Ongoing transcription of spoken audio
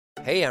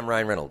Hey, I'm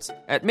Ryan Reynolds.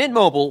 At Mint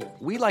Mobile,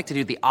 we like to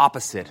do the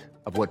opposite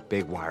of what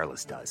Big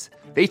Wireless does.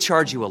 They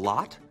charge you a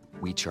lot,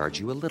 we charge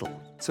you a little.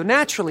 So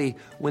naturally,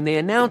 when they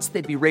announced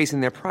they'd be raising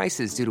their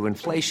prices due to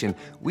inflation,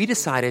 we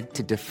decided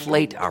to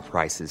deflate our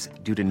prices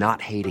due to not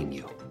hating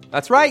you.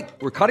 That's right.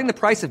 We're cutting the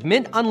price of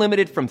Mint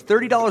Unlimited from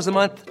 $30 a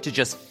month to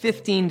just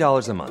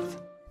 $15 a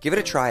month. Give it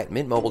a try at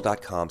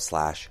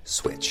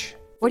mintmobile.com/switch.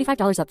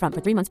 $45 up front for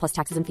 3 months plus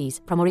taxes and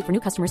fees. Promo rate for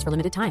new customers for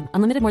limited time.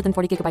 Unlimited more than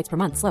 40 gigabytes per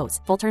month. Slows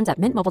full terms at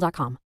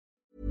mintmobile.com.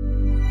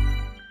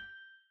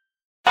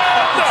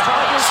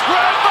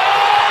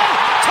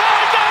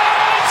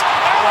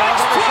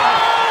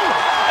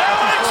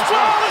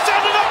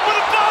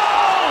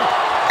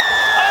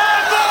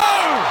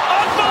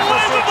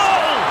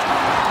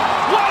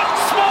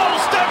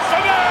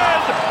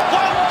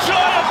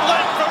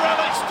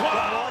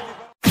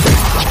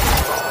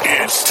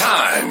 It's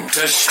time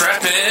to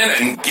strap in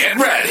and get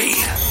ready.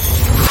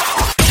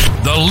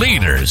 The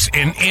leaders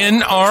in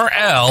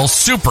NRL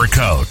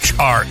Supercoach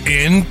are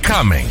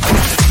incoming.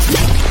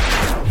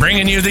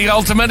 Bringing you the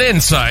ultimate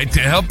insight to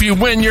help you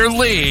win your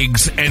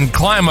leagues and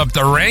climb up the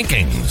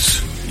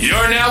rankings.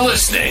 You're now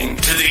listening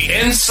to the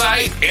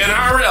Insight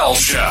NRL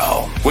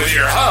Show with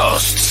your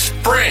hosts,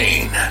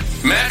 Brain,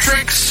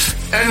 Matrix,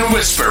 and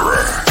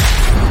Whisperer.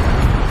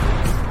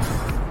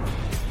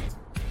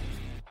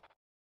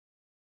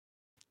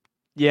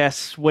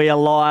 Yes, we are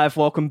live.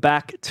 Welcome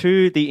back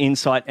to the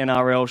Insight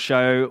NRL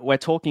Show. We're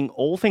talking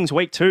all things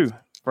week 2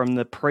 from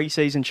the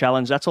preseason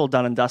challenge. That's all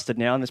done and dusted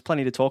now, and there's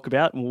plenty to talk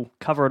about, and we'll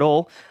cover it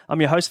all. I'm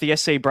your host, the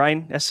SC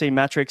Brain, SC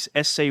Matrix,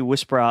 SC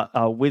Whisperer.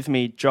 With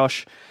me,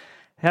 Josh.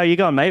 How are you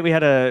going, mate? We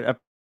had a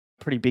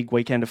pretty big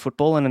weekend of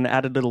football and an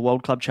added little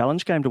World Club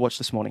Challenge game to watch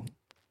this morning.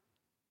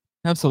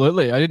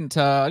 Absolutely. I didn't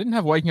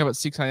have waking up at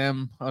 6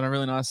 a.m. on a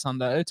really nice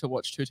Sunday to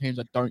watch two teams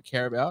I don't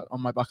care about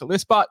on my bucket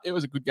list, but it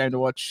was a good game to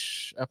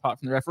watch apart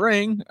from the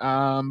refereeing.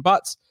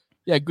 But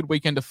yeah, good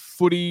weekend of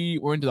footy.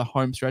 We're into the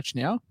home stretch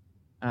now.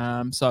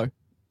 So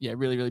yeah,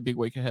 really, really big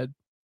week ahead.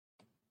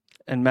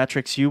 And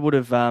Matrix, you would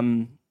have,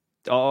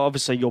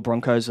 obviously your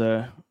Broncos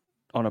are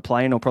on a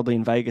plane or probably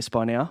in Vegas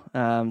by now.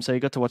 So you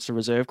got to watch the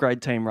reserve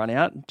grade team run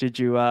out. Did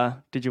you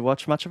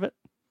watch much of it?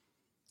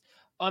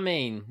 I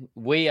mean,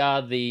 we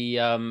are the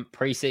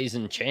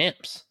preseason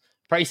champs,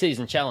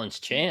 preseason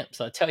challenge champs.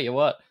 I tell you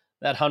what,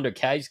 that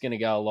 100K is going to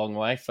go a long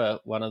way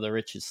for one of the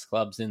richest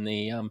clubs in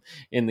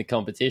the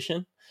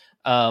competition.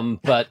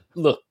 But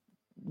look,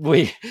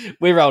 we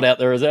rolled out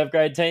the reserve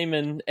grade team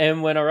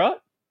and went all right.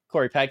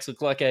 Corey Pags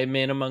looked like a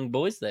man among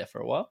boys there for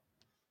a while.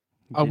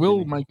 I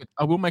will make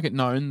it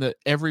known that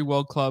every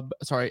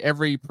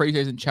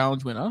preseason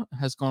challenge winner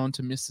has gone on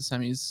to miss the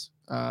semis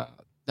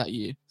that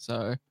year.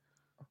 So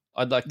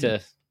I'd like to.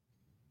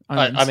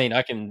 I mean,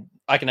 I can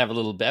have a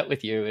little bet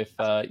with you if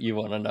you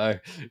want to know.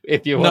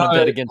 If you want to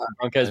bet against the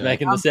Broncos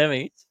making the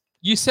semis.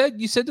 You said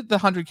that the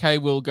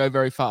 100K will go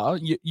very far.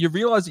 You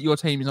realize that your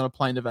team is on a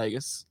plane to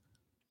Vegas.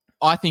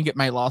 I think it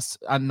may last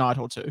a night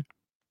or two.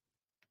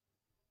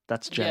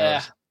 That's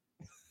generous. Yeah.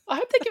 I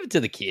hope they give it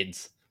to the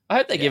kids. I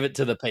hope they give it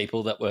to the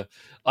people that were.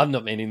 I'm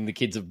not meaning the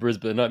kids of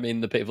Brisbane. I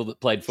mean the people that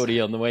played footy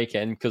on the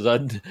weekend because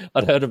I'd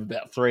heard of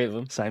about 3 of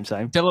them. Same.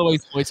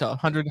 Deloise Loiter,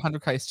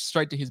 100K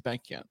straight to his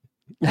bank account.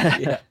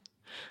 Yeah,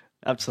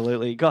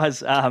 absolutely.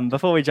 Guys,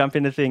 before we jump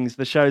into things,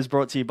 the show is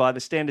brought to you by the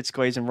Standard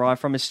Squeeze and Rye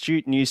from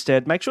Astute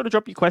Newstead. Make sure to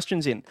drop your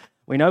questions in.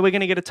 We know we're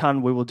going to get a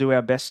ton. We will do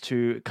our best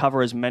to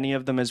cover as many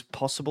of them as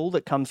possible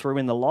that come through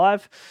in the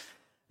live.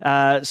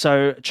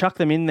 So chuck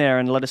them in there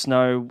and let us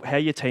know how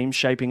your team's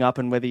shaping up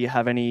and whether you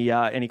have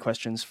any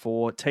questions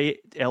for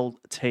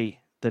TLT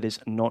that is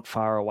not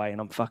far away.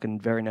 And I'm fucking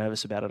very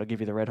nervous about it. I'll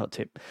give you the red hot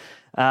tip.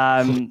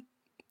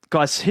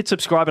 Guys, hit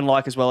subscribe and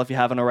like as well if you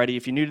haven't already.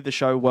 If you're new to the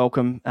show,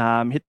 welcome.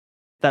 Hit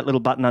that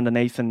little button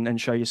underneath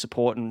and show your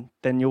support, and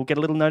then you'll get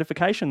a little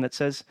notification that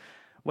says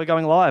we're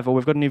going live or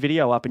we've got a new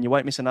video up, and you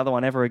won't miss another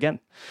one ever again.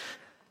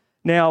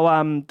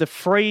 Now, the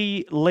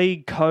free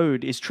league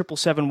code is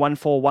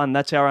 777141.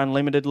 That's our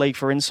unlimited league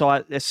for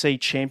Insight. SC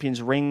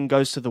Champions Ring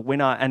goes to the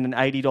winner, and an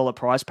 $80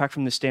 prize pack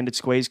from the Standard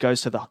Squeeze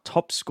goes to the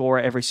top scorer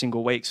every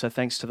single week. So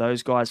thanks to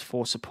those guys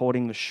for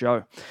supporting the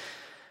show.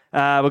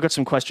 We've got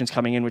some questions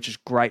coming in, which is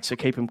great, so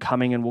keep them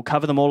coming, and we'll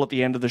cover them all at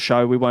the end of the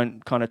show. We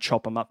won't kind of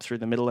chop them up through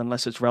the middle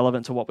unless it's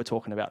relevant to what we're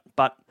talking about.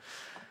 But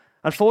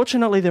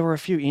unfortunately, there were a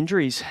few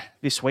injuries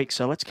this week,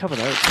 so let's cover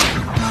those.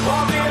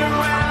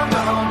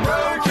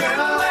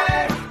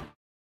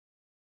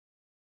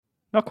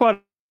 Not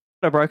quite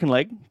a broken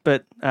leg,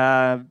 but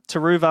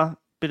Taruva,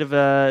 bit of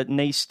a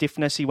knee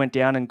stiffness. He went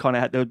down and kind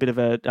of had a bit of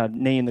a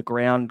knee in the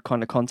ground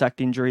kind of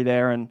contact injury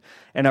there. And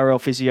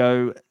NRL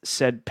physio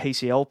said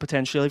PCL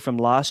potentially from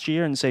last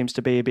year and seems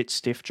to be a bit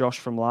stiff, Josh,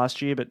 from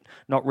last year, but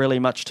not really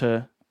much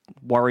to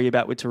worry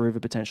about with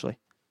Taruva potentially.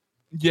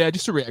 Yeah,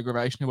 just a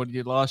re-aggravation of what he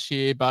did last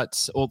year,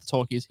 but all the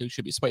talk is he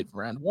should be sweet for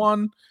round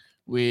 1,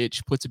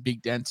 which puts a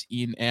big dent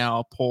in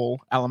our Paul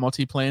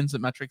Alamotti plans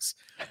that Matrix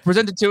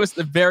presented to us at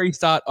the very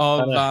start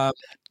of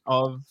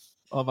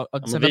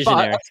December.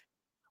 But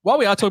while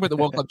we are talking about the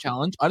World Club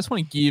Challenge, I just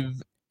want to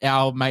give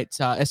our mate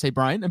SA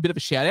Brain a bit of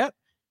a shout out.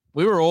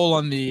 We were all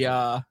on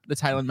the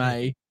Taylor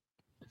May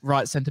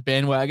right centre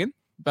bandwagon,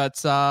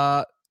 but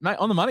mate,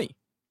 on the money,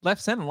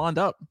 left centre lined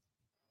up.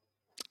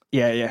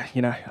 Yeah.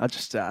 I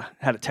just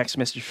had a text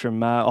message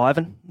from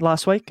Ivan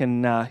last week,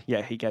 and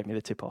he gave me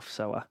the tip off.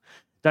 So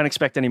don't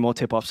expect any more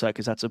tip offs,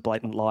 because that's a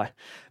blatant lie.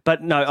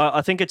 But no,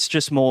 I think it's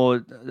just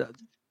more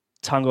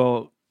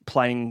Tungo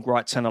playing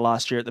right centre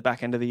last year at the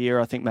back end of the year.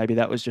 I think maybe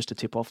that was just a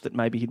tip off that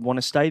maybe he'd want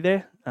to stay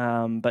there.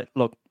 But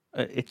look,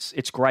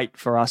 it's great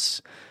for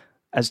us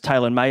as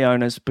Taylor May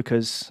owners,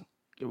 because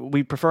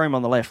we prefer him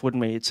on the left, wouldn't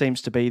we? It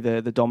seems to be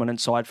the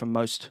dominant side for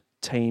most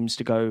teams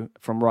to go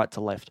from right to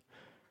left.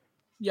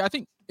 Yeah, I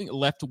think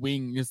left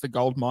wing is the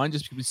gold mine,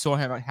 just because we saw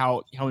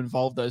how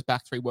involved those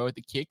back three were with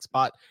the kicks.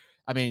 But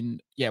I mean,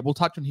 yeah, we'll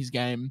touch on his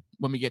game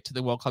when we get to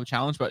the World Club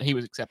Challenge, but he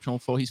was exceptional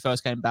for his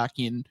first game back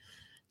in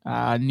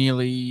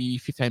nearly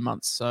 15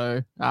 months.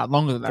 So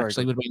longer than that,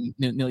 actually, would have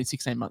been nearly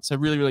 16 months. So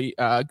really, really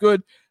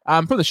good.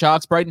 For the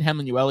Sharks, Braden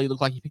Hamlin-Uele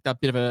looked like he picked up a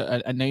bit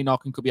of a knee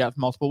knock and could be out for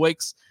multiple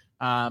weeks.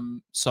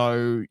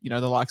 So, the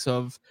likes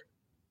of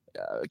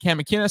Cam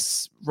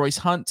McInnes, Royce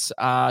Hunt,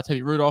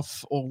 Toby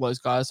Rudolph, all those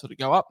guys sort of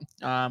go up.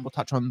 We'll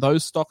touch on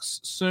those stocks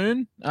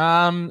soon.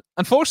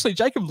 Unfortunately,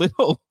 Jacob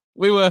Little,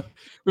 we were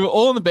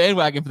all on the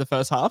bandwagon for the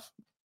first half.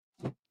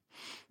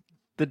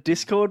 The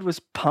Discord was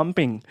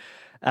pumping.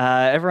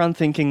 Everyone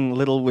thinking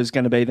Little was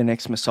going to be the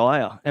next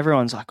Messiah.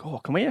 Everyone's like, "Oh,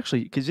 can we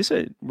actually? Is this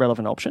a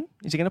relevant option?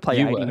 Is he going to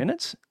play 80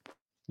 minutes?"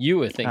 You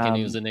were thinking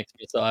he was the next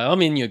Messiah.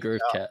 I'm in your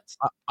group, Cats.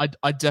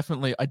 I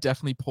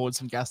definitely poured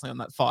some gasoline on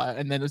that fire,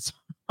 and then it's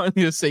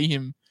only to see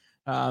him.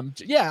 I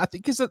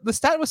think because the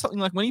stat was something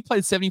like when he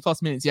played 70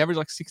 plus minutes, he averaged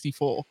like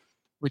 64,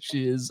 which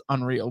is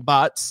unreal.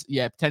 But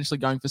yeah, potentially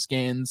going for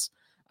scans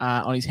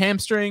on his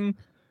hamstring.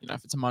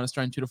 If it's a minor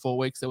strain 2 to 4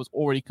 weeks, there was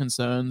already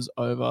concerns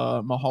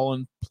over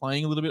Mulholland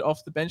playing a little bit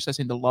off the bench. They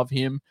seem to love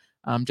him.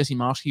 Jesse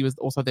Marshke was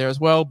also there as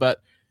well, but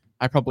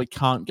I probably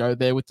can't go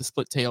there with the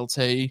split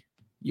TLT.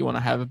 You want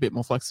to have a bit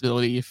more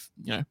flexibility if,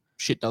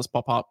 shit does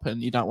pop up,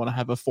 and you don't want to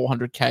have a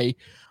 400k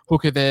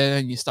hooker there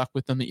and you're stuck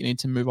with them that you need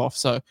to move off.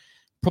 So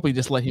probably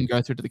just let him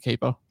go through to the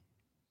keeper.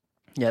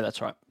 Yeah,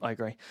 that's right. I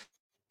agree.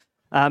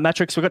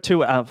 Matrix, we've got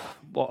two, I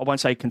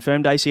won't say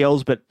confirmed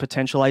ACLs, but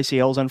potential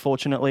ACLs,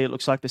 unfortunately. It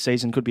looks like the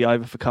season could be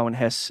over for Cohen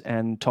Hess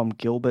and Tom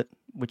Gilbert,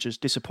 which is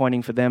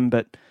disappointing for them,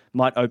 but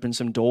might open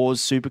some doors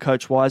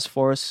Supercoach-wise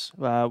for us.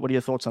 What are your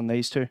thoughts on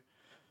these two?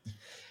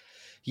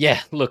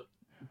 Yeah, look,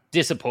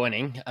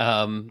 disappointing.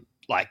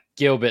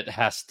 Gilbert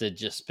has to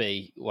just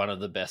be one of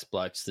the best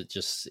blokes that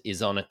just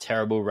is on a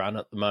terrible run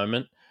at the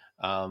moment.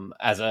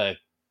 As a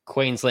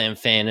Queensland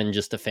fan and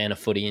just a fan of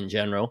footy in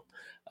general,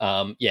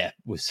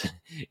 was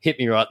hit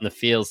me right in the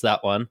feels,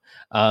 that one.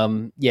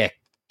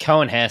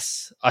 Cohen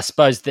Hess, I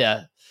suppose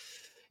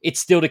it's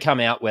still to come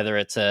out whether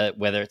it's an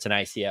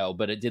ACL,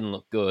 but it didn't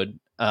look good.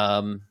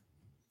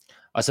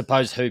 I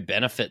suppose who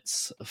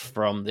benefits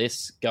from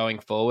this going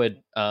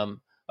forward? I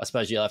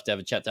suppose you'll have to have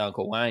a chat to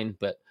Uncle Wayne,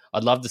 but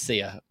I'd love to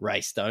see a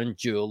Ray Stone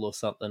duel or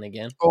something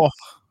again. Oh,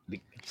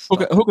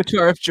 hooker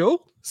 2RF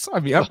duel?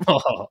 Sign me up.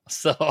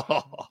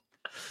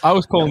 I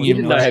was calling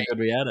him. Know how good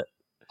we had it.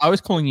 I was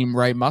calling him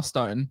Ray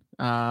Mustone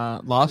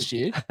last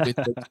year.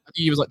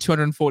 He was like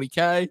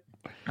 240k,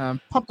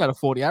 pumped out a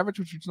 40 average,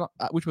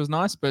 which was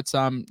nice. But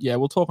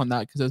we'll talk on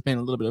that because there's been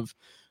a little bit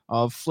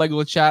of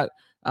Flegler chat.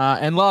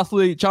 And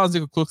lastly, Charles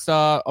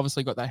Nicoll-Klokstad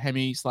obviously got that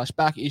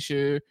hemi/back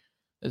issue.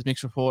 There's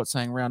mixed reports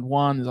saying round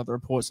 1. There's other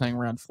reports saying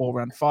round 4,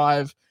 round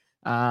 5.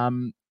 I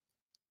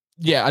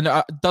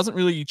know it doesn't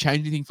really change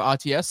anything for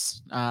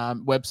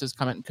RTS. Webster's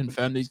come out and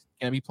confirmed he's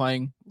going to be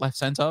playing left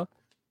center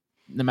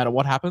no matter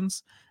what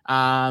happens.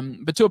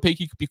 But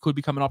Tuapiki could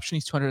become an option.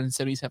 He's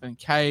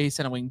 277k,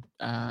 center wing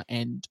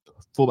and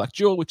fullback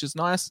dual, which is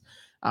nice.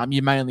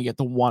 You may only get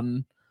the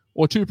 1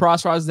 or 2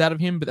 price rises out of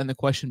him, but then the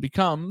question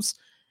becomes,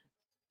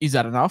 is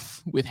that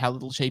enough with how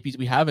little cheapies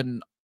we have?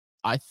 And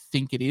I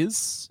think it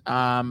is,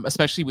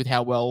 especially with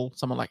how well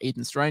someone like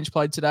Eden Strange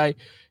played today.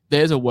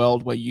 There's a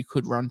world where you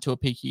could run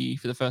Tuapiki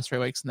for the first 3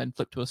 weeks and then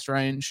flip to a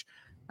Strange.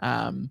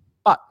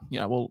 But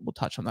we'll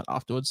touch on that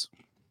afterwards.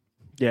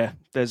 Yeah,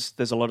 there's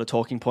a lot of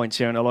talking points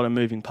here and a lot of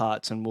moving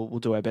parts, and we'll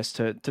do our best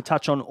to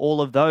touch on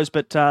all of those.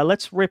 But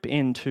let's rip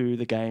into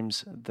the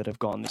games that have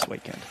gone this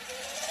weekend.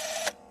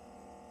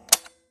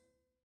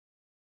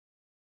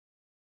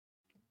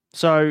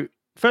 So,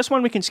 first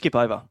one we can skip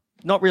over.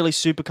 Not really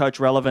Supercoach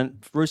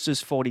relevant.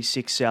 Roosters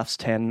 46, Souths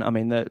 10. I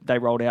mean, they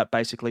rolled out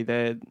basically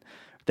their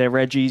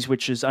Reggies,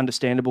 which is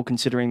understandable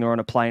considering they're on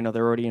a plane or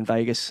they're already in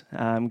Vegas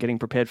getting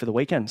prepared for the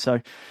weekend.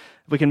 So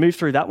we can move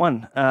through that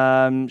one.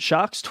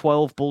 Sharks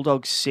 12,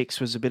 Bulldogs 6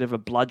 was a bit of a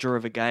bludger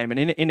of a game. And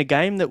in a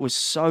game that was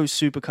so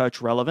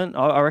Supercoach relevant,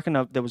 I reckon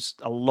there was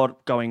a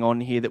lot going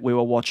on here that we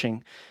were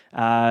watching.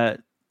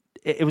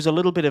 It was a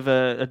little bit of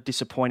a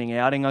disappointing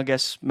outing, I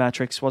guess,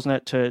 Matrix, wasn't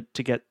it,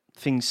 to get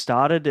things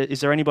started?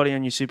 Is there anybody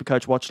on your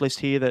Supercoach watch list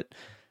here that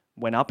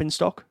went up in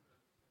stock?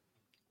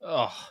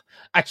 Oh,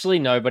 actually,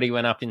 nobody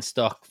went up in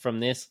stock from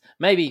this.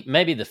 Maybe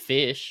the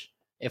Fish,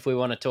 if we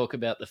want to talk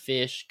about the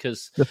Fish,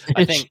 because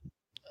I think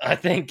I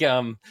think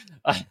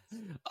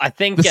I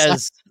think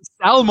as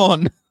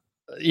Salmon.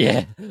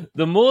 yeah,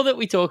 the more that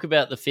we talk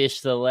about the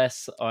fish, the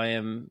less I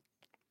am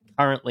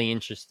currently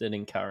interested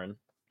in Curran.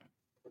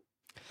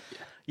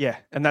 Yeah,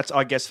 and that's,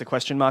 I guess, the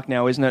question mark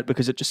now, isn't it?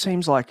 Because it just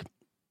seems like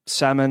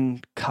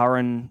Salmon,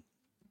 Curran,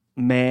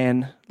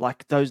 Mann,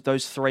 like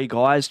those three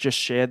guys just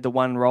shared the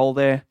one role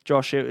there.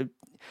 Josh, are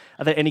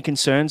there any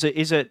concerns?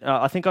 Is it?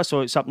 I think I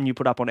saw something you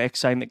put up on X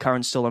saying that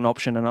Curran's still an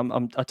option,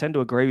 and I tend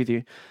to agree with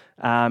you.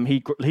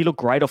 He looked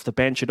great off the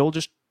bench. It all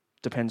just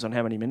depends on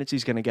how many minutes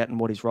he's going to get and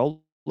what his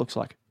role looks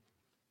like.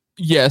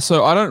 Yeah,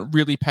 so I don't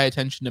really pay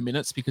attention to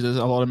minutes because there's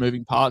a lot of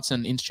moving parts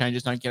and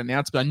interchanges don't get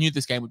announced, but I knew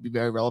this game would be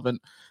very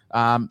relevant.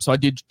 So I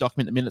did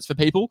document the minutes for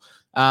people.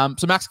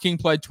 So Max King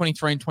played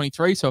 23 and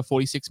 23, so a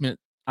 46-minute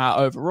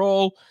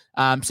overall.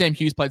 Sam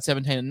Hughes played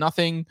 17 and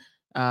nothing.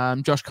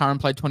 Josh Curran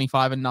played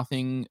 25 and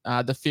nothing.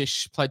 The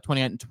Fish played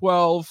 28 and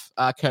 12.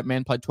 Kurt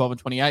Mann played 12 and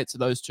 28, so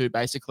those two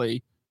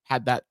basically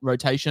had that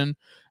rotation.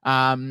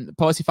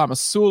 Policy Farmer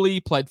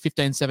Sully played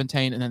 15,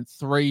 17, and then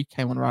 3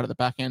 came on right at the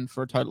back end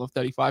for a total of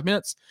 35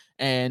 minutes.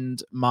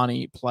 And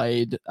Marnie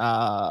played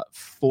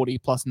 40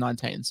 plus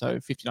 19, so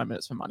 59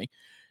 minutes for Marnie.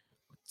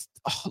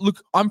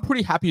 Look, I'm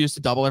pretty happy just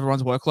to double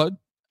everyone's workload.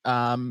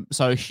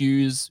 So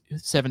Hughes,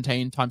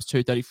 17 times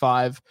 2,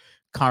 35.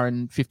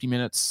 Curran, 50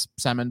 minutes.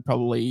 Salmon,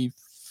 probably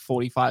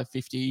 45,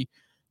 50.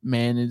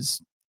 Mann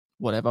is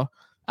whatever.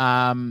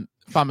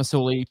 Farmer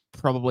Sully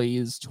probably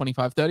is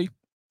 25, 30.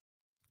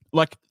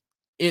 Like,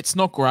 it's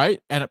not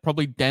great, and it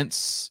probably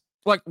dents.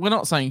 Like, we're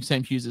not saying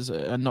Sam Hughes is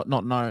not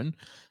known,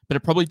 but it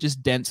probably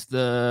just dents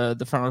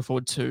the front row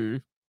forward 2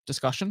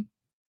 discussion,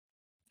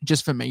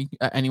 just for me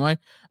anyway.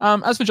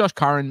 As for Josh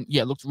Curran,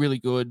 yeah, looked really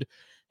good.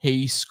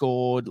 He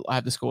scored. I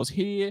have the scores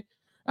here.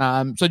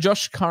 So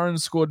Josh Curran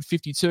scored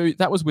 52.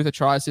 That was with a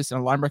try assist and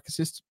a line break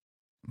assist,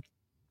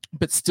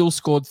 but still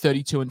scored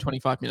 32 in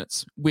 25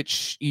 minutes,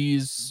 which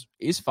is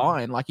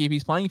fine. Like, if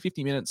he's playing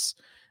 50 minutes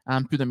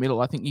through the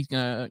middle, I think he's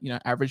gonna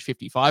average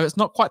 55. It's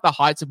not quite the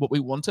heights of what we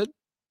wanted,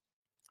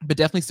 but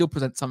definitely still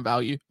presents some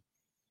value.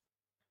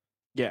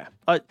 Yeah,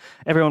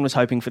 everyone was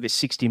hoping for this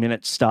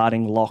 60-minute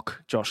starting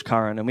lock, Josh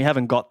Curran, and we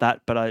haven't got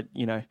that. But I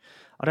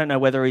don't know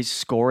whether his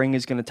scoring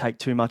is going to take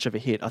too much of a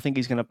hit. I think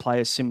he's going to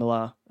play a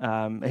similar.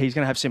 He's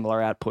going to have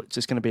similar output. It's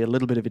just going to be a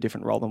little bit of a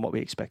different role than what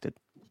we expected.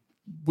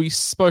 We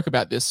spoke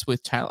about this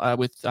with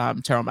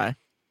Terrell May,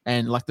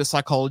 and like the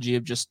psychology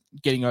of just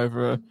getting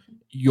over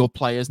your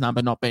player's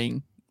number not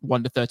being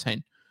 1 to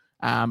 13.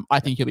 I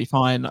think he'll be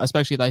fine,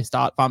 especially if they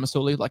start Farmer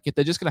Sully. Like, if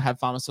they're just going to have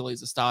Farmer Sully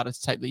as a starter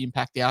to take the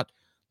impact out,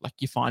 like,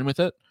 you're fine with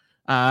it.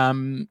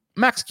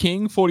 Max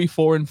King,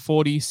 44 and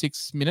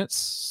 46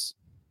 minutes.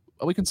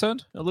 Are we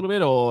concerned a little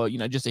bit, or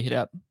just a hit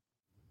out?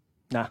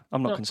 Nah,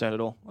 I'm not concerned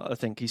at all. I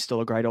think he's still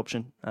a great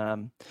option.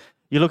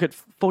 You look at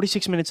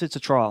 46 minutes, it's a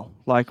trial.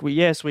 Like,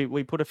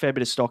 we put a fair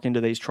bit of stock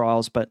into these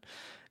trials, but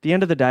at the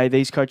end of the day,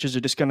 these coaches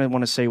are just going to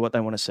want to see what they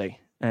want to see.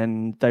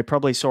 And they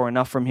probably saw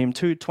enough from him.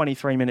 2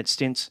 23-minute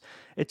stints.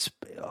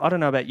 I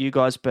don't know about you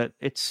guys, but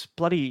it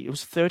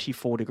was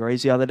 34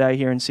 degrees the other day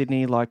here in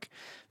Sydney. Like,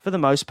 for the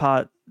most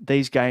part,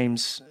 these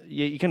games,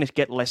 you're going to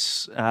get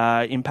less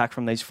impact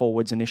from these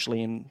forwards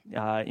initially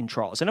in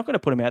trials. They're not going to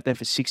put them out there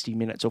for 60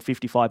 minutes or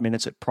 55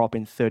 minutes at prop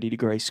in 30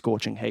 degrees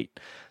scorching heat.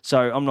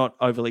 So I'm not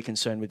overly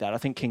concerned with that. I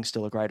think King's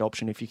still a great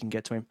option if you can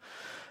get to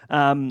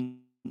him.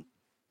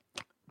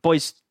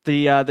 Boys,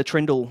 the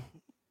Trindle.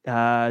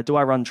 Do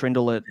I run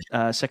Trindle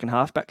at second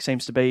halfback?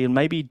 Seems to be, and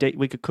maybe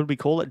could we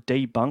call it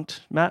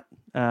debunked, Matt?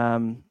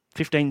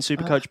 15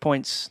 Supercoach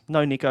points,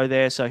 no Nico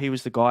there, so he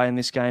was the guy in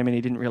this game, and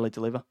he didn't really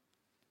deliver.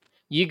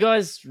 You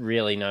guys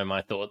really know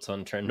my thoughts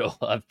on Trindle.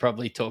 I've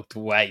probably talked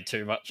way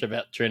too much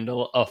about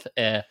Trindle off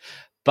air,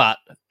 but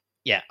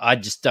yeah, I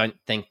just don't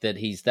think that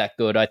he's that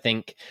good. I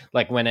think,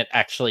 like, when it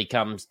actually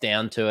comes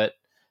down to it,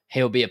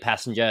 he'll be a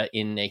passenger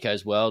in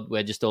Nico's world.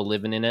 We're just all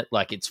living in it.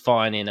 Like, it's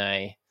fine in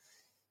a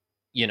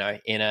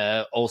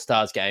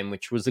All-Stars game,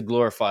 which was a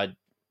glorified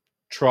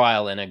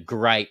trial and a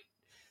great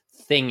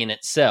thing in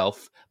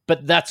itself,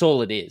 but that's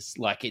all it is.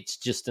 Like, it's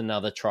just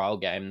another trial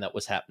game that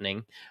was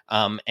happening,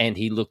 and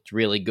he looked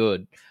really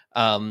good.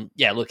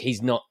 Look,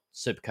 he's not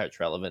Supercoach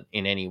relevant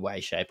in any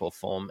way, shape, or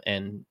form,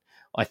 and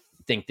I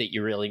think that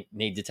you really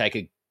need to take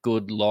a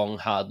good, long,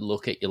 hard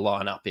look at your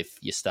lineup if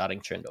you're starting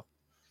Trindle.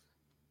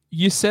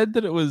 You said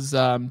that it was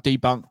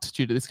debunked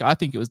due to this guy. I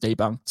think it was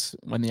debunked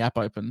when the app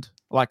opened.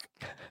 Like,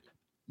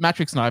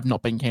 Matrix and I have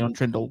not been keen on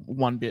Trindle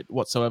one bit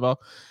whatsoever.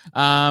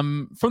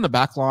 From the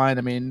back line,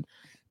 I mean,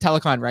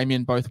 Talakai and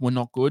Ramian both were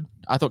not good.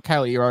 I thought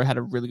Kale Iro had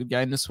a really good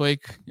game this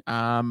week,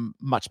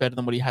 much better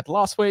than what he had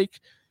last week.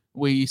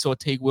 We saw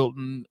Teague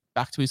Wilton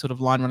back to his sort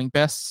of line running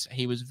best.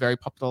 He was very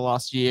popular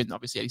last year, and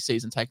obviously had his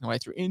season taken away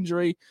through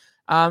injury.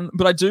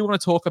 But I do want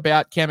to talk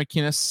about Cam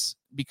McInnes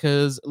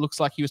because it looks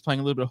like he was playing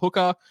a little bit of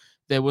hooker.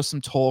 There was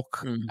some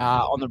talk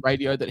on the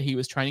radio that he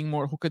was training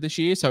more at hooker this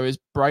year. So is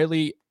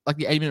Brayley, like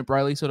the 80-minute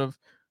Brayley, sort of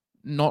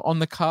not on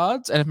the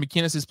cards? And if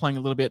McInnes is playing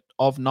a little bit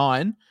of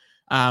 9,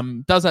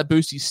 does that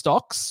boost his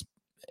stocks?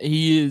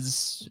 he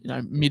is,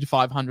 mid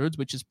 500s,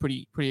 which is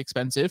pretty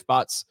expensive.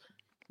 But,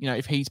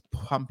 if he's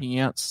pumping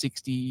out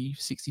 60,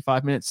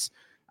 65 minutes,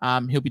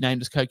 he'll be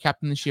named as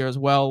co-captain this year as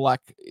well.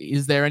 Like,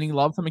 is there any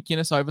love for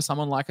McInnes over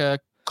someone like a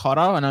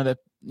Cotter? I know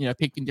they're,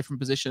 picked in different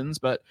positions,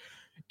 but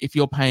if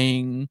you're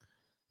paying,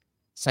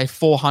 say,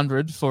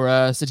 400 for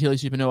a Satili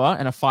Tupouniua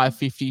and a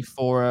 550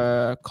 for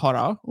a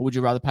Cotter, or would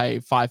you rather pay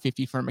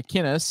 550 for a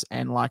McInnes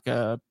and like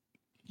a,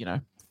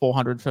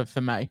 400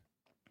 for May?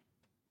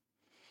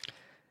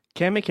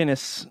 Cam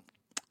McInnes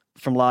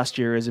from last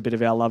year is a bit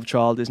of our love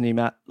child, isn't he,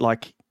 Matt?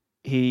 Like,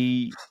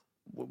 we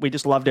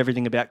just loved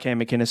everything about Cam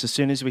McInnes. As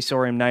soon as we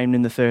saw him named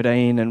in the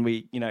 13, and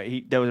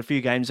there was a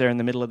few games there in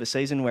the middle of the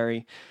season where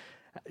he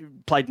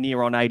played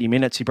near on 80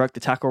 minutes. He broke the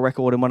tackle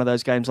record in one of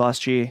those games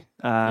last year.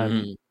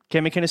 Cam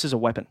McInnes is a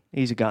weapon.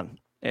 He's a gun.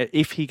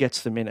 If he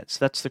gets the minutes,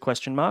 that's the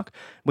question mark.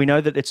 We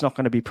know that it's not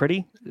going to be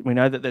pretty. We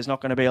know that there's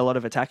not going to be a lot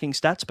of attacking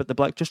stats, but the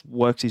bloke just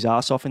works his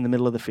ass off in the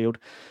middle of the field.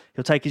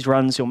 He'll take his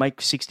runs. He'll make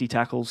 60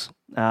 tackles.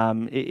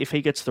 If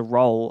he gets the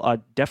role,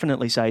 I'd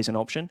definitely say he's an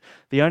option.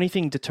 The only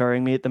thing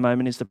deterring me at the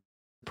moment is the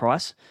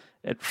price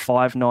at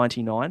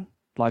 $5.99.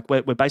 Like,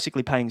 we're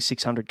basically paying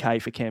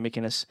 $600K for Cam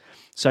McInnes.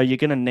 So you're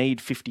going to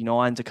need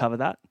 59 to cover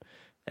that.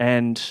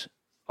 And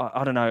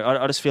I don't know.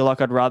 I just feel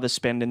like I'd rather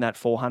spend in that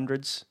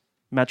 400s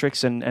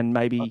matrix and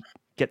maybe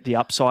get the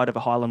upside of a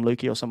Hylam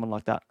Lukey or someone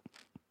like that.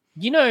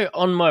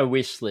 On my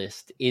wish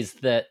list is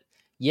that,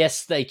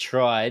 yes, they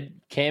tried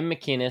Cam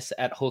McInnes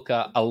at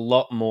hooker a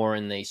lot more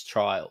in these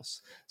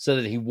trials so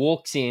that he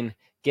walks in,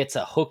 gets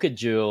a hooker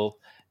duel,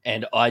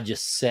 and I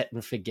just set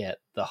and forget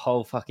the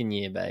whole fucking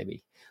year,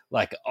 baby.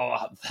 Like,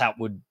 that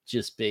would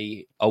just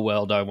be a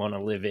world I want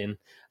to live in.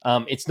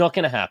 It's not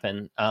going to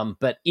happen.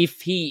 But if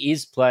he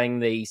is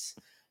playing these,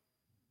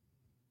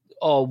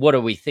 what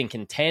are we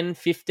thinking, 10,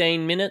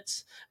 15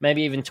 minutes,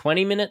 maybe even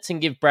 20 minutes,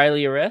 and give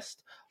Brayley a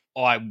rest,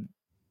 and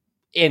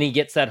he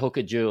gets that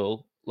hooker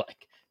duel,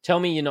 like, tell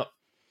me you're not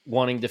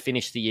wanting to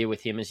finish the year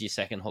with him as your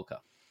second hooker.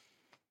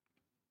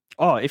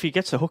 Oh, if he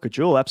gets the hooker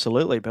duel,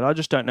 absolutely. But I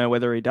just don't know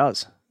whether he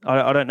does.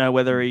 I don't know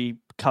whether he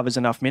covers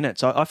enough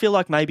minutes. I feel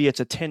like maybe it's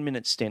a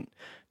 10-minute stint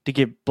to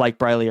give Blake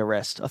Brayley a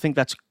rest. I think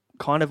that's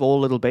kind of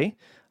all it'll be.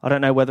 I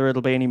don't know whether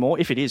it'll be any more.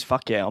 If it is,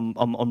 fuck yeah, I'm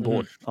on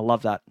board. I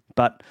love that.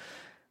 But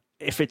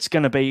if it's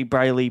going to be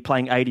Brayley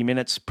playing 80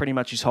 minutes pretty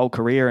much his whole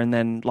career, and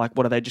then, like,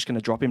 what are they just going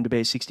to drop him to be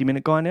a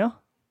 60-minute guy now?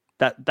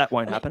 That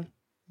won't happen.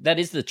 That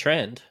is the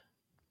trend.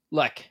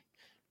 Like,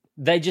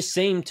 they just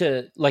seem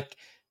to, like,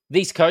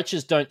 these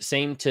coaches don't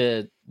seem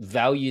to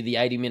value the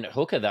 80-minute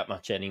hooker that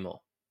much anymore.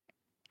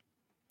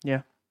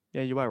 Yeah,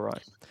 you are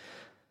right.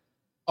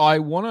 I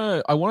want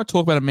to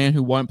talk about a man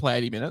who won't play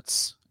 80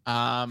 minutes,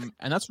 and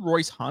that's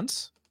Royce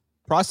Hunt,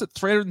 priced at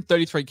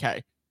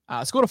 $333K.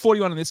 Scored a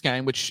 41 in this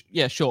game, which,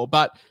 yeah, sure,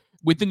 but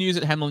with the news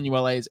that Hamlin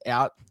ULA is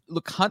out,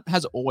 look, Hunt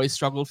has always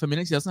struggled for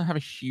minutes. He doesn't have a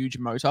huge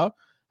motor,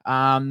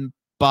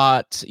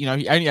 but he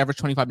only averaged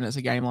 25 minutes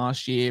a game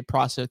last year,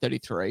 priced at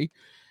 33.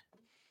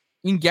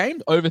 In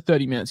games over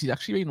 30 minutes, he's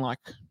actually been, like,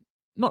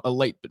 not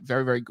elite, but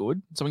very, very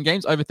good. So in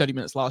games over 30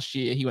 minutes last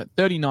year, he went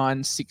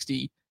 39,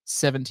 60,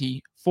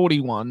 70,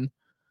 41.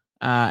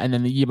 And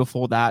then the year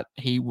before that,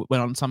 he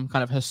went on some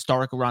kind of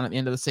historical run at the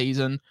end of the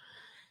season.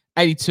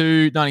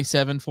 82,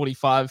 97,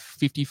 45,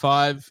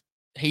 55.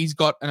 He's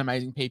got an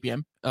amazing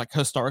PPM. Like,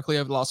 historically,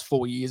 over the last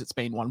 4 years, it's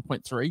been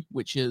 1.3,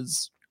 which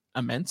is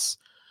immense.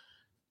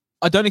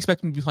 I don't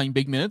expect him to be playing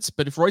big minutes,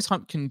 but if Royce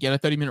Hunt can get a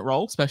 30-minute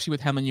role, especially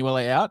with Hamlin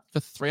ULA out, for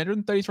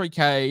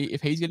 $333K,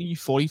 if he's getting you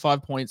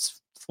 45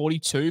 points,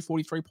 42,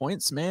 43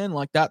 points, man,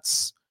 like,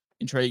 that's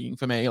intriguing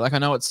for me. Like, I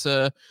know it's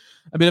a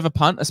bit of a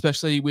punt,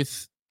 especially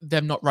with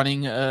them not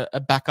running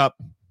a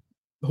backup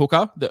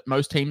hooker that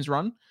most teams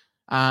run.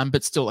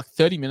 But still, like,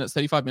 30 minutes,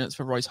 35 minutes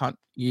for Royce Hunt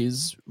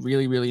is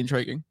really, really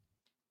intriguing.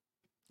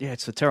 Yeah,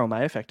 it's the Terrell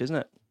May effect, isn't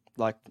it?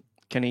 Like,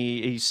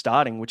 he's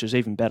starting, which is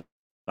even better.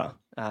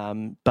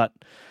 But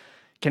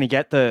can he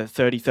get the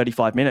 30,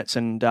 35 minutes?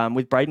 And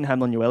with Braden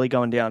Hamlin-Uele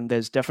going down,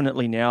 there's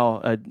definitely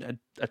now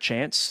a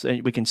chance.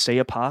 We can see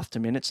a path to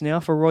minutes now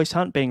for Royce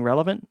Hunt being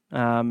relevant.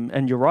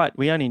 And you're right,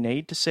 we only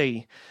need to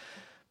see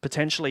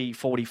potentially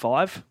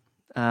 45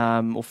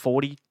 or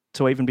 40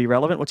 to even be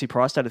relevant. What's he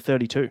priced at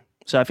 32?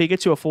 So if he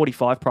gets you a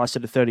 45 priced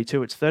at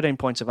 32, it's 13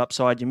 points of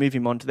upside. You move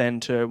him on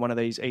to one of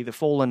these either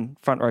fallen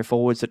front row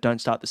forwards that don't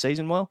start the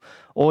season well,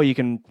 or you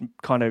can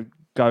kind of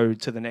go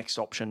to the next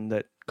option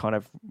that kind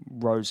of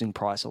rose in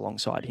price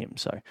alongside him.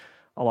 So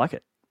I like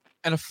it.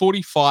 And a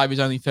 45 is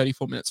only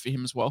 34 minutes for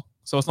him as well.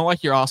 So it's not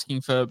like you're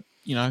asking for,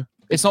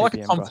 it's not like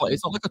a Tom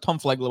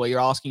Flegler where you're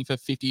asking for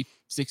 50,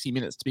 60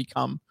 minutes to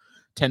become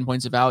 10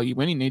 points of value.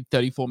 We only need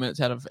 34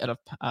 minutes out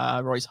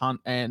of Royce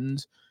Hunt,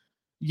 and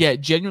yeah,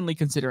 genuinely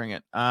considering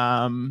it.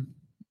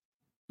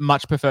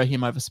 Much prefer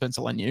him over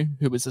Spencer Leniu,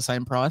 who was the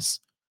same price.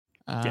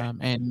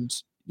 And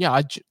yeah,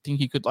 I think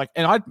he could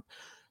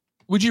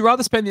would you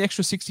rather spend the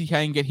extra 60K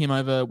and get him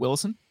over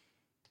Willison?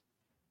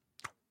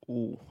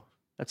 Ooh,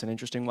 that's an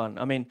interesting one.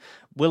 I mean,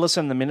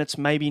 Willison, the minutes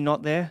maybe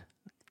not there.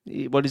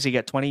 What does he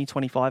get? 20,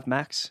 25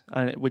 max,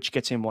 which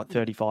gets him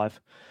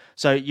 35.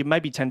 So you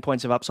maybe 10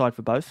 points of upside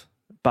for both,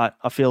 but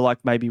I feel like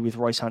maybe with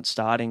Royce Hunt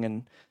starting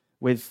and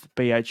with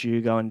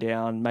BHU going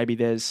down, maybe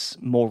there's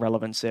more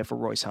relevance there for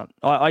Royce Hunt.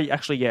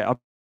 I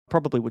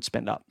probably would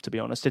spend up, to be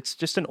honest. It's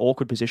just an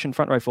awkward position,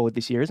 front row forward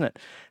this year, isn't it?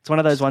 It's one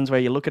of those ones where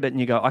you look at it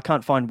and you go, I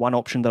can't find one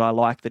option that I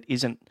like that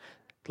isn't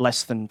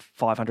less than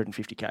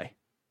 550K.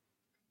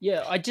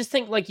 Yeah, I just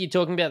think like you're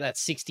talking about that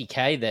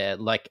 60K there,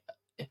 like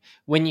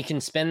when you can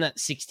spend that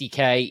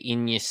 60K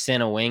in your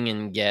center wing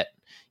and get,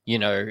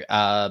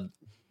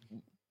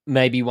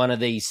 maybe one of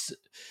these,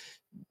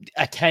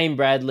 a Kane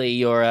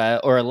Bradley or a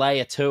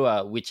Leia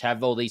Tua, which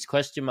have all these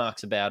question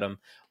marks about them,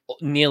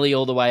 nearly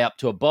all the way up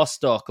to a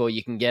Bostock, or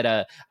you can get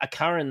a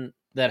Curran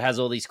that has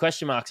all these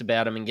question marks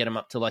about him and get him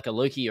up to like a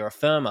Lukey or a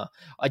Firma.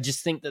 I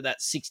just think that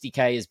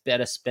 60K is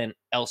better spent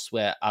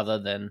elsewhere other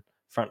than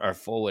front row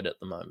forward at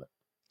the moment.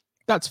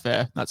 That's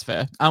fair.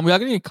 We are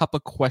getting a couple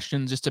of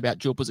questions just about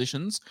dual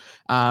positions.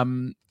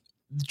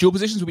 Dual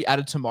positions will be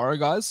added tomorrow,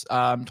 guys.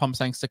 Tom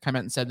Sangster came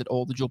out and said that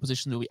all the dual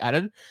positions will be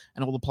added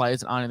and all the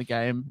players that aren't in the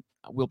game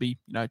will be,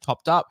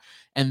 topped up.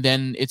 And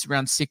then it's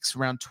round 6,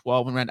 round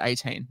 12, and round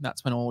 18.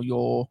 That's when all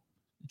your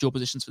dual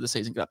positions for the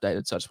season get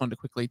updated. So I just wanted to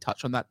quickly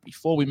touch on that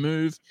before we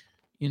move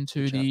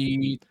into do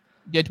we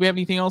have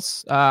anything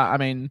else?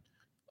 On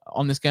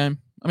this game?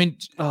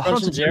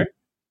 Bronson Xerri?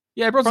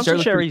 Yeah, Bronson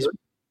Xerri.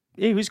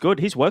 He was good.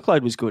 His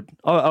workload was good.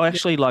 I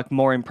actually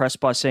more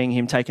impressed by seeing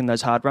him taking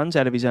those hard runs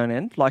out of his own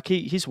end. Like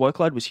his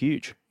workload was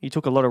huge. He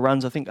took a lot of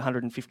runs. I think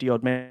 150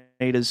 odd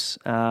meters.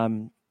 I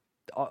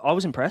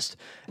was impressed.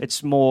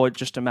 It's more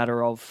just a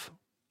matter of.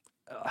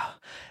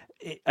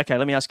 Okay,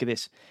 let me ask you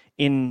this: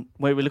 when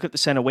we look at the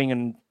center wing,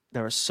 and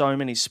there are so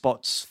many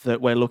spots that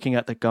we're looking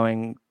at that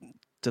going,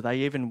 do they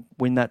even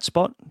win that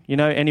spot?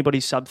 Anybody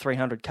sub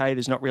 300K,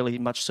 there's not really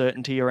much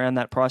certainty around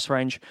that price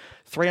range.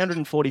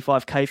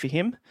 345K for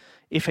him.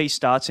 If he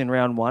starts in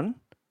round 1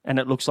 and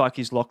it looks like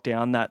he's locked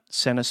down that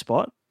center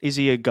spot, is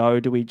he a go?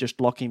 Do we just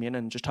lock him in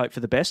and just hope for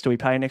the best? Do we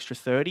pay an extra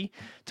 30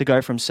 to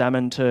go from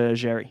Salmon to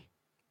Xerri?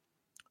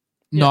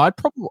 No, I'd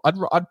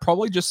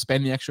probably just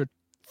spend the extra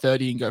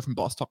 30 and go from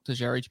Bostock to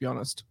Xerri, to be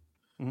honest.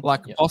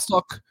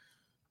 Mm-hmm.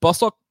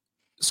 Bostock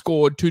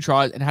scored 2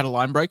 tries and had a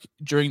line break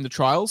during the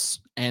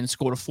trials and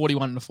scored a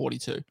 41 and a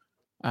 42.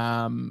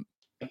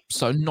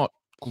 So not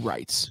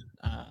great.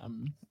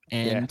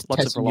 And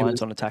lots of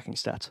reliance on attacking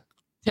stats.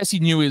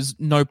 Tessie New is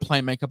no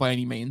playmaker by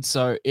any means.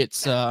 So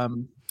it's, I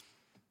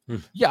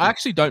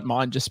actually don't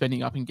mind just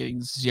spending up and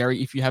getting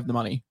Xerri if you have the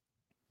money.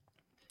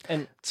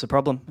 And it's a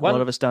problem. A lot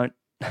of us don't.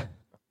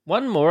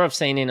 One more I've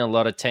seen in a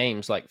lot of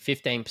teams, like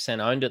 15%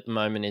 owned at the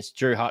moment, is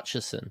Drew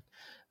Hutchison.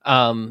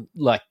 I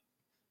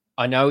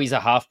know he's a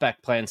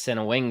halfback playing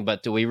center wing,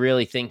 but do we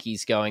really think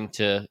he's going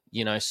to,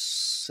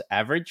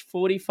 average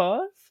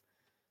 45?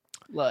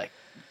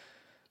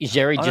 Is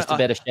Xerri just a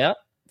better shout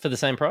for the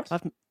same price?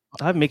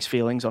 I have mixed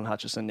feelings on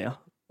Hutchison now.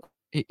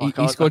 He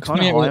scored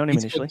 28 high on him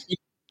initially.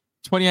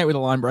 28 with a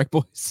line break,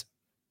 boys.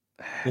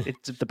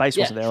 The base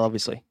wasn't there,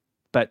 obviously.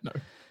 But no.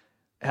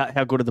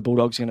 How good are the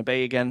Bulldogs going to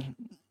be again?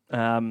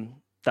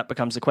 That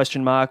becomes the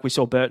question mark. We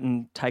saw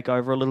Burton take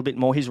over a little bit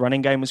more. His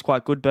running game was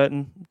quite good,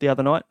 Burton, the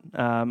other night,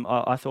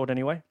 I thought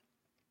anyway.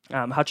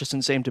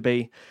 Hutchison seemed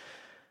to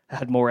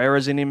had more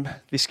errors in him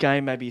this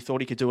game. Maybe he thought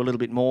he could do a little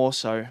bit more,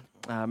 so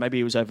maybe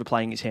he was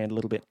overplaying his hand a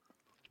little bit.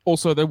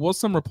 Also, there was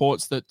some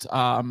reports that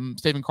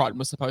Stephen Crichton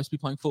was supposed to be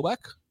playing fullback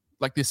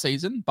this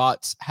season,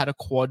 but had a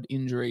quad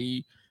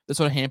injury that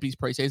sort of hampered his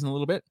preseason a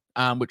little bit,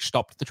 which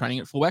stopped the training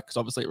at fullback because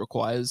obviously it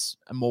requires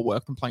more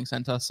work than playing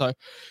centre. So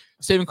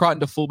Stephen Crichton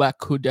to fullback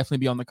could definitely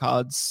be on the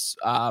cards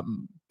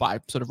by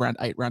sort of round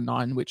 8, round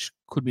 9, which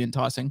could be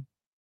enticing.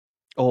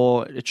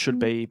 Or it should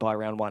be by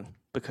round 1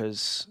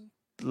 because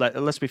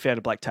let's be fair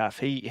to Blake Taff,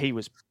 he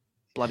was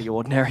bloody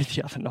ordinary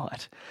the other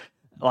night.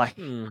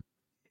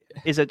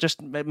 Is it just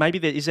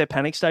maybe is there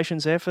panic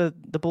stations there for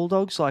the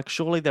Bulldogs?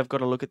 Surely they've got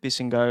to look at this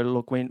and go,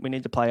 look, we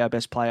need to play our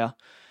best player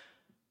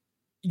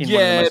in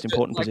one of the most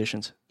important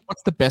positions.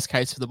 What's the best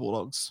case for the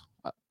Bulldogs?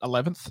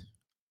 11th?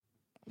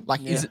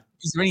 Is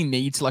there any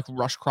need to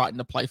rush Crichton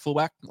to play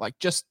fullback?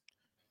 Just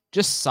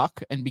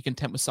suck and be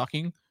content with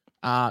sucking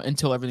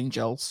until everything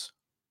gels.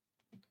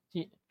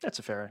 Yeah, that's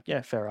a fair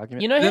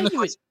argument. You know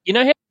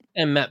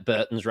how Matt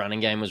Burton's running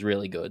game was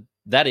really good?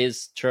 That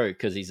is true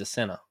because he's a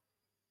centre.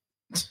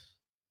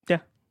 Yeah.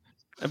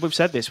 And we've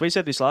said this. We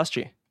said this last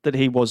year, that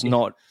he was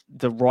not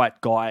the right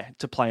guy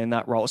to play in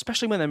that role,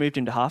 especially when they moved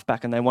him to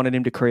halfback and they wanted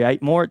him to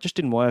create more. It just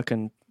didn't work.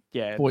 And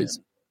yeah. Boys,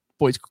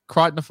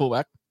 Crichton to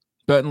fullback,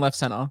 Burton left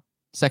centre,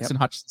 Sexton,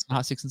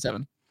 Hutchinson, 6 and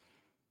 7.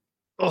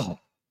 Oh,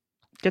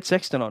 get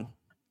Sexton on.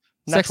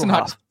 Sexton,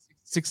 Hutchinson,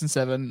 6 and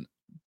 7.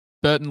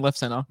 Burton left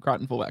centre,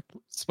 Crichton fullback.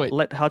 Sweet.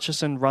 Let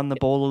Hutchison run the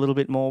ball a little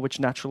bit more, which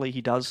naturally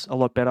he does a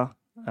lot better.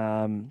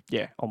 I'm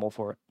all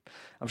for it.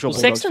 I'm sure. Well,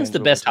 Sexton's the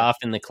best half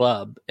in the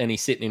club, and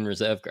he's sitting in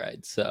reserve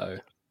grade. So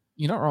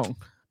you're not wrong.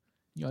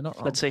 You're not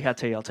wrong. Let's see how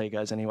TLT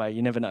goes. Anyway,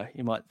 you never know.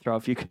 You might throw a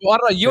few. Well, I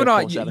don't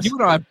know.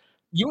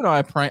 You and I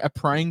are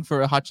praying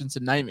for a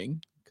Hutchinson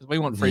naming because we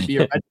want free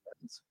beer.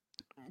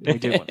 We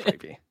do want free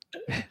beer.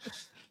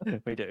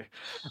 We do.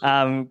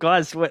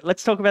 Guys,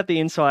 let's talk about the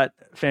Insight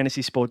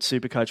Fantasy Sports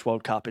Supercoach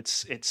World Cup.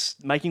 It's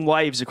making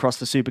waves across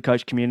the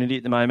Supercoach community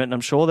at the moment, and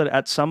I'm sure that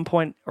at some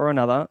point or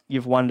another,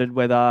 you've wondered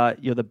whether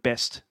you're the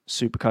best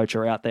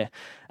Supercoacher out there.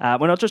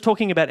 We're not just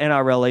talking about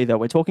NRL either.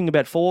 We're talking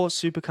about 4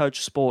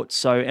 Supercoach sports,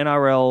 so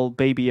NRL,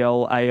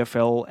 BBL,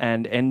 AFL,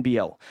 and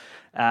NBL.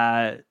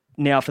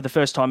 Now, for the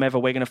first time ever,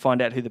 we're going to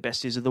find out who the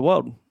best is of the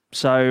world.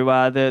 So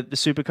the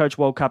Supercoach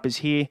World Cup is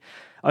here.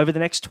 Over the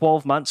next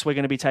 12 months, we're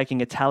going to be taking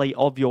a tally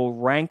of your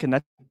rank, and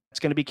that's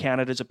going to be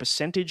counted as a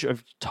percentage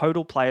of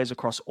total players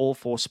across all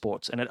 4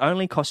 sports. And it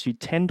only costs you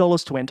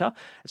 $10 to enter.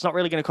 It's not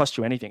really going to cost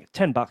you anything.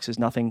 $10 is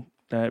nothing.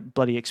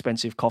 Bloody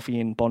expensive coffee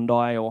in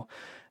Bondi or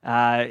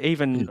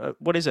even,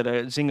 what is it,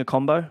 a Zinger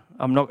combo?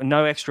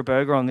 No extra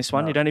burger on this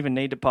one. No. You don't even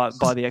need to buy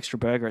the extra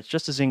burger. It's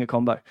just a Zinger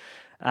combo.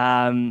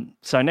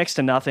 So next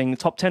to nothing. The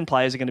top 10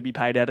 players are going to be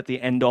paid out at the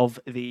end of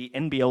the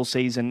NBL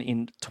season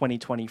in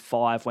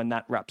 2025 when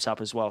that wraps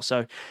up as well.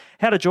 So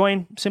how to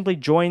join? Simply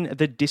join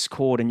the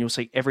Discord and you'll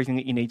see everything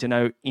that you need to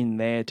know in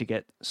there to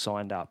get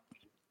signed up.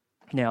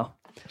 Now,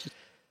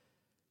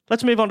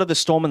 let's move on to the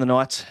Storm and the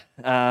Knights.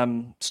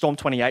 Storm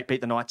 28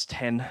 beat the Knights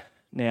 10.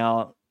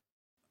 Now,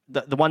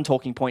 the one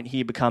talking point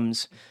here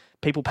becomes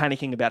people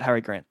panicking about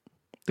Harry Grant.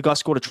 The guy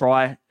scored a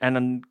try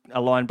and a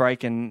line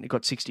break and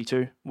got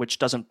 62, which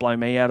doesn't blow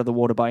me out of the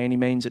water by any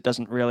means. It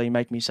doesn't really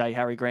make me say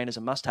Harry Grant is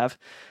a must-have.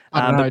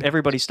 But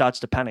everybody starts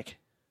to panic.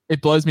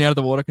 It blows me out of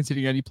the water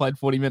considering he only played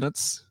 40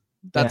 minutes.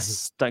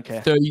 That's don't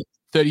care.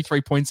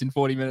 33 points in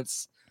 40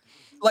 minutes.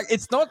 Like,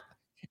 it's not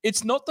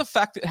the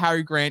fact that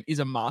Harry Grant is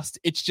a must.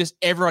 It's just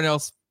everyone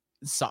else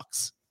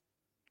sucks.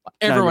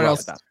 Everyone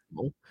else.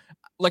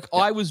 Like,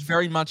 I was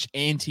very much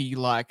anti,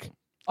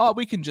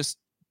 we can just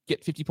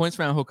get 50 points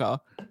from our hooker.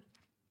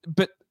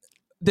 But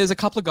there's a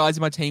couple of guys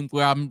in my team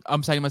where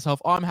I'm saying to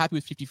myself, I'm happy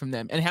with 50 from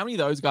them. And how many of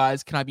those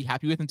guys can I be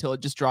happy with until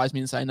it just drives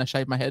me insane and I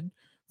shave my head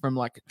from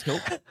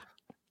tilt?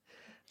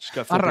 Just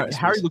go I don't know.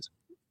 Harry looks...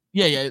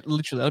 Yeah,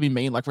 literally. That'll be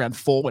me in round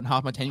 4 when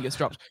half my team gets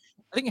dropped.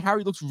 I think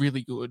Harry looks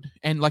really good.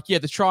 And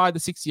the try, the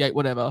 68,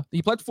 whatever.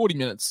 He played 40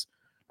 minutes,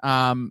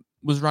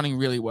 was running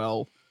really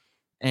well.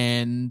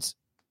 And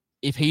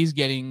if he's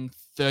getting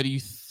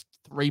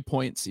 33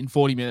 points in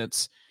 40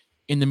 minutes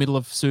in the middle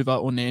of Suva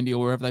or Nandi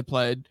or wherever they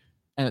played,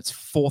 and it's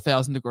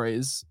 4,000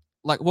 degrees,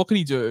 what can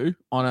he do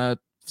on a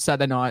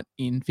Saturday night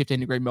in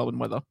 15-degree Melbourne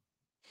weather?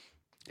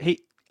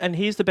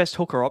 He's the best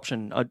hooker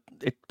option,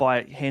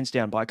 hands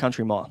down, by a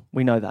country mile.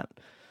 We know that.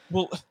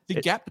 Well, the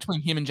gap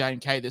between him and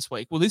JMK this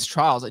week, these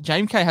trials,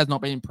 JMK has not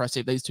been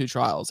impressive, these 2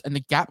 trials, and the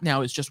gap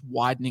now is just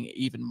widening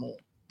even more.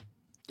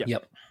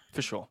 Yep.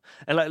 For sure.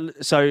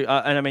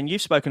 And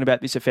you've spoken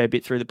about this a fair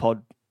bit through the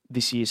pod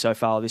this year so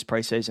far, this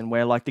preseason,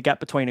 where the gap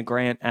between a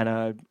Grant and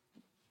a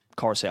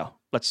Coruscant,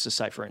 let's just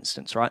say, for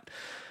instance, right?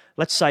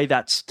 Let's say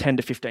that's 10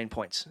 to 15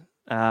 points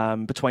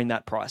between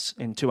that price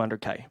in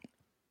 200K.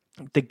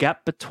 The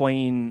gap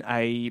between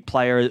a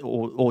player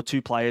or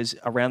 2 players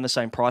around the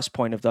same price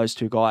point of those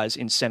 2 guys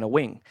in centre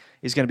wing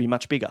is going to be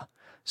much bigger.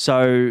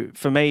 So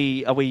for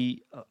me,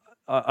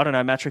 I don't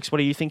know, Matrix, what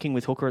are you thinking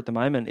with hooker at the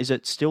moment? Is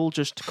it still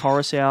just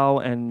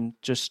Coruscant and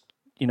just,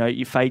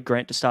 you fade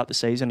Grant to start the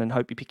season and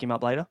hope you pick him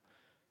up later?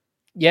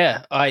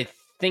 Yeah, I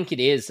think it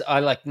is.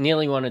 I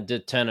nearly wanted to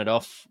turn it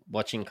off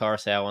watching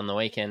Coruscant on the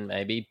weekend,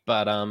 maybe,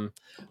 but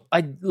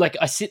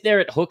I sit there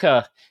at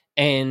hooker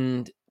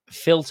and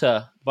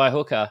filter by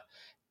hooker,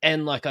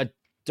 and I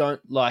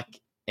don't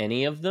like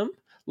any of them.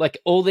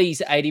 All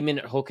these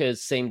 80-minute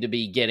hookers seem to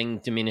be getting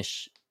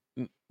diminished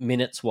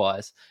minutes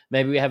wise.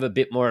 Maybe we have a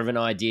bit more of an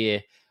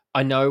idea.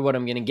 I know what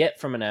I'm going to get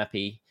from an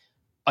Appy.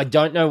 I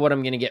don't know what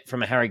I'm going to get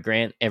from a Harry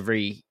Grant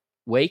every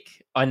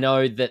week. I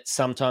know that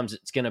sometimes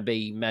it's going to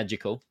be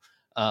magical,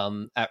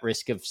 at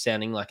risk of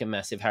sounding like a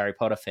massive Harry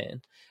Potter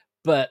fan.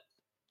 But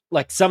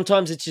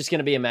sometimes it's just going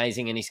to be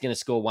amazing and he's going to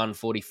score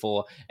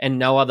 144 and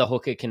no other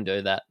hooker can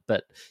do that.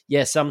 But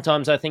yeah,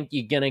 sometimes I think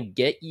you're going to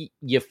get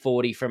your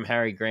 40 from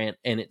Harry Grant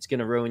and it's going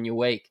to ruin your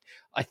week.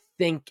 I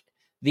think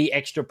the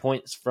extra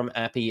points from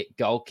Appy at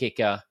goal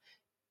kicker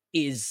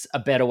is a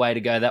better way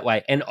to go that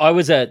way. And I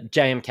was a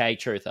JMK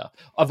truther.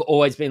 I've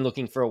always been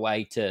looking for a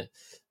way to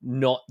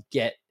not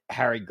get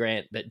Harry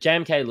Grant, but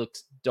JMK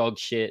looks dog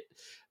shit.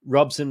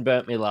 Robson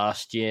burnt me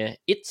last year.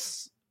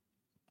 It's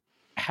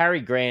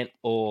Harry Grant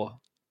or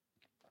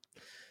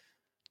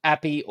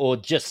Appy or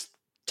just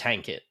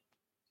tank it.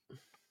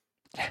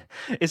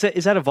 Is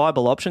that a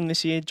viable option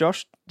this year,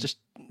 Josh? Just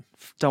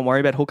don't worry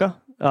about hooker?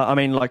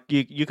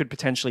 You could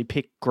potentially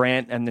pick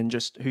Grant and then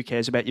just who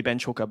cares about your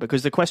bench hooker?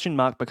 Because the question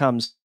mark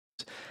becomes,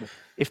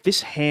 if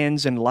this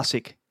Hands and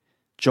Lussick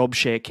job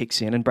share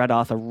kicks in and Brad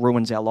Arthur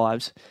ruins our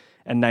lives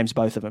and names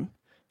both of them,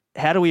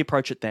 how do we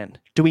approach it then?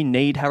 Do we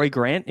need Harry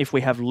Grant if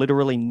we have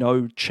literally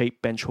no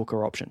cheap bench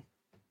hooker option?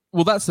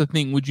 Well, that's the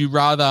thing. Would you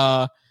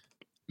rather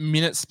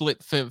minute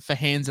split for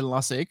Hands and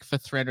Lussick for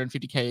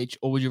 350k each,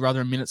 or would you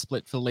rather a minute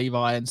split for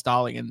Levi and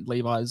Starling and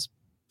Levi's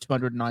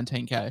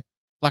 219k?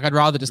 I'd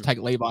rather just take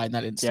Levi in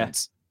that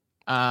instance.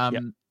 Yeah.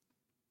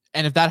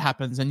 And if that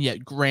happens, then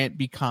Grant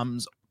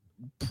becomes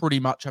pretty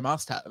much a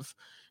must-have.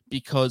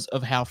 because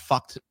of how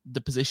fucked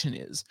the position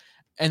is.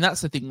 And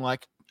that's the thing.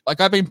 Like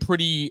I've been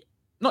pretty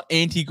not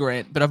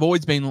anti-Grant, but I've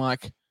always been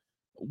like,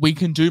 we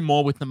can do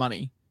more with the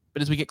money.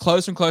 But as we get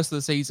closer and closer to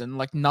the season,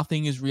 like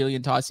nothing is really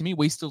enticing me.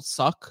 We still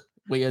suck.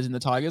 We as in the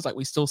Tigers, like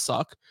we still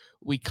suck.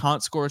 We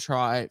can't score a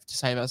try to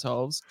save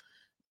ourselves.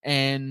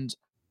 And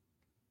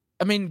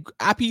I mean,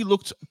 Appy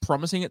looked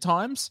promising at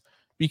times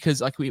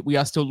because like we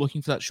are still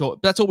looking for that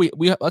short. That's all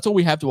that's all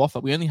we have to offer.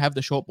 We only have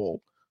the short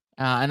ball,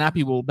 and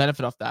Appy will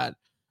benefit off that.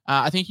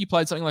 I think he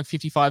played something like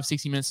 55,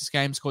 60 minutes this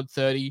game, scored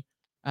 30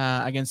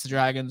 against the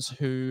Dragons,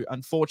 who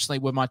unfortunately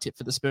were my tip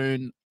for the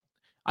Spoon.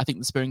 I think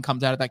the Spoon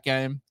comes out of that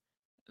game.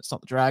 It's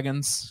not the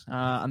Dragons,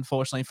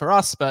 unfortunately for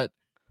us, but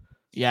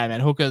yeah, man,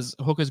 Hooker's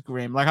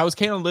grim. Like I was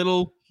keen on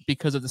Little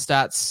because of the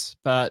stats,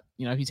 but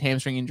you know, his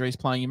hamstring injury is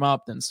playing him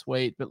up, then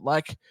sweet. But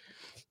like,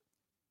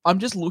 I'm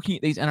just looking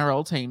at these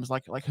NRL teams,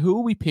 like who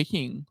are we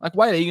picking? Like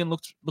Wade Egan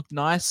looked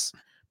nice,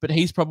 but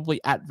he's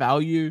probably at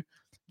value.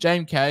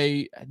 James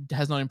K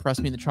has not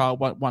impressed me in the trial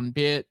one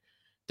bit.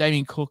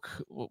 Damien Cook,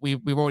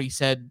 we've already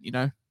said, you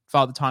know,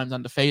 Father Time's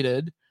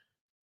undefeated.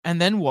 And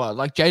then what?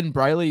 Like Jaden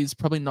Brayley is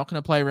probably not going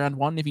to play round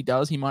one. If he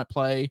does, he might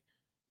play,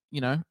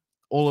 you know,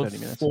 all of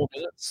 4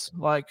 minutes.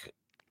 Like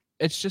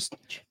it's just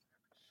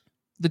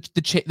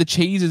the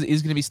cheese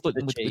is going to be split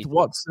with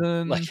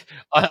Watson. Like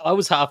I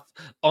was half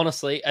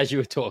honestly as you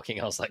were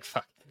talking, I was like,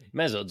 fuck,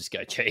 may as well just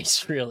go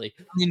cheese. Really.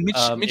 I mean,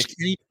 Mitch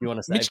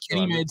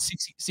Kenny made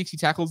 60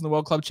 tackles in the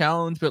World Club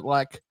Challenge, but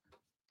like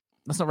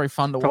that's not very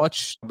fun to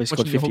watch. Probably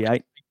scored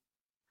 58.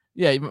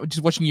 Yeah,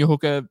 just watching your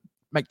hooker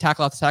make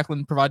tackle after tackle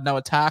and provide no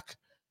attack.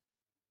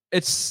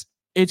 It's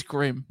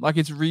grim. Like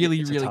it's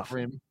really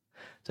grim.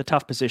 It's a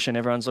tough position.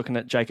 Everyone's looking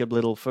at Jacob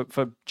Little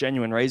for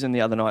genuine reason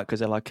the other night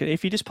because they're like,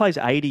 if he just plays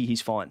 80,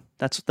 he's fine.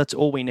 That's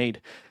all we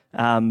need.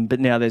 But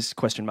now there's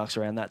question marks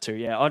around that too.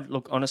 Yeah,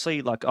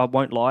 honestly, like I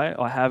won't lie.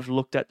 I have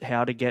looked at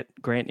how to get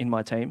Grant in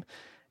my team,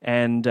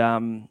 and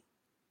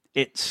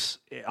it's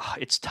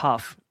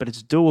tough, but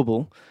it's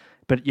doable.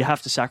 But you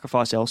have to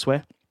sacrifice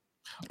elsewhere.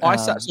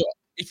 So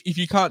if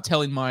you can't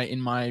tell in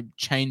my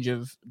change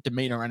of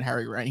demeanor around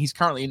Harry Grant, he's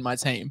currently in my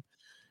team.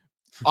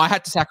 I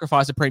had to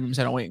sacrifice a premium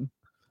centre wing.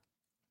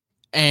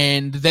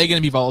 And they're going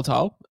to be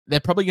volatile.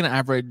 They're probably going to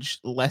average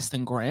less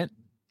than Grant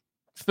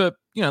for,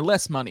 you know,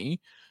 less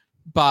money.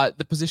 But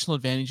the positional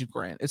advantage of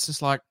Grant, it's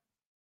just like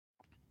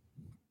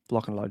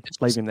lock and load.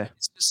 Leave him there.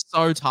 It's just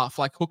so tough.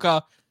 Like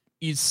Hooker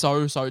is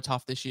so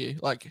tough this year.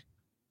 Like,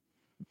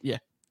 yeah,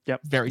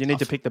 very. You need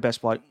to pick the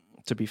best bloke.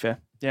 To be fair,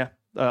 yeah,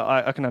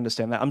 I can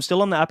understand that. I'm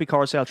still on the Api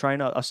Coruscant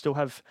train. I still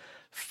have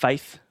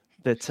faith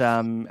that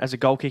as a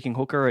goal kicking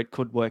hooker, it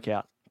could work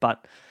out.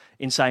 But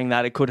in saying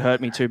that, it could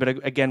hurt me too.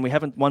 But again, we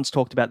haven't once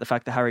talked about the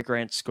fact that Harry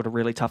Grant's got a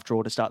really tough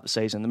draw to start the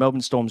season. The Melbourne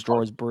Storm's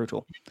draw is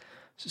brutal.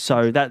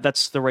 So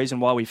that's the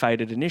reason why we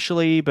faded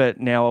initially. But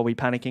now are we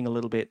panicking a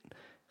little bit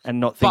and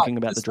not thinking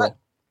about the draw?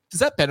 Does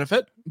that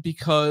benefit?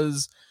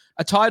 Because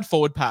a tied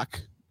forward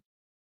pack,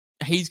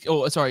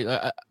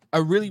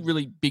 a really,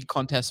 really big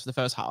contest for the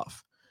first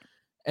half.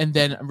 And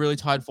then a really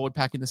tied forward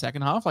pack in the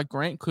second half. Like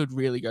Grant could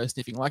really go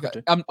sniffing. Like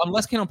I'm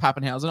less keen on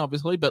Pappenhausen,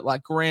 obviously, but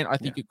like Grant, I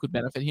think it could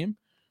benefit him,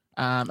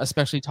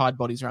 especially tied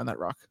bodies around that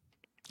ruck.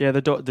 Yeah,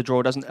 the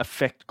draw doesn't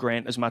affect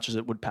Grant as much as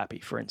it would Pappy,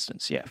 for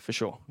instance. Yeah, for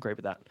sure, agree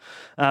with that.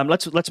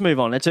 Let's move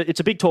on. It's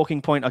a big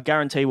talking point. I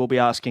guarantee we'll be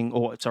answering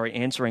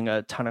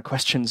a ton of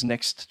questions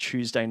next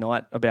Tuesday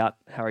night about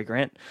Harry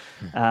Grant.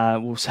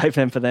 We'll save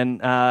them for then.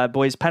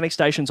 Boys, panic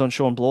stations on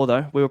Sean Bloor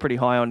though. We were pretty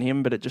high on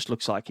him, but it just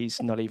looks like he's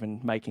not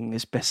even making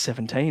this best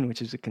 17,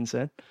 which is a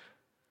concern.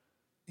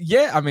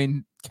 Yeah, I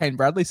mean Kane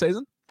Bradley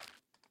season.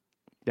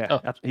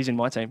 Yeah, he's in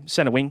my team.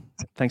 Centre wing.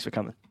 Thanks for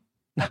coming.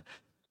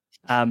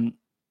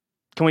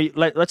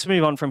 Let's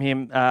move on from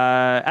him.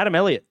 Adam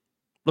Elliott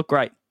looked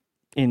great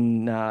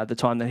in the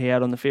time that he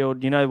had on the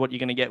field. You know what you're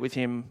going to get with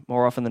him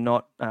more often than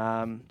not.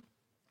 I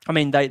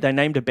mean, they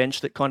named a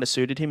bench that kind of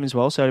suited him as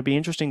well, so it'd be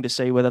interesting to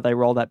see whether they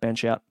roll that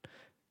bench out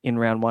in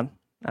round one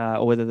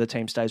or whether the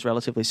team stays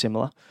relatively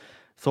similar.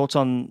 Thoughts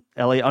on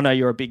Elliott? I know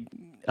you're a big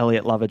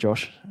Elliott lover,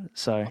 Josh.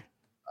 So,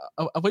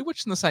 are we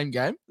watching the same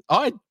game?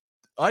 I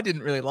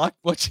didn't really like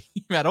watching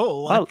him at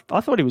all. Like,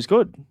 I thought he was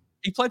good.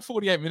 He played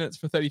 48 minutes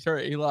for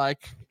 33.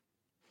 Like.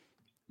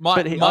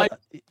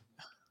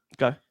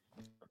 Go.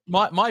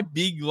 My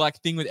big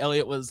thing with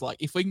Elliott was like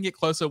if we can get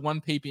closer to 1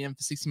 ppm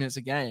for 60 minutes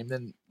a game,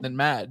 then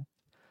mad.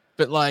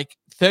 But like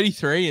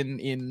 33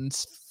 in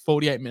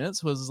 48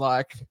 minutes was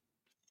like,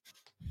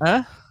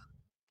 huh?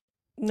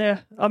 Yeah,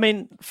 I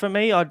mean, for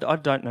me, I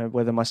don't know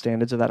whether my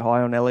standards are that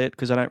high on Elliott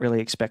because I don't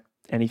really expect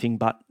anything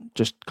but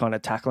just kind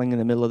of tackling in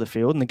the middle of the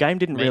field, and the game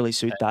didn't really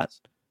suit that.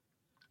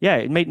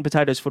 Yeah, meat and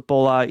potatoes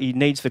footballer. He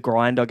needs the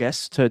grind, I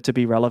guess, to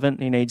be relevant.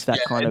 He needs that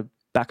kind of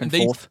back and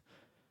forth.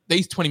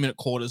 These 20-minute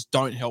quarters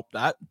don't help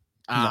that.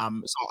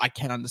 So I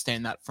can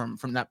understand that from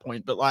that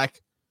point. But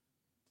like,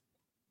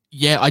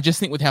 yeah, I just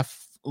think with how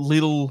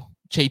little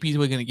cheapies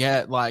we're going to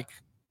get, like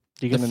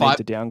you're going to need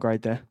to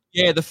downgrade there.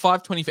 Yeah, the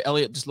 520 for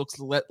Elliott just looks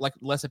like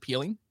less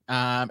appealing.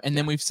 And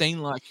then we've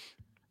seen like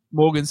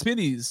Morgan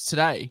Smithies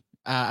today.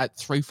 at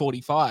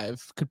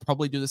 345 could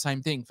probably do the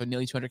same thing for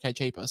nearly 200k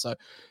cheaper. So,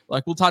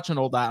 like, we'll touch on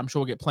all that. I'm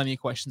sure we'll get plenty of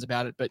questions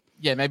about it. But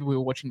yeah, maybe we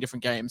were watching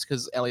different games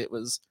because Elliot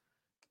was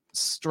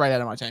straight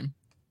out of my team.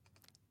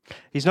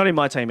 He's not in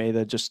my team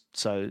either, just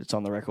so it's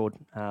on the record.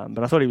 But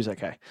I thought he was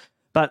okay.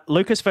 But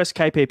Lucas versus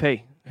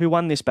KPP. Who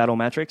won this battle,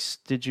 Matrix?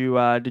 Did you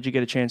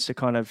get a chance to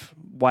kind of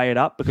weigh it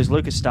up? Because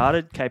Lucas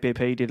started,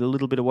 KPP did a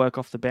little bit of work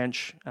off the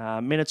bench.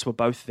 Minutes were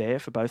both there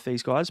for both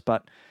these guys,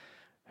 but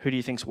who do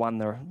you think's won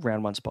the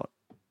round one spot?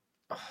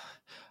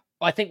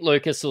 I think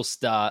Lucas will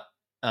start,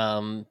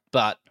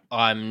 but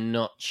I'm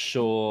not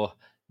sure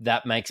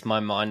that makes my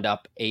mind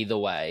up either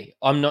way.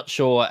 I'm not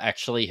sure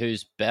actually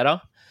who's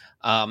better.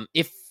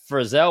 If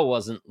Frizzell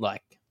wasn't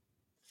like,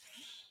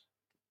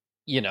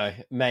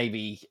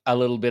 maybe a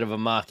little bit of a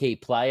marquee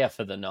player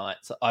for the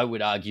Knights, I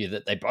would argue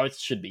that they both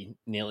should be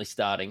nearly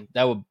starting.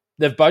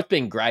 They've both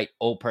been great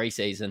all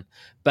preseason,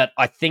 but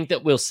I think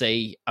that we'll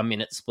see a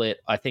minute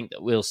split. I think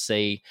that we'll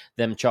see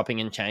them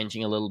chopping and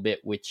changing a little bit,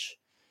 which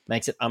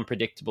makes it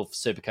unpredictable for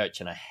Supercoach,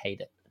 and I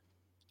hate it.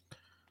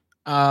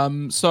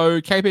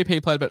 So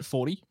KPP played about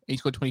 40. He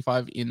scored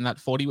 25 in that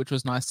 40, which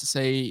was nice to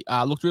see.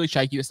 Looked really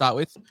shaky to start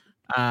with,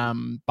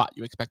 but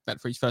you expect that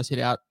for his first hit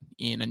out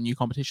in a new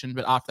competition.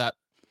 But after that,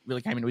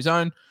 really came into his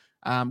own.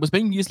 Was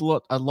being used a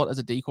lot as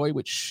a decoy,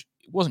 which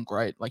wasn't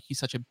great. Like, he's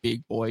such a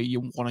big boy. You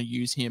want to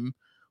use him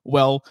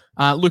well.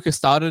 Lucas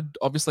started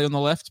obviously on the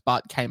left,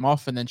 but came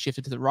off and then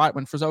shifted to the right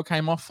when Frizzell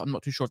came off. I'm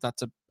not too sure if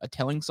that's a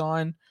telling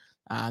sign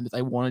that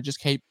they want to just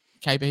keep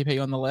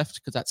KPP on the left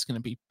because that's going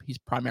to be his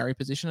primary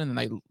position, and then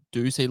they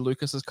do see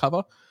Lucas as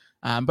cover.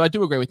 But I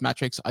do agree with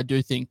Matrix. I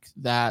do think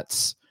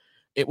that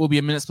it will be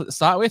a minute split to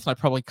start with. I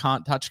probably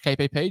can't touch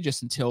KPP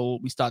just until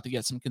we start to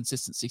get some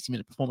consistent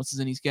 60-minute performances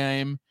in his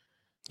game.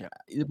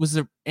 Yeah. Was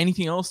there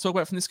anything else to talk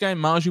about from this game?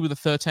 Marju with a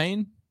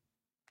 13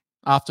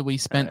 after we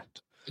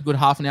spent a good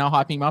half an hour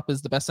hyping him up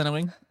as the best center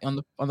wing on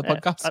the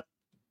podcast.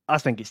 I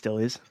think he still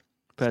is,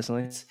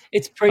 personally.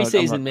 It's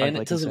preseason, man.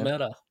 It doesn't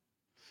matter.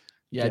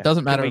 Yeah, it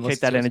doesn't matter.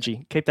 Keep that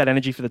energy. Keep that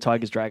energy for the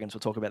Tigers Dragons. We'll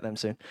talk about them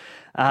soon.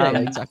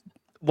 Exactly.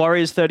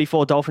 Warriors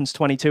 34, Dolphins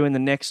 22 in the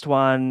next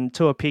one.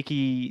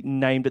 Tuapiki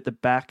named at the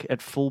back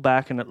at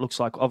fullback, and it looks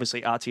like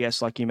obviously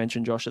RTS, like you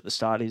mentioned, Josh, at the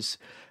start, is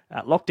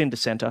locked into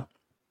centre.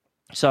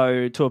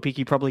 So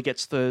Tuapiki probably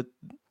gets the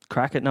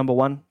crack at number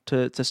one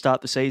to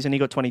start the season. He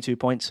got 22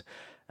 points.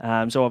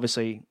 So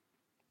obviously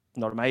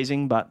not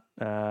amazing, but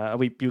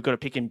you've got to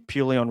pick him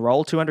purely on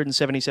roll.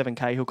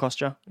 277k he'll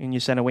cost you in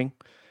your centre wing.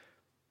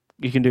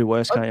 You can do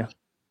worse, can't you?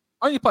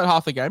 I only played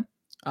half the game.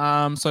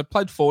 So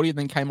played 40 and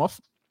then came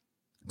off.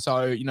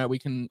 So, we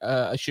can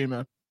assume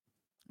a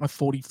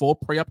 44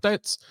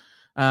 pre-updates.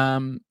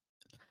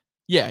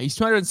 He's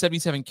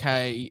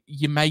 277k.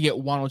 You may get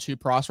one or two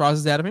price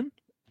rises out of him.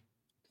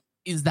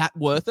 Is that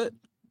worth it?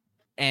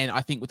 And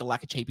I think with the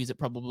lack of cheapies, it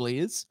probably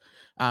is.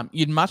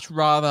 You'd much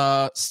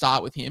rather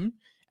start with him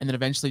and then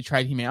eventually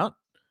trade him out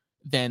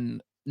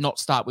than not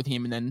start with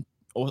him and then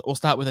or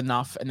start with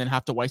enough and then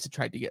have to waste a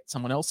trade to get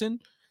someone else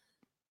in.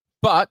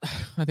 But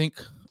I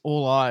think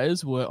all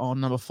eyes were on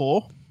number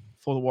 4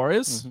 for the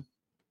Warriors. Mm-hmm.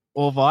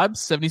 All vibes,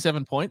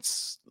 77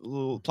 points.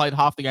 Played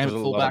half the game at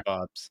fullback.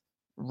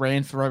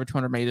 Ran for over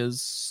 200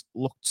 meters.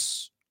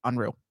 Looked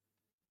unreal.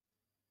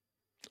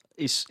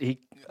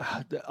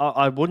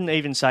 I wouldn't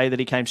even say that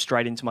he came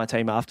straight into my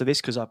team after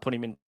this because I put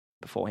him in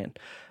beforehand.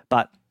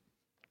 But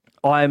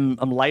I'm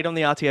late on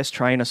the RTS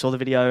train. I saw the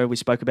video. We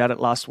spoke about it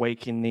last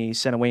week in the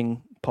Centre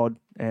Wing pod,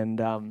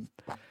 and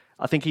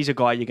I think he's a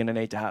guy you're going to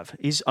need to have.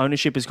 His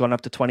ownership has gone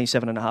up to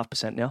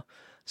 27.5% now.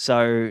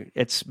 So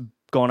it's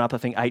gone up, I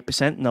think,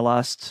 8% in the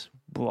last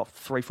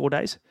 3-4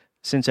 days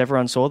since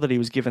everyone saw that he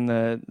was given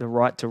the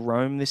right to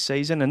roam this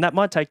season. And that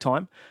might take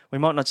time. We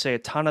might not see a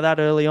ton of that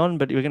early on,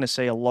 but you're going to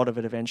see a lot of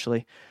it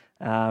eventually.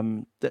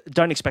 Don't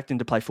expect him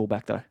to play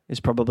fullback, though, is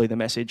probably the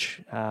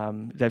message.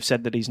 They've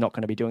said that he's not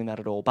going to be doing that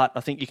at all. But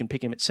I think you can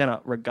pick him at centre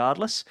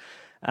regardless.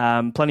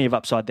 Plenty of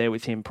upside there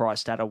with him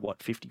priced at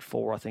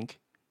 54, I think.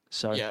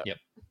 So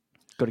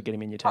got to get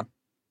him in your team.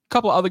 A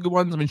couple of other good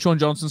ones. I mean, Sean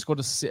Johnson scored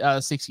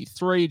a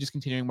 63, just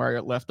continuing where he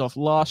got left off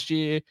last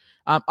year.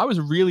 I was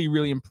really,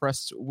 really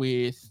impressed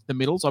with the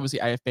middles. Obviously,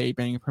 AFB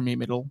being a premier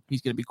middle,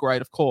 he's going to be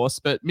great, of course.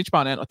 But Mitch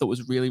Barnett, I thought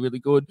was really, really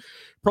good.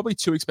 Probably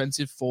too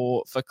expensive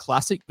for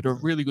Classic, but a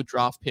really good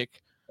draft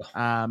pick.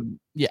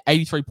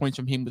 83 points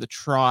from him with a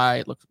try.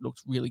 It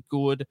looked really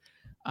good.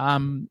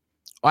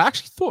 I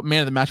actually thought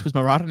man of the match was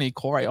Maratani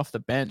Kore off the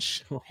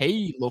bench.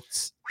 He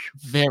looked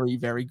very,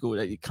 very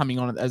good coming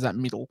on as that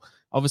middle.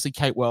 Obviously,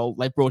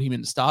 they brought him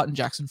in to start, and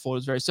Jackson Ford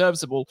is very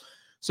serviceable.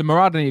 So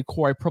Maratani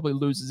Kore probably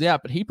loses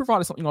out, but he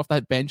provided something off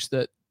that bench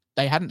that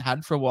they hadn't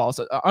had for a while.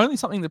 So only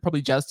something that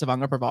probably Jazz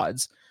Tavanga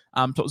provides.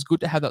 So it was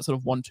good to have that sort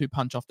of 1-2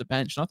 punch off the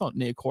bench. And I thought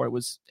Niokore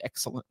was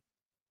excellent.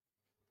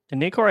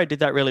 And Niokore did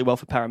that really well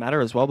for Parramatta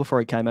as well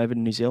before he came over to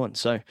New Zealand.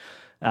 So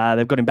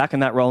they've got him back in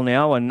that role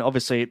now, and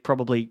obviously it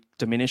probably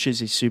diminishes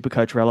his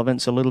Supercoach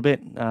relevance a little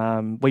bit.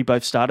 We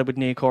both started with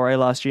Niokore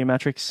last year,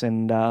 Matrix,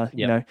 and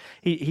you know,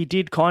 he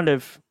did kind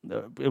of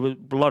it was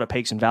a lot of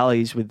peaks and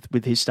valleys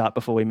with his start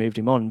before we moved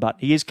him on, but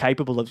he is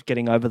capable of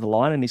getting over the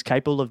line, and he's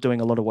capable of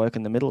doing a lot of work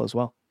in the middle as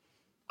well.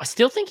 I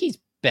still think he's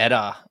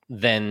better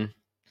than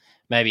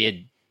maybe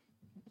a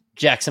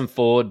Jackson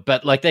Ford,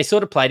 but like they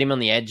sort of played him on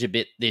the edge a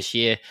bit this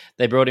year.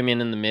 They brought him in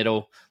the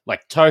middle.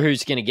 Like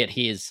Tohu's going to get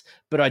his,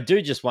 but I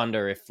do just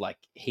wonder if like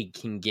he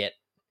can get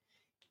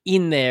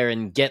in there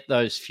and get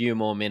those few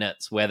more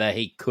minutes, whether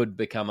he could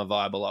become a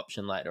viable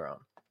option later on.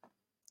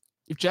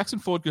 If Jackson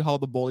Ford could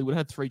hold the ball, he would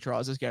have had 3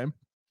 tries this game.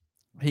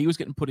 He was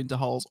getting put into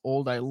holes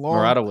all day long.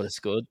 Murata would have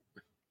scored.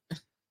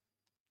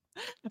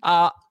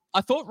 I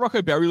thought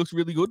Rocco Berry looked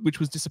really good, which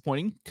was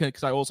disappointing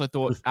because I also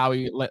thought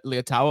Aui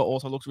Leotawa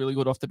also looks really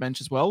good off the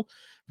bench as well.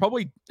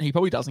 He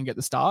probably doesn't get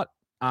the start,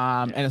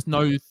 and it's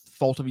no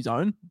fault of his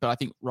own, but I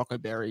think Rocco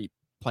Berry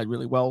played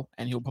really well,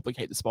 and he'll probably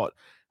keep the spot,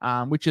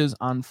 which is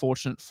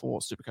unfortunate for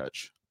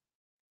Supercoach.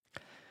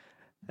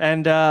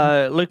 And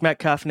Luke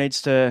Metcalf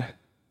needs to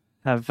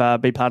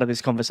be part of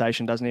this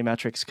conversation, doesn't he,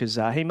 Matrix? Because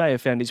he may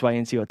have found his way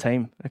into your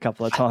team a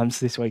couple of times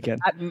this weekend.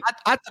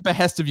 At the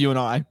behest of you and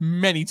I,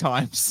 many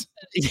times.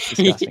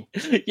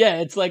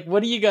 Yeah, it's like,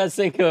 what do you guys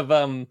think of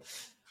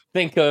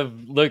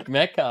Luke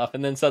Metcalf?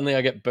 And then suddenly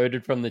I get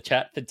booted from the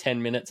chat for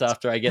 10 minutes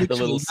after I get the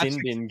little sin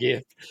bin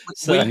gift.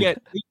 So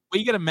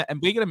we get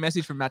a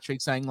message from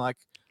Matrix saying like,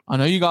 I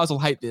know you guys will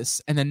hate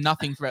this, and then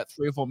nothing for about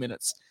 3 or 4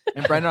 minutes.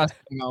 And Brandon and I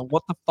was going,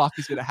 what the fuck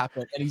is going to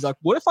happen? And he's like,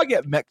 what if I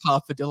get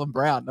Metcalf for Dylan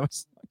Brown? And I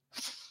was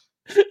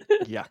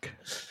like, yuck.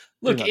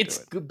 Look,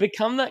 it's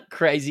become that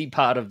crazy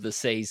part of the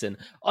season.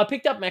 I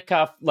picked up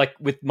Metcalf like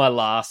with my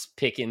last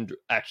pick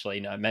actually,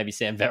 no, maybe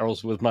Sam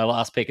Verrills was my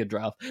last pick of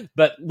draft,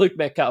 but Luke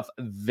Metcalf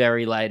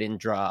very late in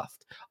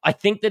draft. I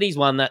think that he's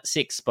won that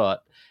 6th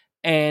spot.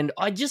 And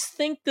I just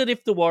think that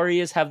if the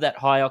Warriors have that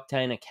high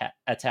octane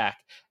attack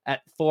at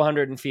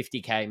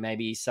 450k,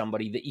 maybe he's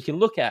somebody that you can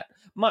look at,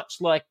 much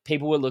like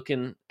people were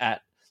looking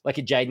at like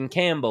a Jaden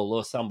Campbell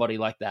or somebody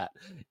like that.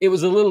 It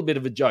was a little bit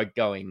of a joke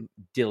going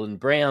Dylan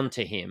Brown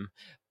to him.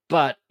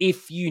 But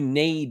if you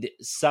need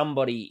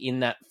somebody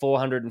in that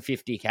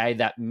 450k,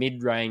 that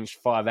mid-range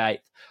 5'8",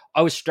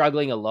 I was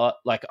struggling a lot.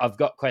 Like I've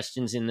got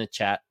questions in the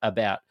chat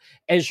about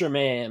Ezra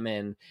Mam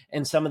and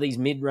some of these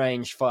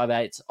mid-range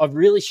 5'8s. I've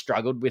really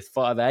struggled with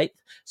 5'8",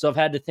 so I've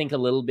had to think a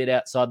little bit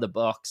outside the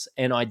box,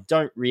 and I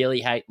don't really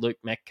hate Luke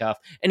Metcalf.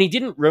 And he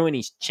didn't ruin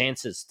his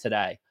chances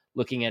today,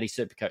 looking at his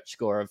Supercoach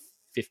score of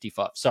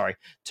 55. Sorry,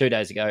 2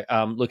 days ago,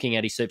 looking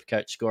at his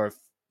Supercoach score of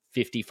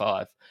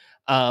 55.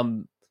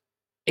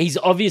 He's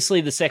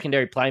obviously the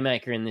secondary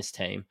playmaker in this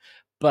team,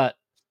 but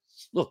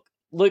look,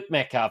 Luke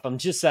Metcalf, I'm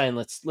just saying,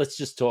 let's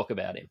just talk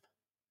about him.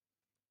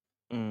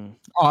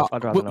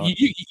 I'd rather not.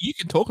 You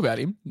can talk about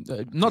him.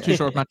 Not too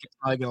sure if Matrix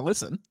are going to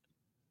listen.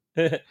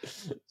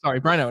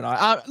 Sorry, Brando and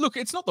I. Look,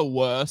 it's not the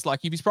worst. Like,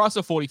 if he's priced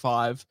at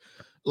 45,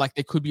 like,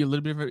 there could be a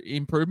little bit of an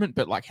improvement,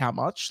 but, like, how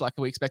much? Like,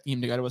 are we expecting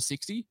him to go to a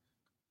 60?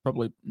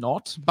 Probably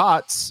not.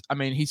 But, I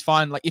mean, he's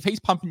fine. Like, if he's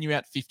pumping you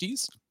out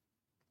 50s,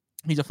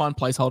 he's a fine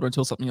placeholder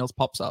until something else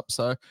pops up.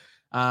 So,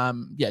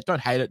 yeah,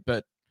 don't hate it,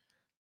 but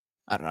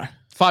I don't know.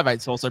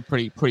 5'8's also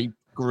pretty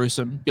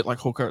gruesome. Bit like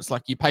Hooker. It's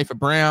like you pay for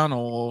Brown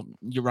or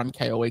you run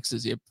KOX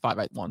as your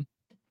 5'8"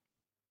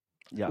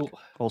 Yuck.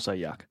 Also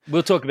yuck.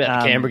 We'll talk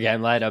about the Canberra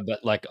game later,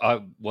 but like I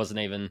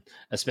wasn't even,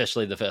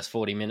 especially the first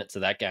 40 minutes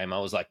of that game, I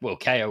was like, well,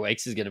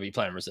 KOX is going to be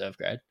playing reserve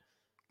grade.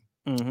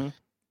 Mm-hmm.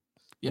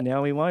 Yeah.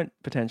 Now we won't,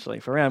 potentially,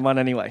 for round 1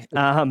 anyway.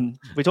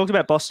 We talked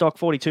about Bostock,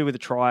 42 with a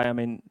try. I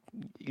mean,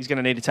 he's going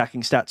to need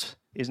attacking stats,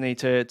 isn't he,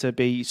 to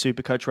be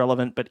Supercoach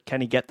relevant, but can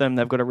he get them?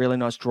 They've got a really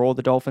nice draw,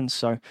 the Dolphins.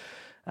 So,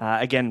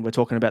 again, we're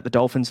talking about the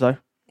Dolphins, though.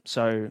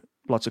 So,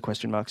 lots of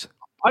question marks.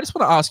 I just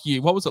want to ask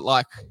you, what was it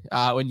like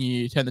when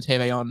you turned the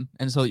TV on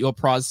and saw that your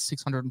prize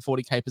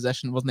 640k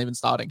possession wasn't even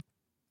starting?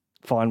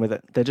 Fine with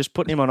it. They're just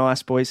putting him on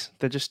ice, boys.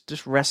 They're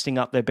just resting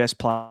up their best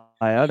player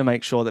to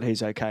make sure that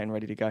he's okay and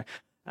ready to go.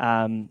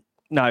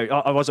 No,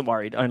 I wasn't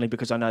worried, only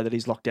because I know that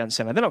he's locked down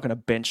center. They're not going to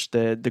bench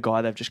the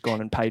guy they've just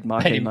gone and paid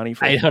marquee money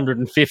for.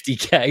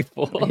 850k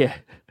for. Yeah,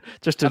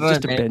 just to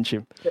bench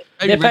him.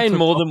 They're paying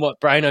more than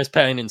what Brano's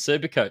paying in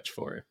Supercoach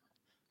for him.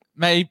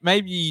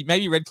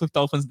 Maybe Redcliffe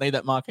Dolphins need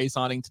that marquee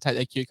signing to take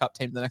their Q Cup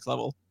team to the next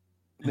level.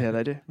 Yeah,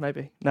 they do.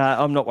 Maybe. No,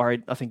 I'm not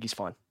worried. I think he's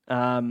fine.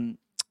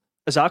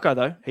 Azarko,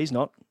 though, he's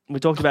not. We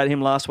talked about him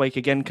last week.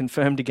 Again,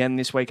 confirmed again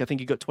this week. I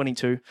think he got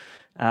 22.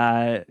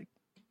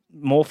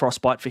 More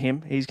frostbite for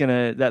him. He's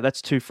gonna.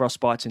 That's 2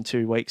 frostbites in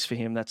 2 weeks for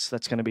him. That's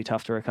going to be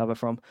tough to recover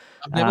from.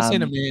 I've never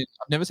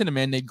seen a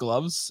man need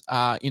gloves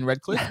in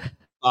Redcliffe,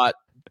 but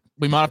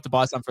we might have to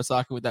buy some for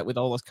Osaka with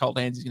all those cold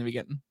hands he's going to be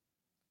getting.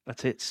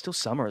 That's it. It's still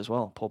summer as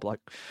well, poor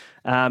bloke.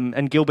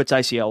 And Gilbert's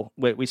ACL.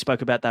 We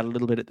spoke about that a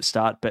little bit at the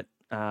start, but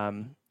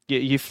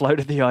you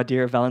floated the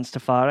idea of Valence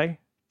Tafari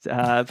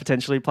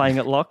potentially playing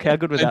at lock. How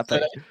good would that be?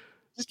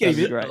 Just get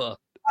him great.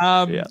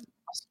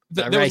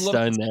 Ray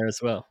Stone there as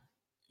well.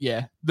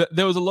 Yeah,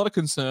 there was a lot of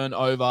concern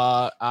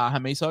over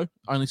Hamiso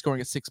only scoring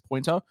a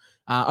 6-pointer.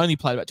 Only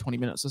played about 20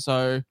 minutes or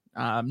so.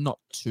 Not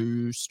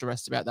too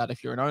stressed about that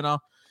if you're an owner.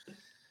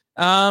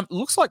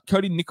 Looks like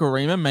Cody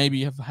Nikorima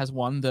maybe has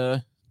won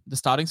the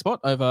starting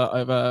spot over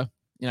our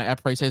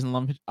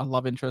preseason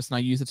love interest, and I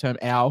use the term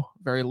 "our"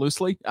 very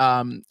loosely.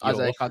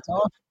 Isaiah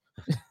Katoa.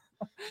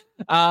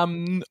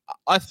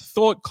 I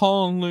thought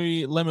Colin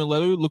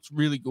Lemuelu looked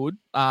really good,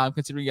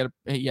 considering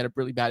he had a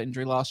really bad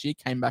injury last year.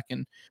 Came back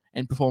and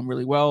performed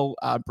really well.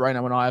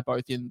 Brano and I are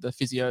both in the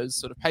physio's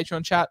sort of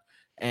Patreon chat,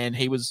 and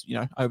he was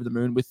over the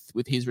moon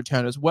with his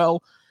return as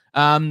well.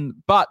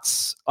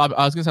 But I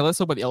was going to say, let's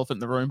talk about the elephant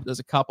in the room. There's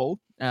a couple.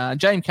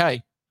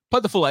 JMK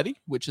played the full 80,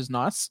 which is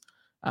nice.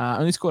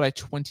 Only scored a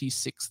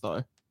 26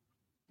 though.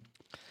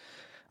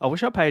 I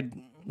wish I paid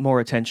more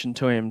attention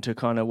to him to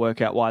kind of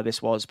work out why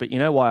this was, but you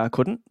know why I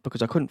couldn't?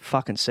 Because I couldn't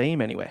fucking see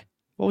him anywhere.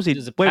 What was he?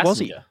 Where was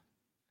he?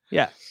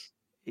 Yeah,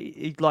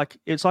 it's like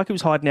he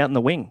was hiding out in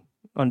the wing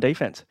on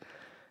defense.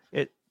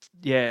 I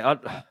was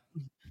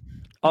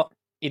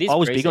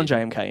big on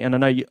JMK, and I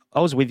know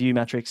I was with you,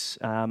 Matrix.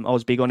 I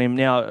was big on him.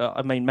 Now,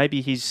 I mean,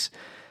 maybe he's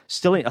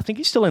still in. I think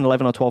he's still in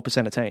 11 or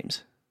 12% of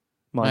teams.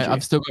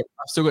 I've still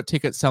got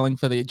tickets selling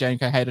for the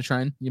JMK hater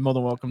train. You're more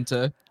than welcome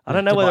to. I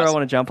don't know whether I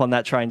want to jump on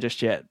that train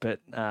just yet, but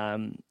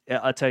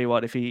I tell you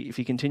what, if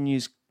he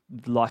continues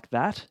like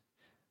that,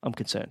 I'm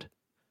concerned.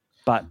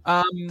 But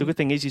the good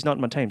thing is he's not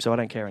in my team, so I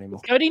don't care anymore.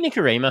 Cody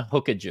Nikorima,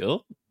 hooker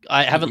duel.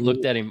 I haven't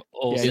looked at him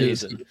all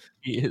season.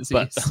 He is.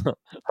 Stop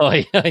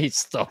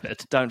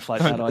it! Don't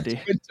float that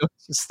idea.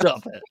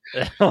 Stop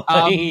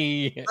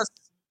it.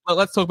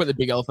 Let's talk about the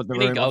big elephant in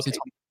the room.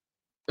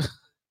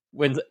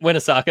 When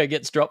Asako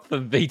gets dropped for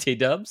VT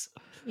dubs.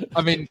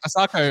 I mean,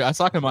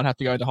 Asako might have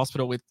to go into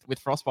hospital with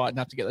frostbite and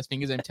have to get those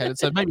fingers amputated.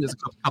 So maybe there's a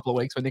couple of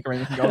weeks where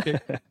Nikorima can go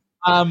kick.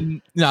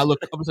 No, look,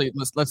 obviously,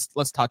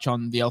 let's touch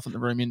on the elephant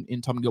in the room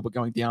in Tom Gilbert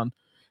going down.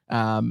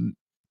 Tom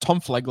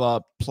Flegler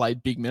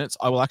played big minutes.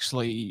 I will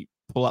actually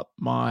pull up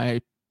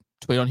my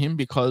tweet on him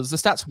because the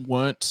stats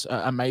weren't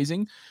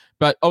amazing,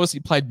 but obviously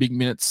played big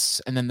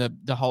minutes. And then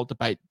the whole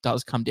debate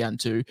does come down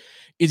to,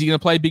 is he going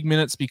to play big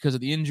minutes because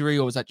of the injury,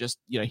 or is that just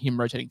him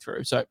rotating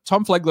through? So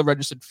Tom Flegler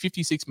registered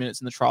 56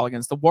 minutes in the trial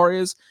against the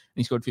Warriors, and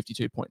he scored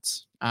 52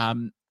 points.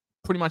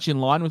 Pretty much in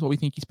line with what we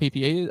think his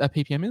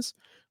PPM is.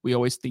 We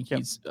always think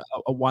he's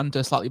a 1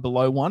 to slightly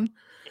below 1.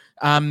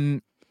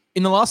 In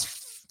the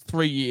last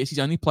 3 years, he's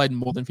only played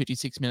more than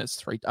 56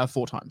 minutes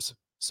 4 times.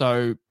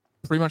 So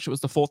pretty much it was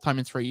the 4th time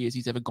in 3 years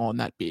he's ever gone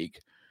that big.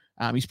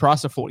 He's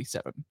priced at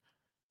 47.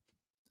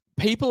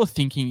 People are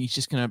thinking he's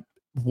just going to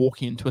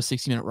walk into a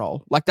 60-minute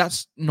role. Like,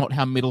 that's not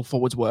how middle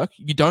forwards work.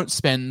 You don't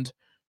spend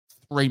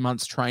 3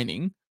 months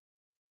training.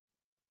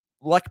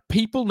 Like,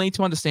 people need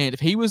to understand, if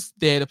he was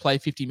there to play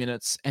 50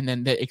 minutes and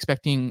then they're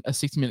expecting a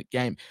 60-minute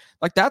game,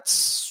 like,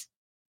 that's,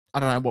 I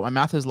don't know what my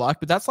math is like,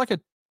 but that's like a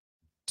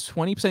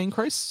 20%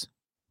 increase,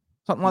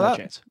 something like that.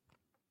 Chance.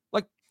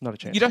 Like, not a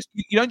chance.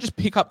 You don't just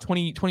pick up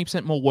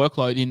 20% more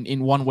workload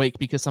in 1 week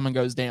because someone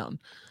goes down.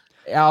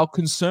 Our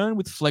concern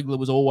with Flegler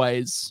was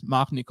always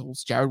Mark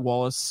Nichols, Jared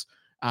Wallace,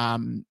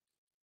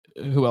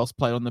 who else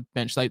played on the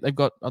bench? They've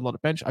got a lot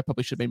of bench. I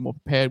probably should have been more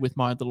prepared with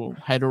my little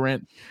hater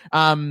rant.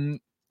 I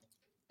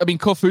mean,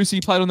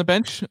 Korfusi played on the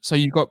bench, so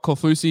you've got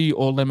Korfusi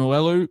or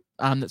Lemuelu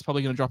that's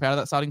probably going to drop out of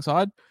that starting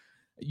side.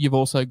 You've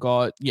also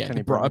got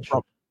Kenny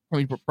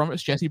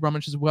Bromwich, Jesse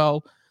Bromwich as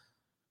well.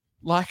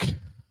 Like,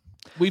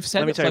 we've said,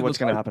 let me tell you what's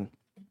going to happen.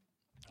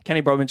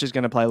 Kenny Bromwich is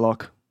going to play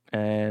lock,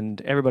 and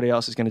everybody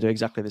else is going to do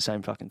exactly the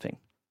same fucking thing.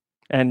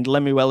 And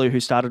Lemuelu, who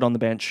started on the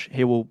bench,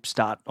 he will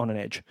start on an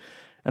edge,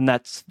 and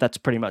that's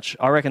pretty much.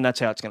 I reckon that's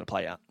how it's going to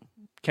play out.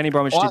 Kenny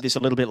Bromwich did this a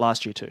little bit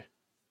last year too.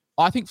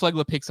 I think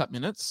Flegler picks up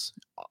minutes.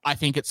 I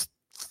think it's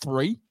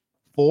 3,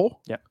 4.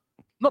 Yeah.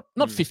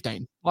 Not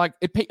 15. Like,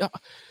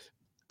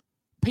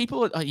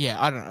 people, I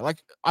don't know.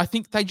 Like, I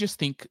think they just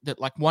think that,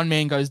 like, one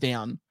man goes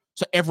down,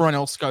 so everyone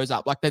else goes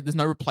up. Like, there's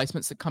no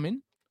replacements that come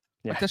in.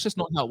 Yeah. Like, that's just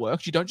not how it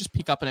works. You don't just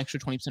pick up an extra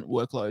 20%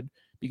 workload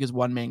because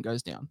one man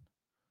goes down.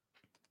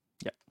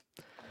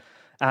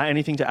 Yeah.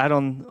 Anything to add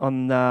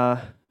on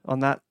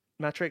that,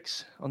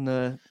 Matrix, on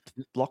the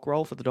block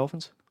roll for the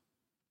Dolphins?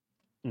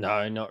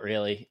 No, not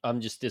really. I'm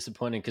just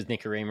disappointed because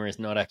Nikorima is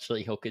not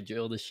actually hooker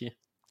duel this year.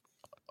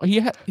 Oh, he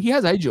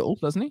has a duel,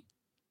 doesn't he?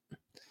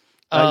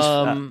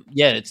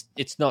 Yeah,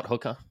 it's not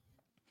hooker.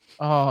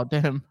 Oh,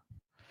 damn.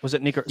 Was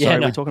it Nikorima? Sorry,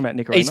 we're talking about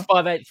Nikorima? He's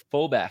 5'8"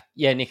 fullback.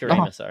 Yeah,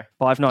 Nikorima, sorry.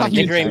 5'9".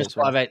 Nikorima's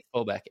 5'8"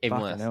 fullback, even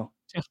worse. Chuck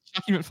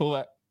him at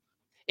fullback.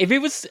 If he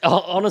was,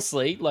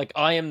 honestly, like,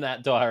 I am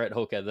that dire at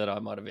hooker that I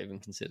might have even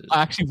considered.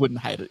 I actually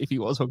wouldn't hate it if he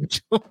was hooker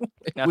duel.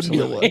 It wouldn't be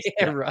the worst.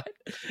 Yeah, right.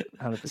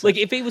 100%. Like,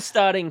 if he was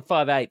starting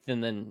 5'8"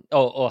 and then,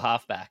 or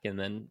halfback, and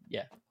then,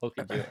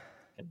 hooker duel.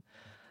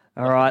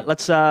 All right,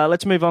 let's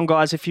move on,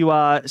 guys. If you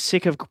are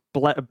sick of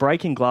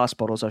breaking glass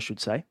bottles, I should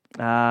say,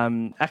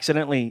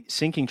 accidentally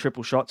sinking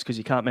triple shots because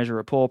you can't measure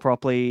a pour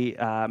properly,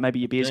 maybe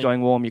your beer's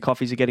going warm, your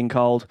coffees are getting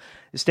cold,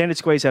 the Standard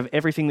Squeeze have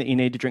everything that you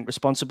need to drink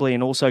responsibly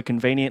and also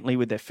conveniently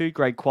with their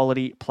food-grade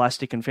quality,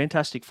 plastic and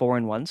fantastic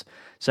 4-in-1s.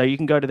 So you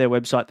can go to their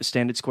website,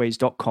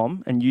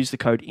 thestandardsqueeze.com, and use the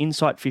code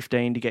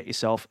INSIGHT15 to get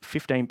yourself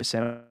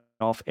 15%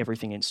 off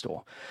everything in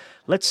store.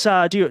 Let's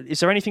is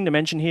there anything to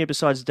mention here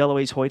besides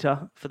Deloise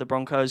Hoyter for the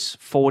Broncos?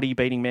 40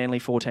 beating Manly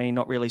 14,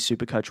 not really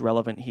super coach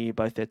relevant here.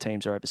 Both their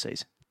teams are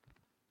overseas.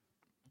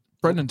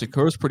 Brendan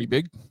Takura's pretty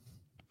big.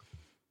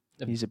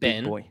 He's a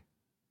big boy.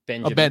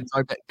 Ben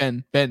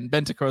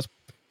Takura's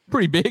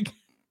pretty big.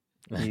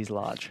 He's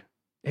large.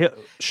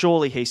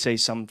 Surely he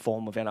sees some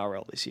form of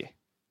NRL this year.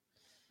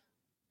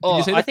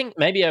 I think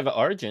maybe over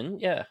Origin,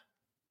 yeah.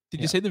 Did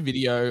you see the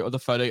video or the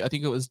photo? I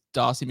think it was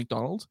Darcy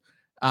McDonald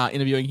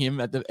interviewing him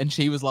and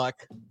she was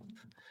like,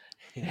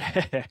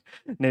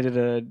 needed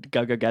a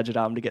go-go gadget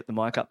arm to get the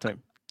mic up to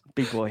him.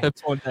 Big boy. Not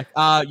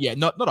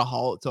a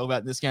whole lot to talk about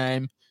in this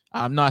game.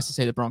 Nice to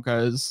see the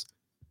Broncos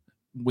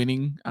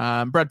winning.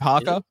 Brad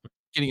Parker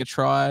getting a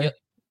try. Yep.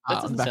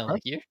 That doesn't sound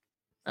like you.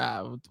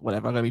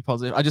 Whatever. I'm gonna be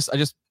positive. I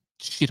just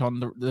shit on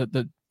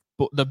the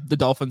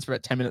Dolphins for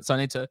about 10 minutes. So I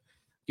need to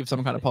give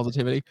some kind of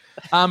positivity.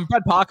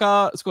 Brad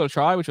Parker scored a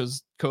try, which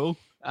was cool.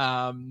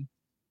 Hank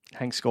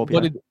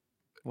Scorpio.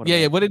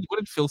 What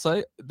did Phil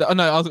say? I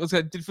was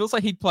going. Did Phil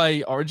say he'd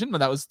play Origin? No,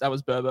 that was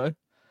Burbo.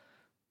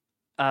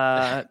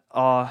 I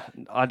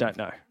don't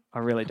know. I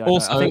really don't know.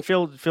 I think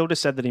Phil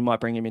just said that he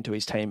might bring him into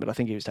his team, but I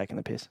think he was taking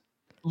the piss.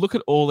 Look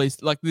at all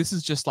these. Like, this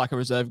is just like a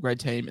reserve grade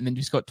team, and then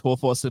you've just got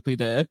Torfor Sipley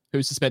there,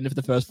 who's suspended for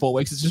the first 4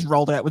 weeks. It's just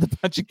rolled out with a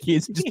bunch of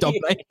kids and just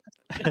dominate.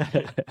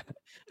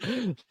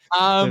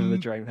 The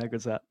dream. How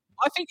good's that?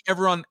 I think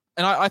everyone,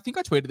 and I think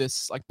I tweeted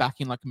this like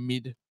back in like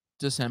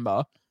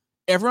mid-December.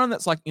 Everyone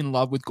that's like in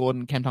love with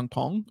Gordon Kemptung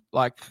Tong,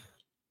 like,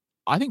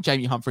 I think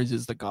Jamie Humphries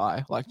is the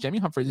guy. Like, Jamie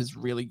Humphries is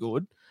really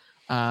good.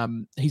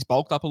 He's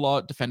bulked up a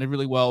lot, defended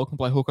really well, can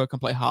play hooker, can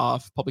play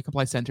half, probably can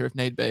play center if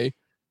need be.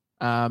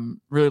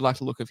 Really like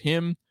the look of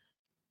him.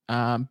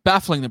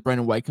 Baffling that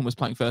Brendan Wakem was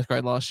playing first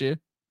grade last year.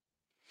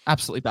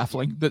 Absolutely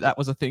baffling that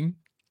was a thing.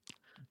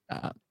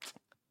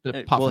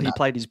 He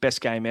played his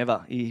best game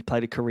ever. He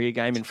played a career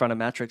game in front of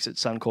Matrix at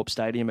Suncorp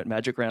Stadium at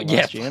Magic Round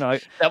last year. And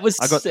that was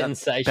I got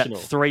sensational.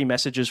 About 3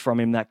 messages from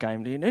him that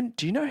game.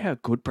 Do you know how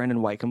good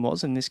Brendan Wakem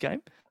was in this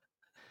game?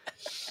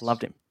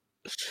 Loved him.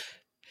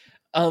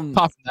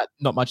 Apart from that,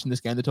 not much in this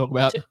game to talk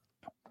about.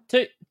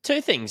 Two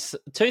things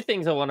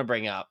I want to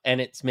bring up, and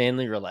it's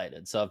Manly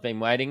related. So I've been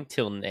waiting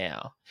till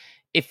now.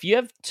 If you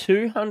have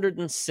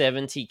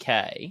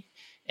 270k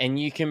and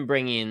you can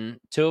bring in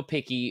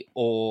Tuapiki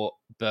or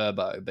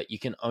Burbo, but you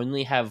can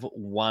only have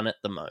one at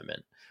the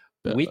moment,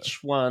 Burbo.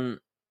 Which one?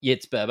 Yeah,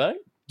 it's Burbo.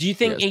 Do you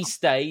think he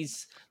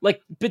stays?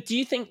 But do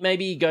you think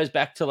maybe he goes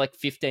back to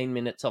 15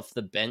 minutes off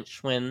the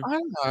bench when? I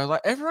don't know.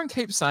 Like, everyone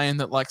keeps saying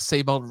that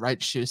Seabold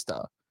rates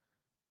Schuster,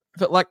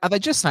 but are they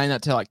just saying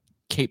that to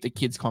keep the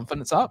kids'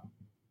 confidence up?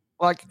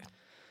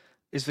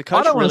 Is the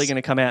coach really going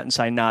to come out and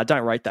say, "Nah,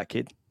 don't rate that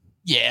kid"?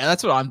 Yeah,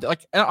 that's what I'm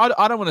like.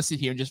 I don't want to sit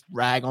here and just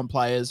rag on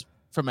players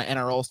from an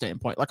NRL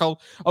standpoint.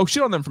 I'll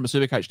shit on them from a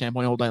Supercoach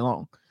standpoint all day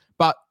long,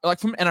 but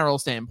from an NRL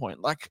standpoint,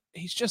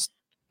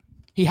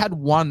 he had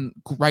one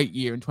great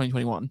year in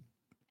 2021,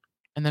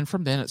 and then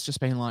from then it's just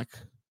been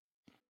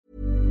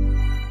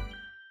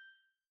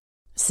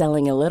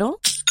selling a little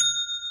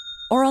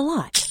or a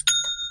lot.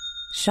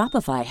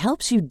 Shopify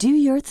helps you do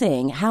your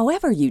thing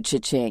however you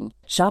cha-ching.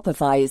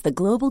 Shopify is the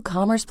global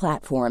commerce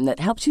platform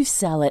that helps you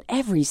sell at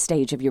every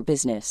stage of your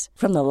business.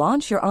 From the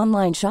launch your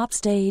online shop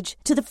stage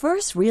to the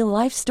first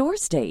real-life store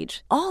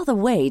stage, all the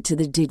way to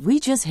the did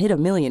we just hit a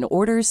million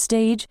orders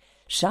stage.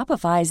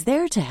 Shopify's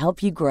there to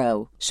help you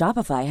grow.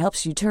 Shopify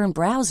helps you turn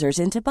browsers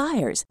into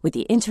buyers with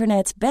the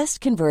internet's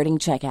best converting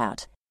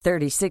checkout.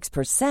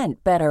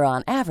 36% better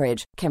on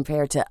average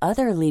compared to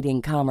other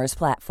leading commerce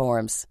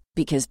platforms.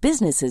 Because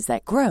businesses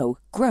that grow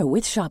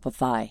with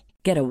Shopify.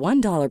 Get a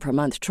 $1 per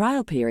month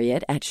trial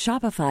period at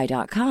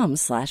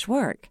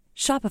shopify.com/work.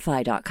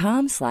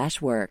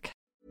 Shopify.com/work.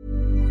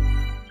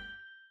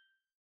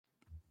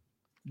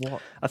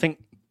 What? I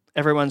think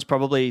everyone's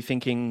probably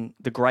thinking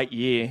the great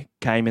year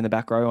came in the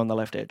back row on the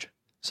left edge.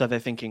 So they're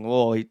thinking,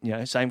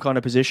 same kind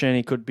of position.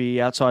 He could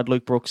be outside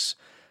Luke Brooks,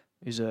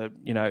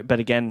 but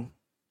again,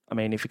 I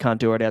mean, if you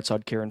can't do it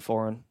outside Kieran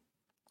Foran.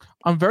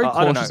 I'm very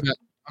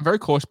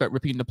cautious about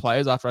ripping into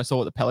players after I saw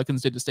what the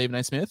Pelicans did to Stephen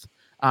A. Smith.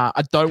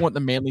 I don't want the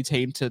Manly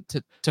team to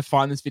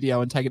find this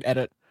video and take an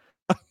edit.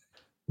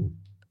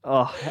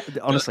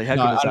 Honestly, how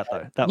good was that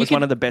though? That was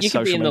one of the best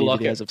social media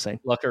videos I've seen.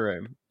 Locker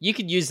room. You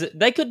could use it.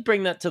 They could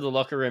bring that to the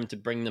locker room to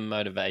bring them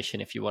motivation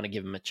if you want to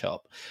give them a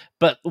chop.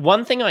 But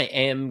one thing I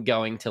am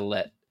going to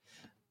let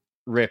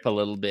rip a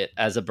little bit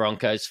as a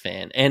Broncos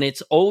fan, and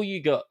it's all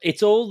you got.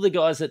 It's all the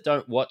guys that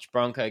don't watch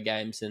Bronco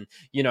games, and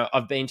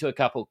I've been to a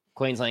couple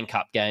Queensland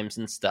Cup games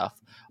and stuff.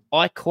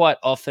 I quite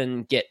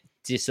often get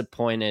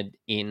disappointed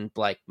in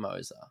Blake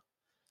Moser.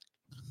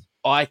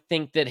 I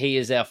think that he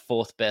is our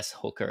fourth best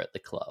hooker at the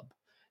club.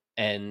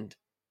 And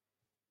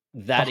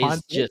that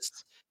Behind is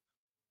just...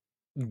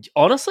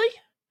 Honestly?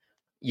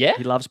 Yeah?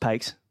 He loves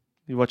Pakes.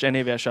 You watch any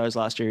of our shows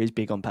last year, he's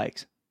big on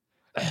Pakes.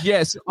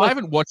 Yes, I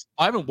haven't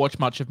watched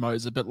much of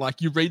Moser, but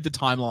like you read the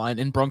timeline,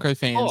 and Bronco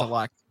fans are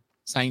like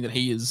saying that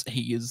he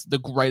is the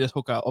greatest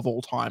hooker of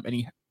all time, and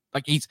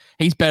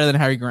he's better than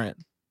Harry Grant.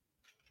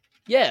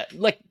 Yeah,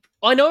 like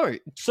I know.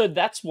 So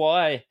that's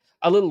why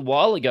a little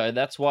while ago,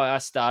 that's why I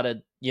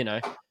started,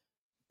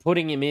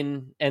 putting him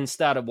in and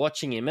started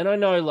watching him. And I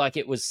know like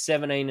it was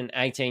 17 and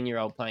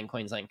 18-year-old playing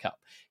Queensland Cup.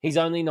 He's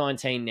only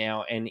 19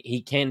 now and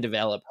he can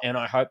develop, and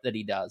I hope that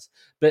he does.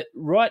 But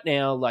right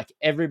now, like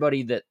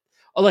everybody that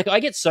I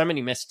get so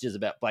many messages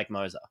about Blake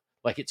Moser.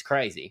 Like it's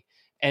crazy.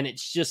 And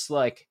it's just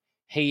like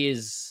he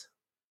is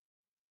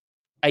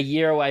a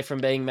year away from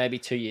being maybe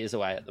 2 years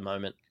away at the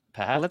moment,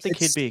 perhaps. Let the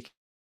kid be a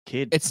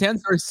kid. It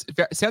sounds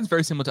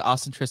very similar to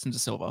us and Tristan Da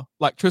Silva.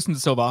 Like Tristan Da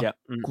Silva,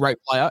 great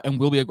player and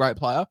will be a great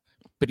player,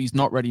 but he's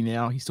not ready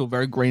now. He's still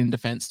very green in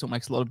defense, still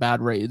makes a lot of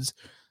bad reads.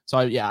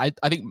 So yeah,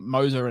 I think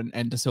Moser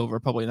and Da Silva are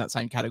probably in that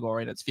same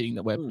category, and it's fitting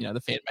that we're the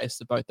fan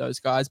base of both those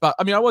guys. But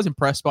I mean, I was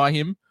impressed by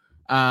him.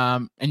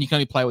 And you can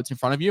only play what's in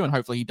front of you, and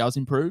hopefully he does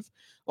improve.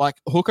 Like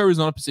hooker is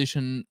not a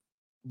position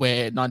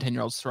where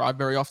 19-year-olds thrive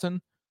very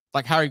often.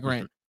 Like Harry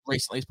Grant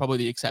recently is probably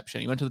the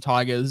exception. He went to the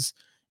Tigers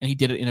and he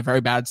did it in a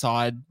very bad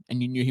side,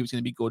 and you knew he was going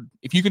to be good.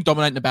 If you can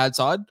dominate in a bad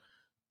side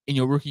in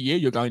your rookie year,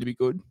 you're going to be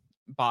good.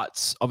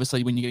 But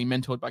obviously when you're getting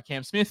mentored by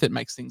Cam Smith, it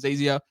makes things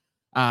easier.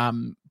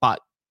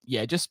 But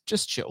yeah,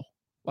 just chill.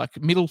 Like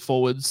middle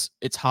forwards,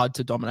 it's hard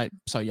to dominate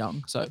so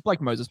young. So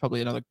Blake Moser is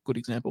probably another good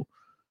example.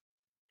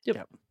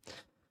 Yep.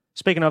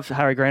 Speaking of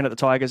Harry Grant at the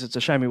Tigers, it's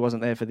a shame he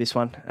wasn't there for this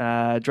one.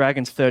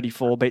 Dragons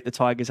 34 beat the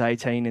Tigers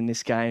 18 in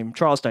this game.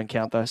 Trials don't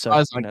count though, so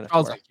trials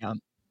don't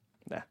count.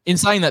 Nah. In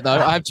saying that though,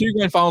 I have 2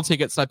 grand final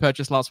tickets I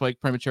purchased last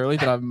week prematurely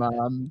that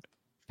I'm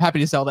happy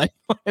to sell that.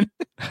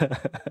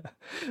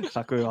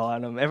 Fuck, we were high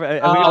on them.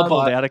 I'll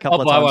buy a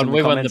couple of times. One.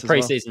 We won the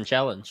preseason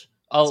challenge.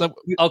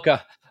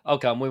 I'll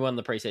come. We won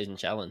the preseason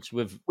challenge.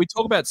 We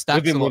talk about stacks.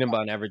 We've been winning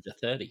by an average of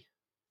 30.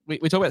 We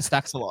talk about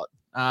stacks a lot.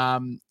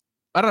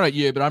 I don't know about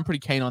you, but I'm pretty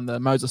keen on the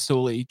Moser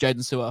Sully,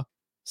 Jaden Sewer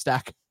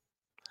stack.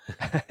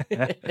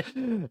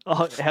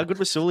 Oh, how good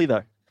was Sully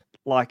though?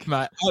 Like,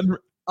 mate,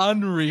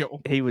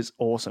 unreal. He was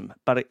awesome.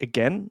 But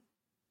again,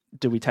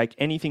 do we take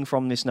anything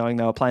from this knowing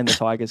they were playing the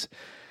Tigers?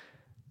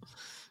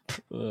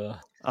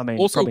 I mean,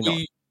 also probably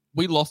not.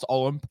 We lost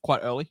Olam quite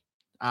early,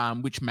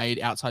 which made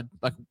outside,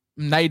 like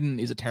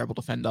Naden is a terrible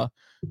defender.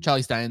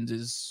 Charlie Staines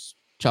is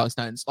Charlie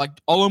Staines. Like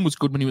Olam was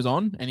good when he was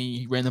on and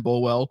he ran the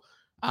ball well.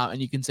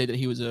 And you can see that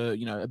he was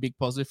a big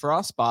positive for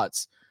us, but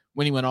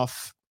when he went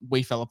off,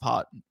 we fell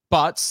apart.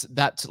 But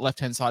that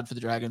left-hand side for the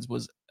Dragons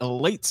was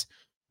elite.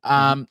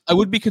 I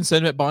would be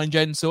concerned about buying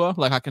Jaden Sewer.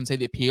 Like I can see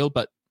the appeal,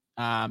 but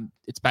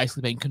it's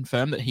basically been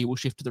confirmed that he will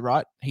shift to the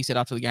right. He said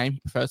after the game he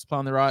prefers to play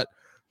on the right,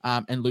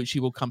 and Lucci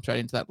will come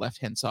straight into that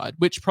left-hand side,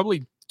 which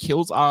probably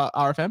kills our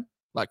RFM.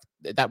 Like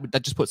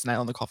that just puts a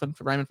nail in the coffin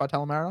for Raymond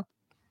Faitala-Mariner.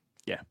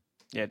 Yeah,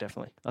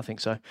 definitely. I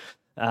think so.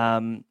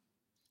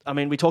 I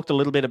mean, we talked a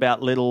little bit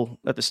about Little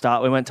at the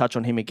start. We won't touch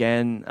on him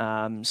again.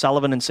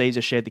 Sullivan and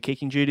Caesar shared the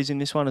kicking duties in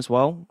this one as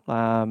well,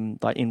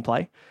 like in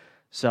play.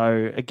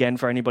 So again,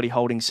 for anybody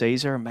holding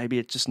Caesar, maybe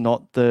it's just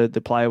not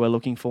the player we're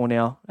looking for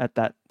now at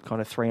that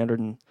kind of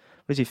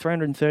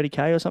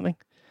 330K or something.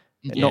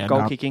 Yeah, not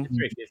goal kicking.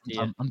 350.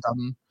 I'm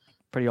done.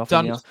 Pretty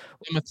often now. Done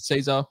with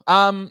Caesar.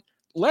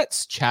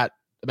 Let's chat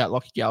about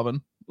Lockie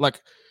Galvin.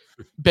 Like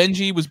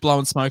Benji was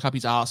blowing smoke up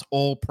his ass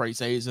all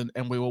preseason,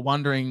 and we were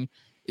wondering,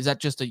 is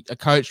that just a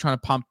coach trying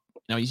to pump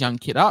his young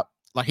kid up?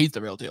 Like he's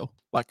the real deal.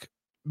 Like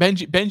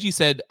Benji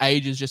said,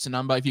 age is just a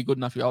number. If you're good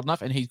enough, you're old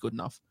enough, and he's good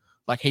enough.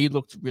 Like he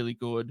looked really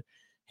good.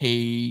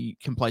 He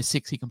can play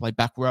 6. He can play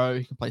back row.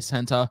 He can play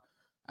center.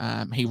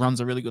 He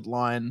runs a really good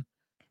line.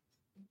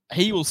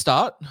 He will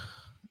start.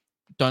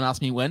 Don't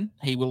ask me when.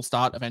 He will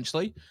start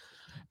eventually.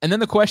 And then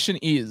the question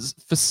is,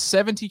 for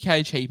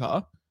 70K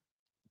cheaper,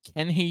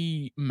 can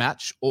he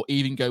match or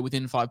even go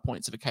within 5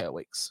 points of a KO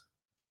Weeks?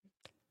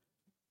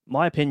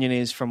 My opinion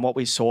is, from what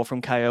we saw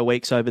from KO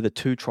Weeks over the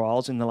 2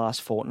 trials in the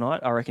last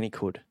fortnight, I reckon he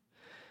could.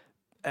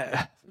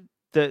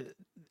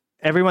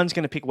 Everyone's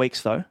going to pick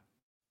Weeks though,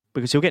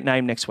 because he'll get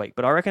named next week.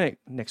 But I reckon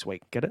next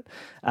week, get it?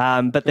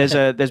 But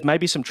there's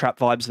maybe some trap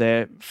vibes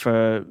there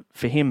for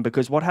him,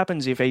 because what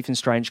happens if Ethan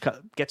Strange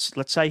gets,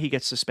 let's say he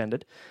gets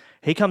suspended,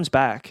 he comes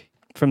back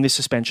from this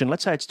suspension,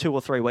 let's say it's 2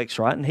 or 3 weeks,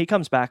 right? And he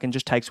comes back and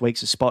just takes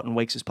Weeks' spot, and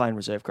Weeks is playing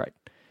reserve grade,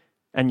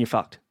 and you're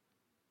fucked.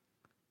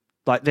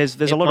 Like there's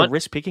a lot of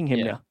risk picking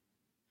him now.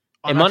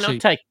 It might not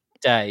take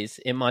days,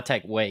 it might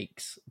take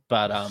weeks,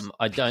 but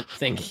I don't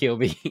think he'll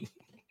be.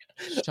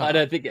 I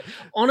don't think.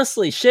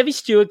 Honestly, Chevy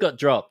Stewart got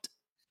dropped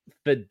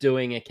for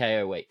doing a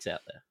KO Weeks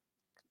out there.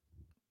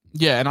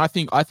 Yeah, and I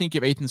think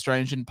if Ethan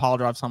Strange didn't pile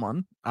drive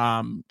someone,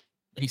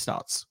 he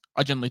starts.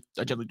 I generally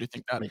do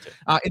think that.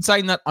 In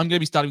saying that, I'm going to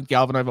be starting with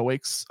Galvin over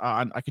Weeks.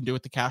 I can do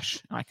with the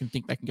cash. I can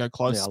think they can go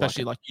close,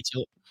 especially like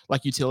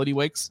utility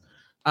Weeks.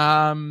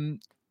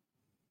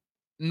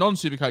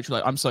 non-super coach,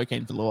 like, I'm so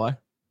keen for Luai.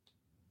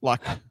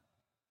 Like,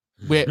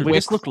 we we're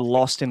just look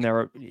lost in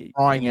their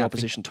crying out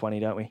opposition 20,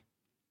 don't we?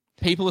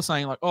 People are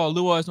saying, like, oh,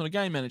 Luai's not a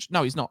game manager.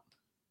 No, he's not.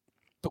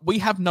 But we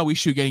have no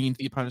issue getting into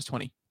the opponent's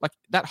 20. Like,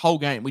 that whole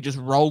game, we just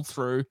rolled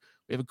through.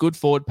 We have a good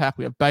forward pack.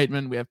 We have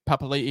Bateman. We have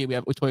Papali'i. We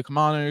have Utoya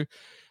Kamanu,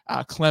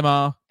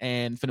 Clemmer,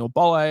 and Fanua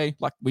Bole.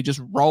 Like, we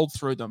just rolled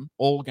through them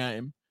all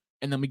game.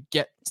 And then we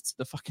get to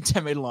the fucking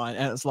 10-meter line,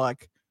 and it's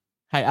like,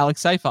 hey,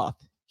 Alex Seyfarth,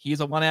 here's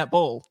a one-out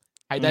ball.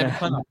 Hey, David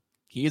Clemmer,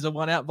 here's a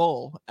one-out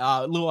ball.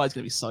 Luai's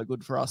going to be so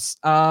good for us.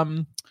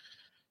 In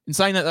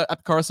saying that,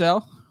 at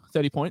Coruscant,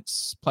 30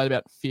 points, played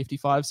about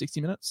 55, 60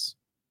 minutes.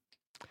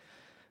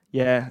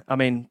 Yeah, I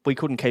mean, we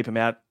couldn't keep him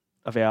out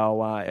of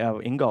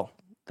our in-goal.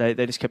 They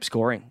just kept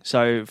scoring.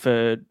 So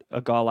for a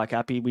guy like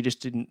Appy, we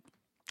just didn't...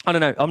 I don't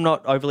know. I'm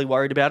not overly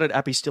worried about it.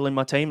 Appy's still in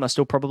my team. I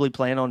still probably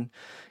plan on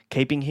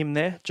keeping him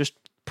there. Just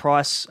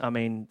Price, I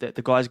mean,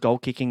 the guy's goal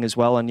kicking as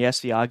well. And yes,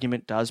 the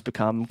argument does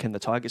become, can the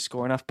Tigers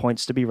score enough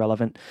points to be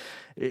relevant?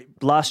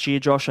 Last year,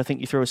 Josh, I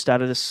think you threw a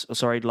stat at us,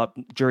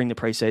 during the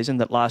preseason,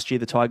 that last year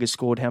the Tigers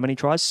scored how many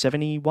tries?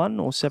 71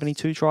 or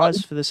 72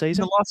 tries for the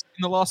season? In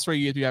the last 3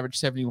 years, we averaged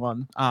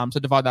 71. So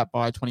divide that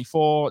by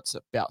 24, it's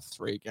about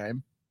 3 a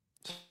game.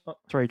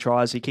 3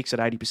 tries. He kicks at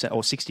 80%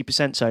 or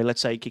 60%. So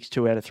let's say he kicks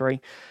 2 out of 3.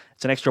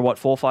 It's an extra, 4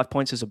 or 5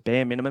 points as a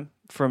bare minimum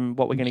from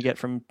what we're going to get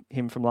from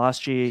him from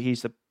last year.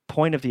 He's the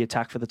point of the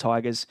attack for the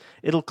Tigers.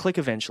 It'll click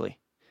eventually.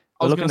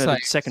 We're looking at a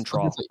second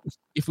trial.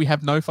 If we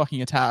have no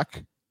fucking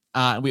attack,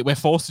 we're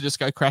forced to just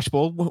go crash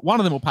ball. One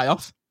of them will pay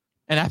off,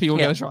 and Appy will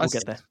get a try. We'll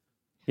get there.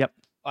 Yep,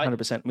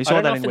 100%. We saw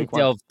that that in week 1.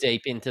 Delve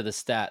deep into the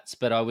stats,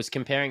 but I was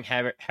comparing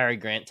Harry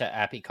Grant to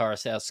Appy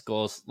Coruscant's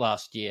scores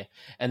last year,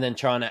 and then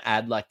trying to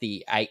add like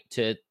the 8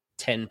 to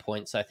 10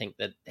 points I think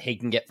that he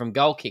can get from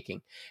goal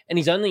kicking, and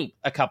he's only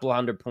a couple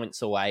 100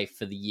 points away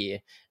for the year,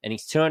 and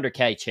he's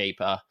 200k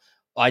cheaper.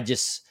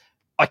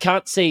 I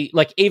can't see,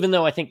 like, even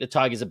though I think the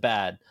Tigers are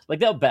bad, like,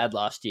 they were bad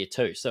last year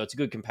too, so it's a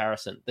good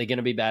comparison. They're going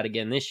to be bad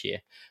again this year.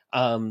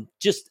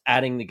 Just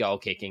adding the goal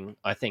kicking,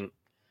 I think,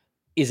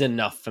 is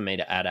enough for me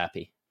to add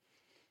Appy.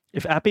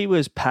 If Appy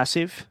was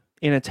passive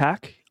in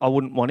attack, I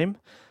wouldn't want him.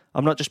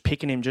 I'm not just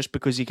picking him just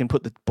because he can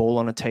put the ball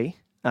on a tee,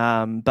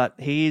 but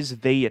he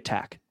is the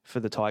attack for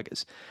the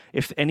Tigers.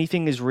 If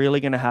anything is really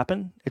going to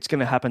happen, it's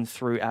going to happen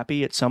through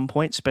Appy at some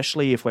point,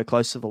 especially if we're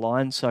close to the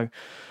line. So,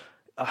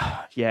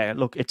 yeah,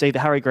 look, it's either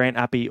Harry Grant,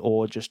 Appy,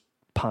 or just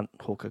punt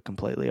Hooker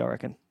completely, I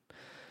reckon.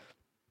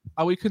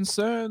 Are we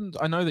concerned?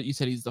 I know that you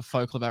said he's the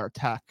focal of our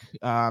attack,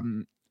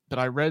 but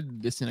I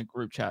read this in a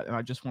group chat, and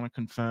I just want to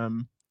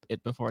confirm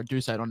it before I do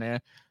say it on air.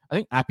 I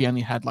think Appy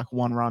only had like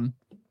 1 run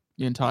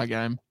the entire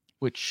game,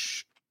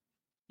 which,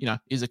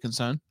 is a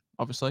concern,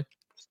 obviously.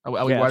 Are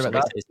we worried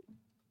about that?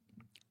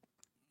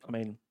 I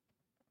mean,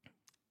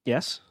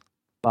 yes,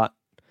 but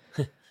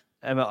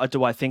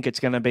do I think it's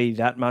going to be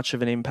that much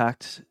of an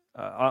impact?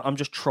 I'm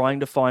just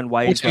trying to find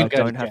ways where I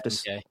don't have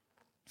to...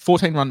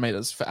 14 run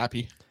meters for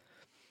Appy.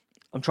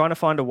 I'm trying to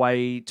find a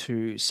way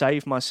to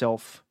save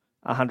myself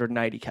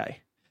 180k.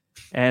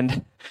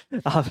 And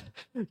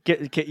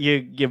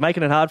you're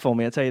making it hard for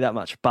me, I'll tell you that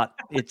much. But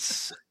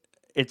it's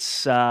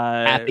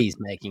Appy's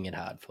making it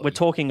hard for we're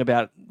talking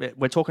about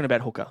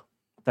Hooker.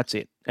 That's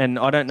it. And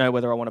I don't know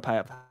whether I want to pay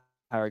up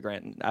Harry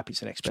Grant, and Appy's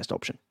the next best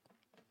option.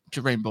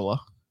 Jahream Buller.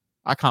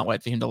 I can't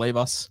wait for him to leave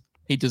us.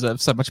 He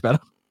deserves so much better.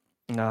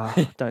 No,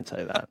 don't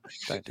say that.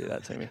 Don't do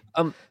that to me.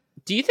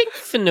 Do you think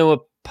Fanua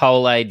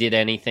Bole did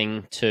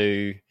anything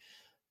to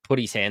put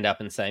his hand up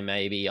and say,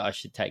 maybe I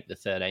should take the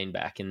 13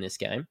 back in this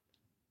game?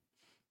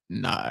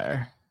 No.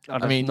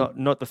 I mean,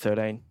 not the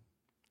 13.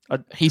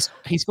 He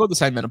scored the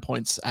same amount of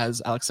points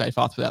as Alex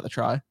Seyfarth without the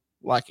try.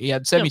 Like, he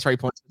had 73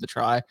 points with the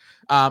try.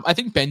 I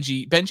think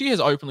Benji has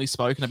openly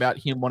spoken about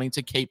him wanting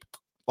to keep,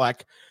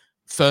 like,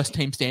 first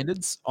team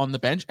standards on the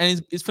bench.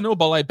 And is Fanua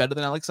Bole better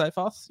than Alex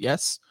Seyfarth?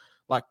 Yes.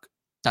 Like,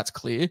 that's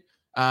clear.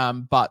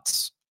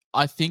 But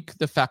I think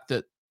the fact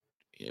that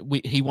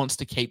he wants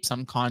to keep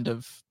some kind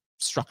of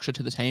structure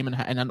to the team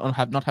and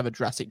not have a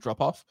drastic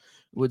drop off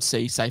would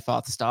see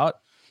Seyfarth start.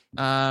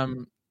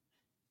 I'm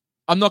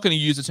not going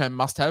to use the term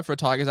must have for a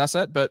Tigers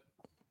asset, but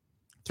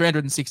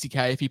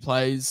 360k if he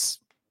plays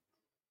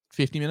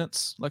 50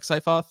 minutes like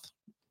Seyfarth.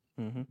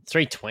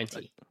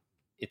 320.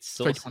 It's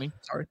 320.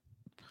 Sorry.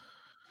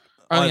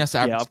 Only has to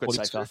average. I've got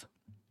Seyfarth.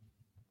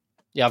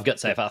 Yeah, I've got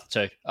Seyfarth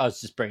too. I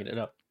was just bringing it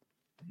up.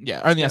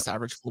 Yeah, only has to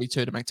average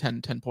 42 to make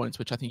 10 points,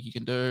 which I think he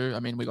can do. I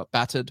mean, we got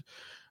battered,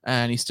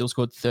 and he still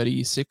scored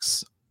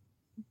 36.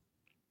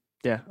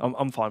 Yeah,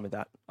 I'm fine with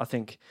that. I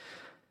think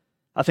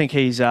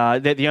he's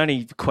the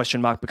only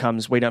question mark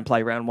becomes we don't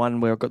play round 1.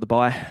 We've got the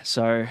bye,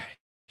 so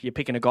you're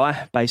picking a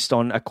guy based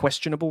on a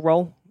questionable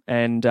role,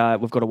 and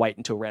we've got to wait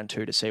until round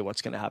 2 to see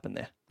what's going to happen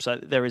there. So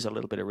there is a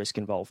little bit of risk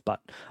involved,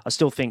 but I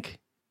still think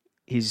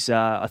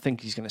I think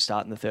he's going to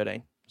start in the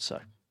 13. So.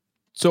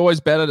 It's always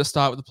better to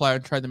start with the player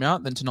and trade them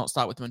out than to not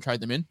start with them and trade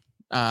them in.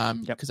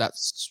 Because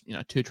that's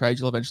 2 trades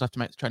you'll eventually have to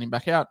make to trade him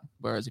back out.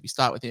 Whereas if you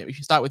start with him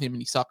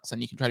and he sucks, then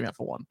you can trade him out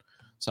for 1.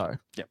 So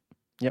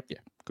yep,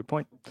 good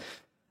point.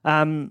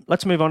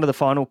 Let's move on to the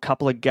final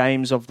couple of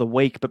games of the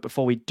week. But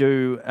before we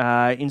do,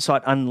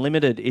 Insight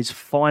Unlimited is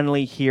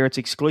finally here. It's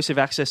exclusive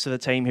access to the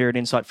team here at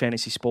Insight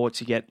Fantasy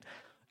Sports. You get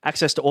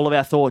access to all of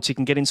our thoughts. You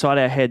can get inside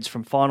our heads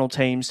from final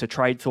teams to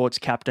trade thoughts,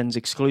 captains,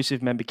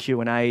 exclusive member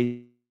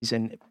Q&As,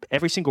 and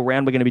every single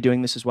round we're going to be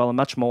doing this as well and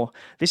much more.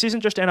 This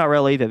isn't just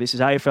NRL either. This is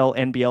AFL,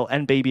 NBL,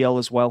 and BBL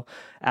as well,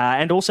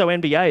 and also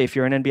NBA if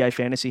you're an NBA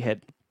fantasy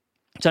head.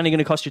 It's only going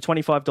to cost you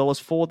 $25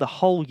 for the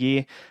whole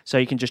year, so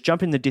you can just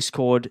jump in the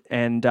Discord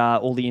and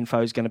all the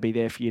info is going to be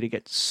there for you to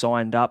get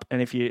signed up. And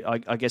if you,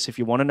 I guess if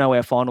you want to know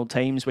our final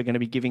teams, we're going to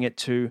be giving it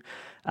to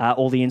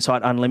all the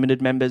Insight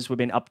Unlimited members. We've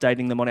been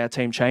updating them on our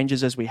team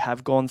changes as we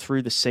have gone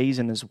through the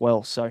season as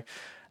well. So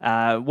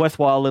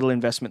worthwhile little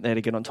investment there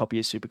to get on top of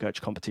your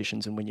Supercoach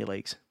competitions and win your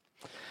leagues.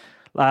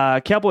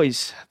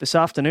 Cowboys this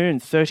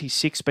afternoon,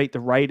 36 beat the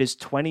Raiders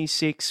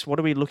 26. What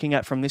are we looking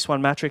at from this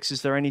one, Matrix?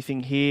 Is there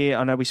anything here?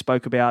 I know we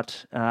spoke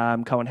about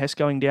Cohen Hess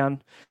going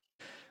down.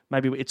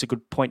 Maybe it's a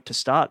good point to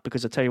start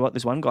because I tell you what,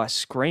 there's one guy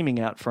screaming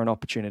out for an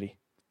opportunity.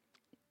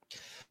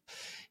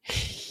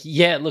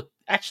 Yeah, look,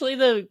 actually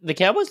the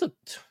Cowboys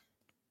looked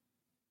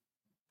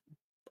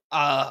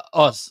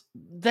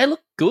they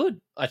look good,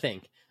 I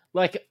think.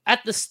 Like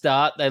at the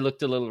start they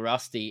looked a little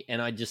rusty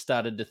and I just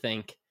started to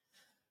think,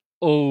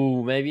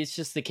 oh, maybe it's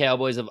just the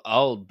Cowboys of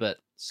old, but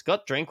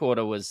Scott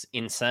Drinkwater was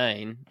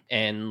insane.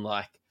 And,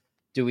 like,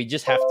 do we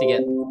just have to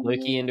get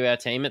Lukey into our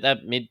team at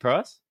that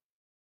mid-price?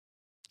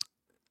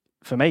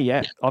 For me,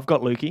 yeah. I've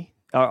got Lukey.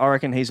 I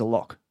reckon he's a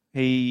lock.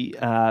 He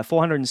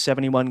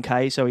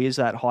 471K, so he is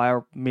that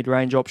higher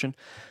mid-range option.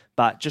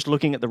 But just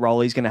looking at the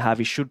role he's going to have,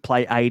 he should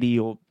play 80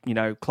 or,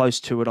 close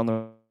to it on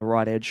the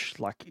right edge.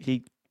 Like,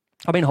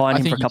 I've been high on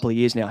him for a couple of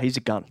years now. He's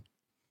a gun.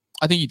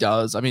 I think he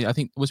does. I mean, I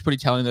think it was pretty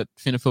telling that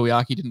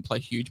Finafuiaki didn't play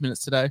huge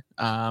minutes today.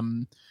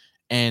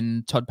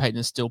 And Todd Payton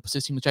is still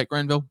persisting with Jake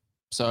Granville.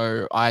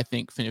 So I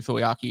think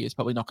Finafuiaki is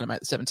probably not going to make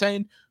the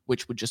 17,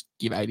 which would just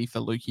give 80 for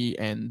Lukey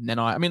and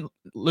Nenai. I mean,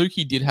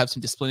 Lukey did have some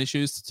discipline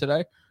issues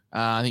today.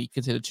 I think he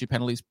considered 2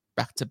 penalties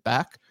back to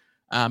back,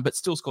 but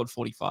still scored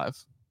 45.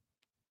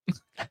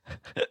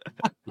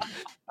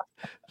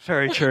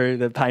 Very true.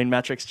 The Payne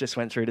Matrix just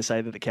went through to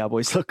say that the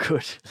Cowboys look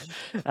good.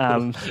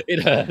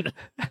 It hurt.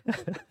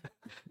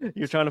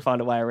 You're trying to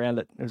find a way around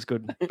it. It was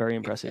good. Very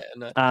impressive.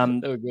 Yeah, no,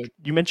 they were good.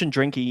 You mentioned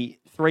Drinky,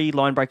 3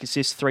 line break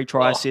assists, 3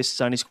 try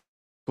assists, only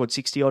scored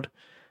 60 odd.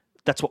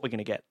 That's what we're going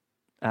to get.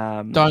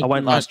 I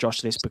won't ask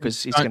Josh this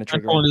because he's going to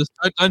trigger it.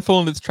 Don't fall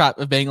into this trap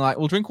of being like,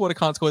 well, Drinkwater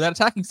can't score without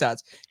attacking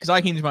stats, because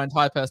I hinged my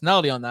entire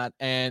personality on that,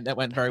 and that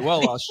went very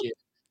well last year.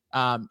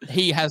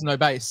 He has no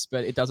base,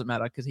 but it doesn't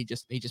matter because he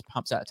just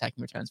pumps out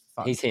attacking returns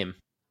for fun. He's him.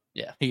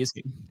 Yeah. He is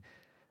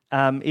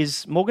him.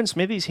 Is Morgan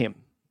Smithies him?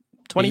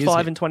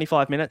 25 in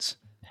 25 minutes.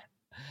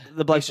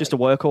 The bloke's just a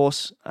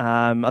workhorse.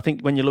 I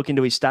think when you look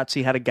into his stats,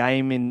 he had a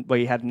game where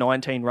he had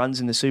 19 runs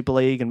in the Super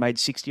League and made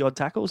 60-odd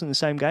tackles in the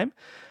same game.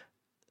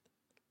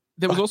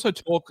 There was also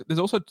talk. There's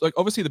also, like,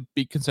 obviously the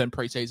big concern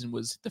preseason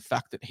was the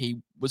fact that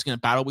he was going to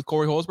battle with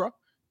Corey Horsburgh,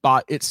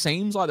 but it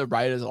seems like the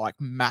Raiders are like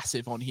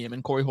massive on him,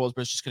 and Corey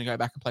Horsburgh is just going to go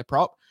back and play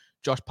prop.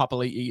 Josh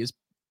Papali'i is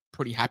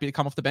pretty happy to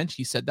come off the bench.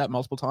 He said that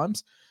multiple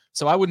times,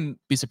 so I wouldn't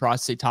be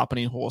surprised to see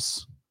Tarpany and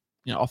Horse,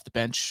 off the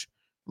bench,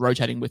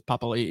 rotating with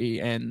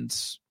Papali'i and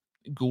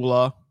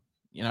Gula,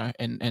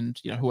 and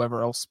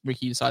whoever else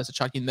Ricky decides to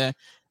chuck in there.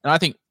 And I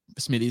think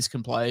Smithies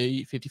can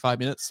play 55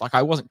 minutes. Like,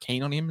 I wasn't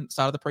keen on him at the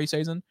start of the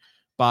preseason,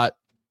 but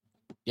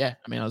yeah,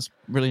 I mean, I was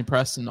really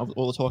impressed. And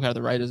all the talk out of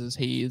the Raiders is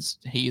he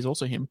is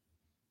also him.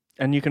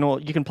 And you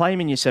can play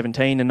him in your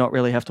 17 and not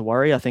really have to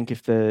worry. I think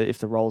if the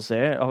role's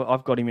there,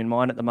 I've got him in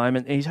mind at the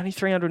moment. He's only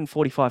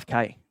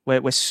 345K.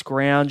 We're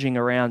scrounging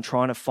around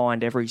trying to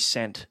find every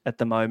cent at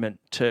the moment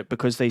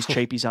because these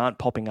cheapies aren't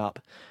popping up.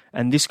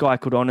 And this guy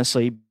could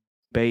honestly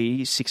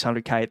be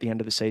 600K at the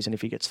end of the season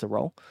if he gets the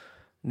role.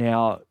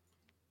 Now,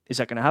 is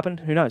that going to happen?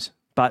 Who knows?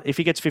 But if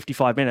he gets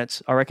 55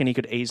 minutes, I reckon he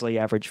could easily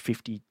average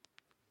 58.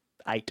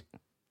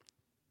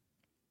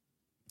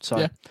 So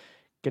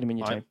get him in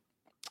your team.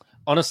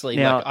 Honestly,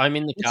 now, I'm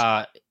in the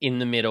car in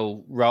the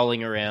middle,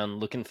 rolling around,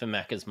 looking for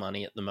Macca's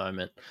money at the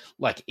moment.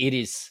 Like, it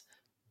is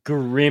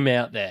grim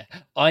out there.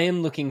 I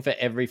am looking for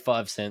every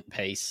 5-cent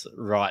piece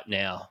right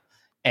now.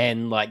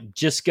 And, like,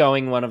 just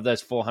going one of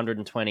those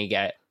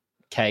 420K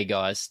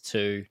guys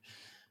to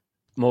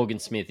Morgan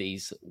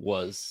Smithies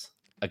was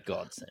a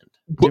godsend.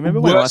 Do you remember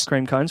when ice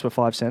cream cones were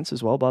 5 cents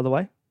as well, by the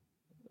way?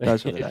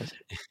 Those were the days.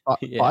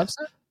 5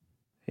 cents?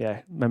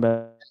 Yeah.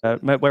 Remember,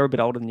 we're a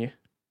bit older than you.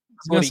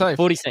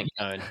 40 cent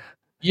cone.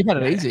 You've had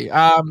it easy.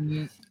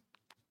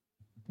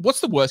 What's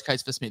the worst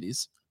case for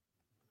Smithies?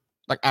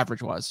 Like,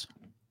 average-wise?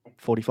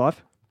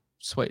 45.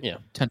 Sweet. Yeah.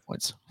 10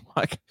 points.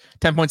 Like,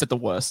 10 points at the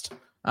worst.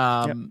 So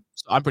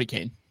I'm pretty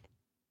keen.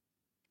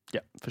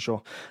 Yeah, for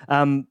sure.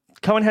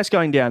 Cohen Hess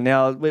going down.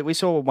 Now, we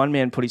saw one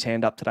man put his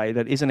hand up today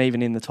that isn't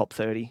even in the top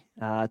 30.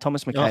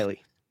 Thomas McKaylee.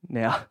 Oh.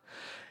 Now,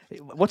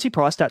 what's he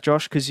priced at,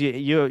 Josh? Because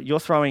you're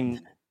throwing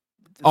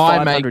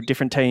 500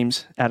 different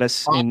teams at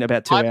us in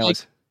about 2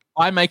 hours.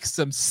 I make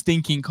some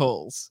stinking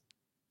calls.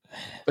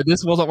 but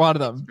this wasn't one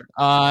of them.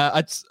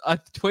 I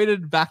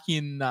tweeted back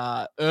in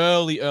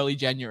early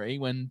January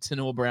when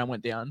Tanua Brown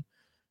went down.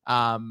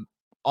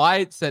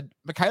 I said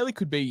McHaley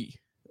could be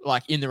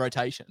like in the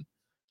rotation,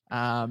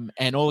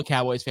 and all the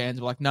Cowboys fans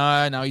were like,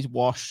 "No, he's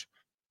washed."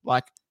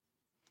 Like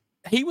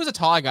he was a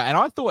Tiger, and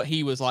I thought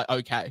he was like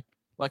okay,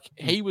 like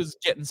he was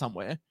getting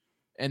somewhere,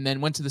 and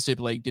then went to the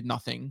Super League, did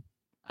nothing.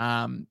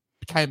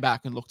 Came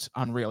back and looked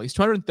unreal. He's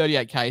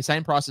 238K,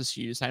 same price as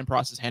Hughes, same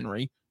price as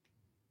Henry.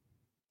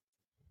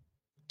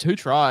 2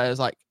 tries,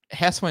 like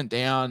Hess went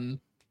down.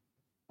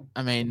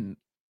 I mean,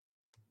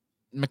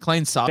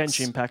 McLean sucks.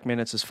 Bench impact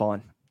minutes is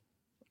fine.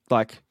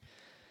 Like,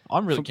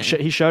 I'm really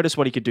keen. He showed us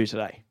what he could do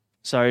today.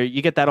 So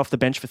you get that off the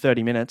bench for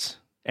 30 minutes,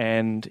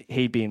 and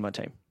he'd be in my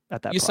team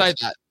at that. You price.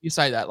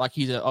 say that like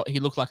he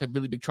looked like a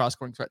really big try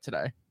scoring threat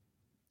today.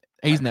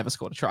 He's never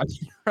scored a try.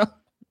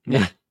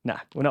 Nah,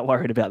 we're not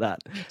worried about that.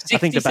 67 I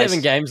think the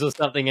base... games or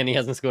something, and he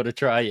hasn't scored a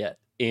try yet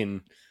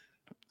in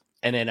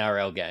an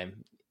NRL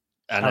game.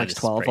 Alex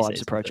 12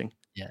 vibes approaching.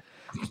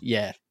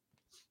 Yeah.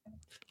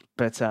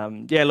 But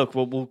look,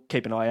 we'll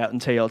keep an eye out in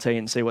TLT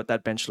and see what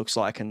that bench looks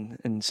like,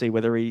 and see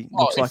whether he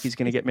looks like he's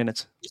going to get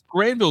minutes. If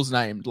Granville's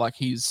named, like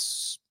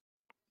he's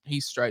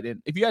straight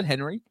in. If you had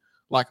Henry,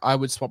 like I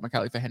would swap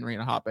McHaley for Henry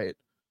in a heartbeat.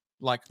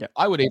 Like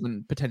I would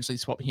even potentially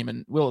swap him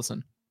and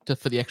Willison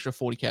for the extra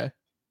 40K.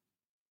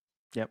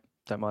 Yep,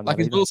 don't mind. Like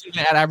is Willison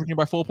going to out averaging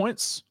by 4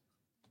 points?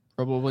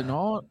 Probably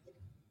not.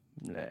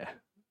 Nah,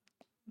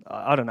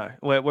 I don't know.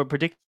 We're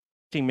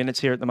predicting minutes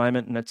here at the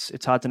moment, and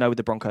it's hard to know with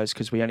the Broncos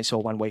because we only saw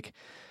 1 week.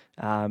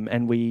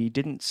 And we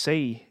didn't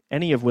see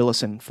any of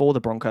Willison for the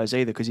Broncos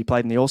either because he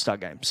played in the All-Star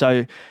game.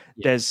 So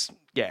there's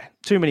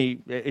too many.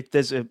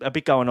 There's a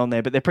bit going on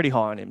there, but they're pretty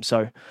high on him.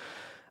 So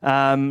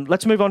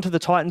let's move on to the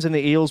Titans and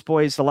the Eels,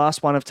 boys. The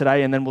last one of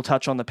today, and then we'll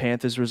touch on the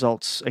Panthers'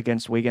 results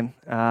against Wigan.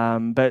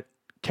 But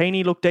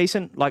Keeney looked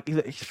decent. Like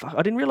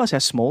I didn't realize how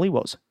small he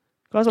was.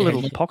 Guy's a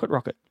little pocket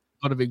rocket.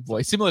 Not a big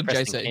boy. Similar to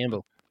JC.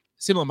 Campbell.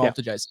 Similar mold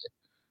to JC.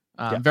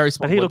 Very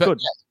small. But he looked good.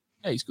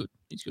 Yeah, he's good.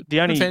 He's good. The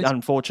only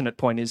unfortunate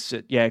point is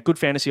that, good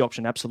fantasy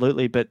option,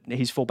 absolutely, but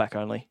he's fullback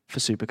only for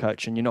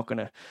Supercoach, and you're not going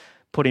to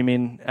put him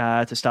in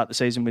to start the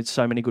season with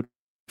so many good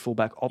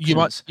fullback options. You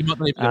might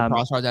not even get a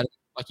price rise out of it.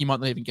 Like you might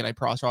not even get a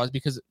price rise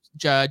because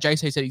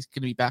JC said he's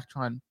going to be back,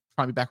 try and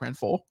be back around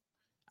 4,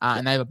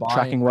 and they have a buy.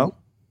 Tracking well.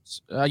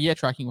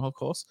 Tracking well, of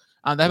course.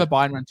 They have a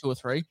buy in around 2 or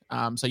 3,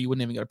 so you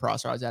wouldn't even get a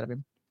price rise out of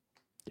him.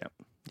 Yep.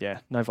 Yeah,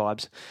 no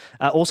vibes.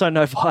 Also,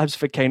 no vibes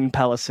for Keenan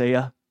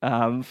Palacia.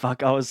 I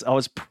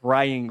was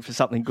praying for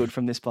something good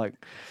from this bloke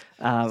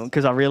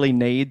because I really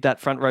need that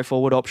front row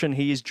forward option.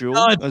 He is dual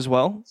as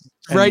well.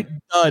 Great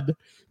dud.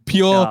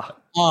 Pure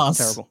ass.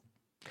 Terrible.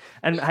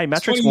 And hey,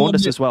 Matrix warned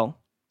us as well.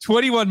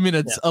 21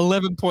 minutes,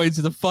 11 points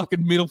to the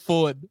fucking middle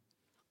forward.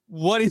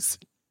 What is...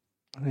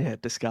 Yeah,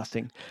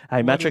 disgusting.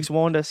 Hey, Matrix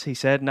warned us. He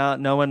said,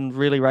 no one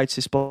really rates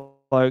this bloke.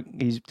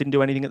 He didn't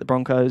do anything at the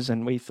Broncos,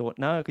 and we thought,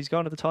 no, he's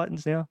going to the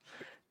Titans now.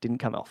 Didn't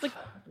come off.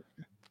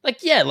 Like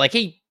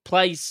he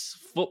plays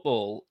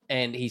football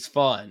and he's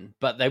fine,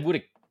 but they would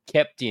have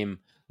kept him.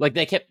 Like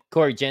they kept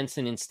Corey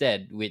Jensen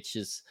instead, which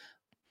is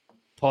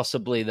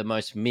possibly the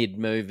most mid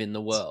move in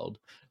the world.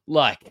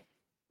 Like,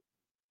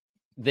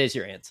 there's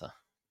your answer.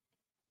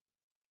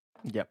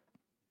 Yep.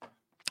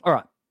 All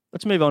right,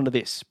 let's move on to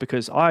this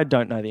because I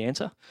don't know the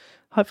answer.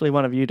 Hopefully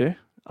one of you do.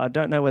 I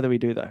don't know whether we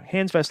do though.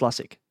 Hands versus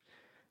Lussick.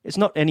 It's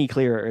not any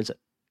clearer, is it?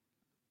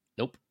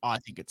 Nope. I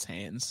think it's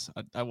Hands.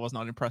 I was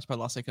not impressed by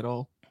Lussick at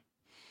all.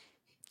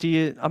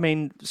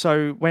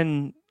 So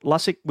when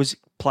Lussick was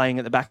playing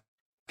at the back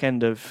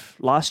end of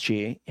last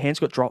year, Hands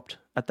got dropped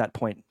at that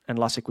point and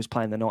Lussick was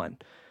playing the 9.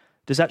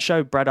 Does that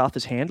show Brad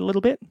Arthur's hand a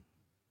little bit?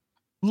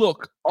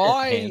 Look,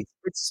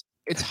 it's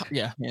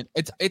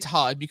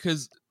hard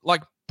because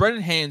like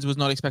Brendan Hands was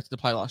not expected to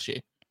play last year.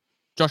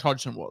 Josh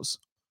Hodgson was.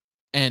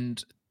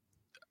 And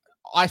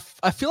I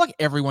feel like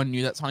everyone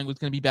knew that something was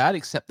going to be bad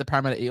except the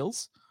Parramatta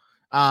Eels.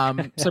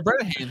 So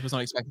Brendan Hands was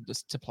not expected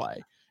to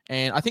play.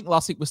 And I think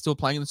Lussick was still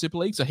playing in the Super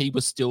League, so he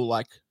was still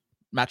like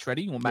match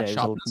ready or match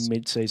sharp. He was a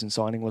mid-season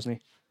signing, wasn't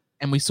he?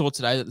 And we saw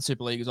today that the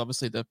Super League is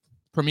obviously the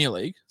Premier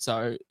League,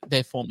 so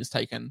their form is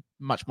taken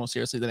much more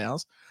seriously than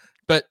ours.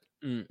 But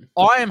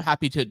I am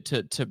happy to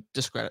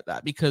discredit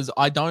that because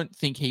I don't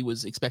think he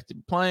was expected to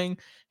be playing.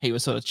 He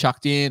was sort of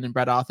chucked in, and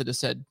Brad Arthur just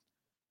said,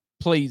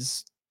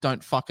 "Please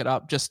don't fuck it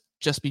up. Just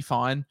be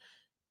fine."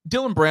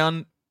 Dylan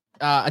Brown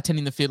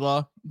attending the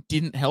fiddler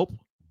didn't help.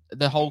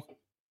 The whole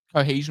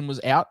cohesion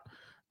was out.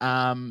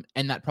 And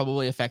that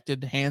probably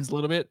affected Hands a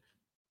little bit.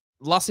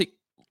 Lussick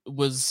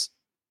was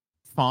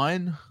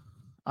fine.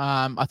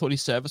 I thought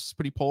his service was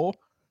pretty poor.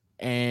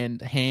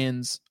 And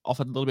Hands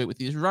offered a little bit with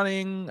his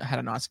running, had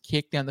a nice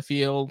kick down the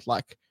field.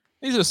 Like,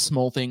 these are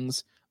small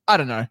things. I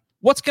don't know.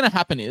 What's going to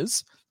happen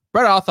is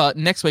Brad Arthur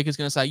next week is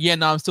going to say, yeah,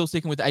 no, I'm still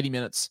sticking with 80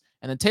 minutes.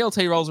 And then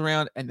TLT rolls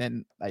around, and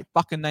then they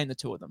fucking name the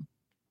 2 of them.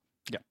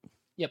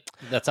 Yep.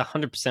 That's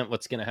 100%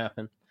 what's going to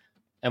happen.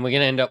 And we're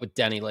going to end up with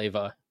Danny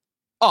Levi.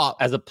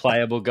 as a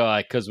playable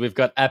guy because we've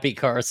got Api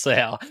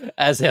Coruscant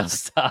as our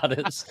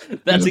starters.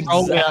 That's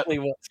Roll it out. exactly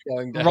what's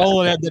going to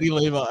Roll it happen. out, Daddy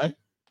Levi.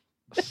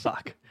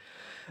 Fuck.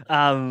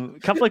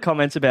 Couple of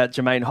comments about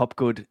Jermaine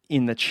Hopgood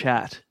in the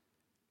chat.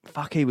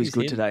 Fuck, he was Who's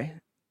good him? today.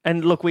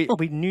 And look, we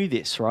knew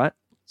this, right?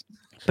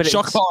 But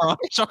Shock it's- horror.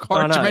 Shock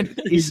horror. I know. Jermaine,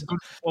 he's a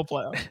good football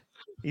player.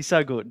 He's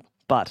so good,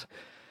 but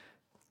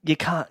you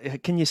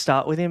can't. Can you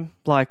start with him?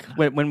 Like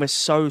when we're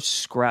so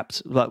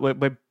scrapped, like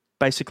we're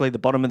basically the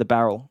bottom of the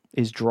barrel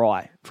is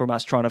dry from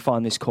us trying to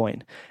find this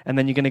coin, and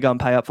then you're going to go and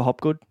pay up for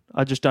Hopgood.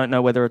 I just don't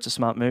know whether it's a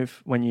smart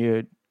move. When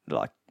you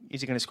like,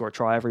 is he going to score a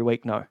try every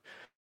week? No.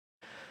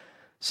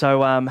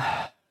 So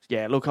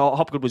yeah, look,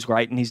 Hopgood was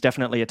great, and he's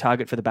definitely a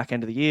target for the back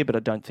end of the year. But I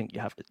don't think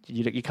you have to.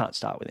 You can't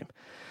start with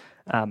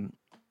him.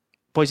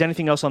 Boys,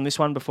 anything else on this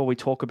one before we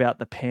talk about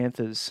the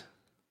Panthers?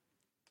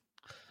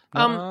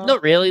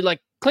 Not really.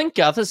 Like Clint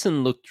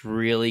Gutherson looked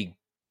really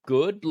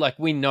good. Like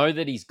we know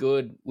that he's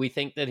good. We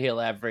think that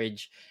he'll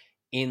average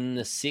in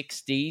the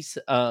 60s.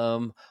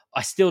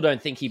 I still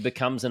don't think he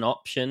becomes an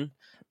option.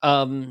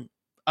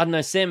 I don't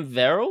know, Sam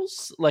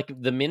Verrills, like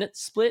the minute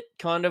split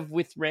kind of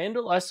with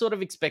Randall. I sort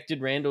of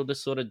expected Randall to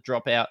sort of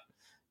drop out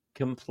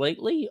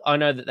completely. I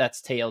know that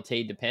that's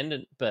TLT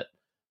dependent, but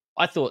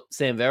I thought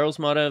Sam Verrills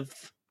might have,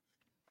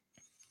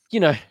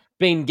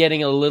 been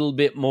getting a little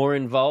bit more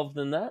involved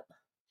than that.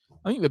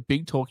 I think the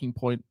big talking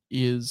point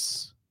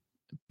is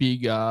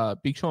big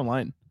Sean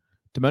Lane.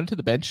 Demoted to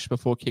the bench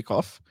before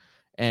kickoff,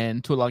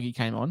 and Tuilagi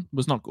came on.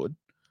 Was not good.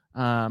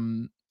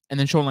 And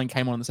then Sean Lane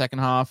came on in the second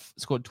half,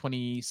 scored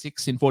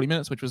 26 in 40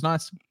 minutes, which was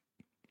nice.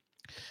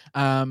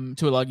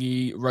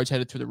 Tuilagi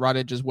rotated through the right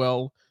edge as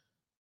well.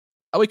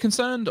 Are we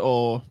concerned,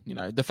 or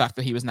the fact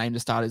that he was named to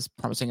start is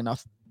promising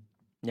enough?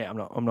 Yeah,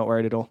 I'm not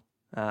worried at all.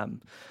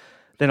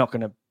 They're not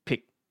going to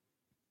pick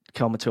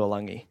Kelma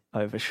Tuilagi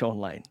over Sean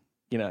Lane.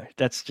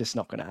 That's just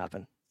not going to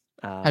happen.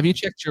 Have you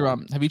checked your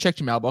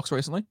mailbox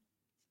recently?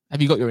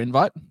 Have you got your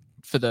invite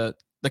for the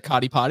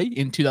Cardi party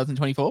in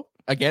 2024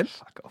 again?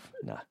 Fuck off.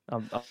 No,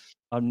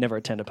 I've never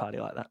attended a party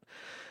like that.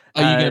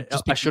 Are you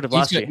gonna I should have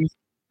last year. Are you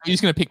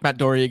just going to pick Matt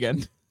Dory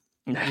again?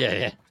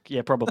 Yeah.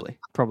 Probably.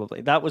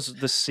 That was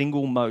the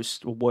single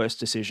most worst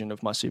decision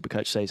of my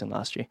Supercoach season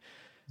last year.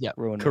 Yeah,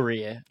 ruined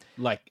Career,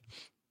 like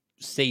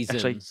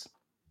seasons. Actually,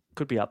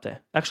 could be up there.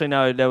 Actually,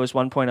 no. There was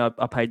one point I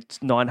paid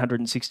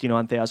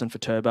 $969,000 for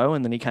Turbo,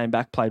 and then he came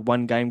back, played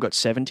one game, got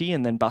 70,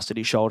 and then busted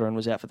his shoulder and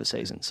was out for the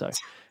season. So,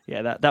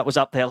 yeah, that was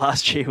up there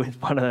last year with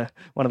one of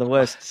the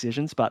worst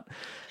decisions. But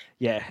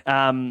yeah,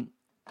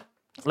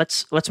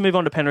 let's move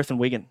on to Penrith and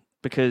Wigan,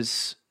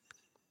 because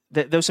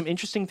there were some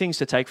interesting things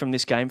to take from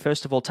this game.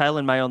 First of all,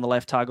 Taylor May on the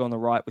left, Targo on the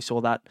right. We saw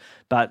that,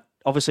 but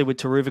obviously with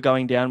Taruva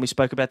going down, we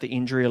spoke about the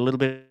injury a little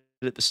bit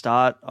at the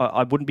start.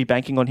 I wouldn't be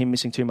banking on him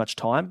missing too much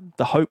time.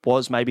 The hope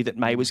was maybe that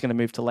May was going to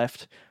move to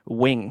left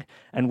wing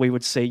and we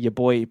would see your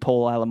boy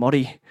Paul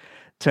Alamotti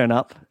turn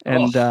up.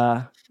 And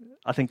I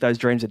think those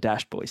dreams are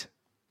dashed, boys.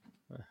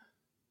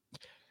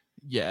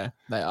 Yeah,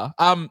 they are.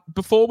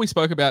 Before we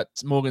spoke about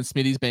Morgan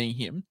Smithies being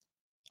him,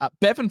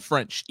 Bevan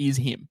French is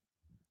him.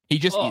 He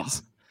just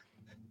is.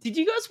 Did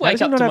you guys How wake does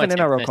he up not to have my an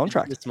text NRL message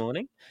contract? this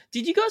morning?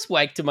 Did you guys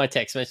wake to my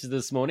text message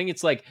this morning?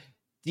 It's like,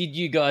 did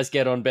you guys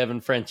get on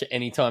Bevan French at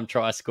any time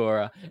try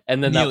scorer?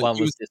 And then Nearly. that one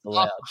He was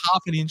disallowed.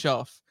 half an inch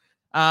off.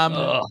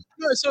 No,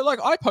 so like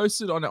I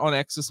posted on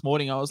X this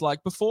morning. I was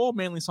like, before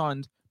Manly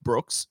signed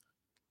Brooks,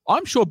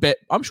 I'm sure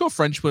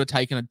French would have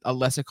taken a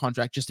lesser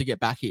contract just to get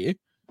back here.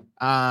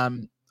 I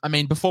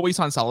mean, before we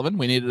signed Sullivan,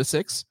 we needed a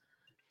 6,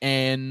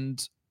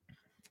 and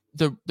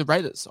the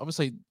Raiders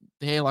obviously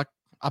they're like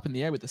up in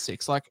the air with the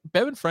 6. Like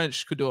Bevan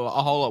French could do a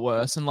whole lot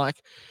worse, and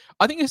like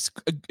I think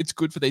it's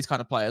good for these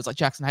kind of players. Like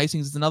Jackson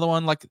Hastings is another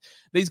one. Like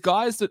these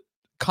guys that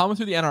come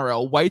through the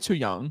NRL way too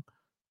young.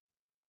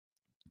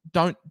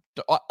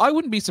 I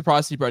wouldn't be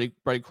surprised to see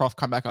Brody Croft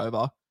come back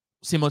over,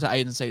 similar to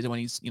Aiden Caesar when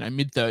he's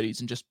mid-30s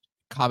and just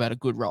carve out a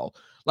good role.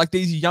 Like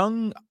these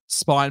young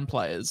spine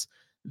players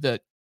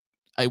that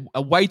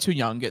are way too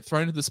young, get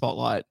thrown into the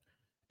spotlight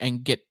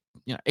and get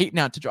eaten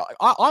out to dry.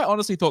 I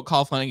honestly thought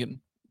Kyle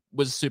Flanagan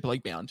was Super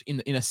League bound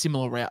in a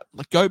similar route.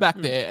 Like go back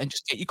there and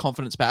just get your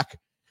confidence back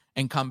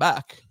and come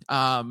back.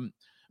 I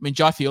mean,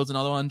 Jai Field's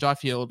another one. Jai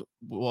Field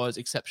was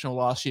exceptional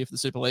last year for the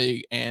Super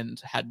League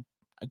and had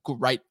a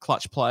great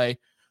clutch play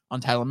on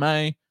Taylor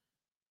May.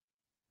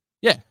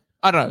 Yeah,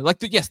 I don't know. Like,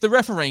 yes, the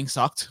refereeing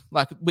sucked.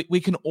 Like,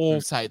 we can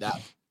all say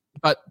that.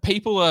 But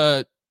people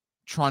are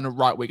trying to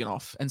write Wigan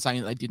off and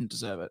saying that they didn't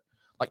deserve it.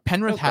 Like,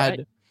 Penrith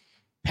had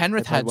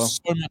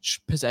so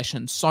much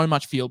possession, so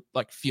much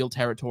field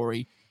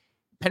territory.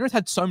 Penrith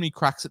had so many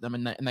cracks at them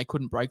and they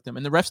couldn't break them.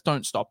 And the refs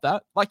don't stop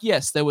that. Like,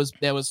 yes, there was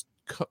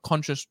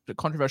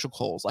controversial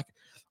calls. Like,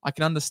 I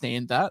can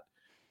understand that.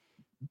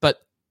 But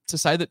to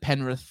say that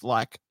Penrith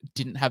like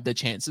didn't have their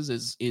chances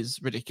is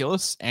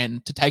ridiculous,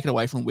 and to take it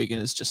away from Wigan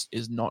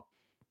is not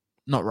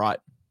right.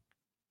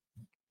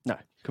 No,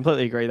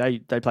 Completely agree.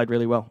 They played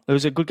really well. It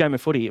was a good game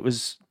of footy. It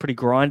was pretty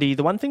grindy.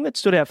 The one thing that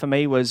stood out for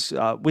me was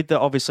with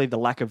obviously the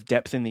lack of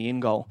depth in the in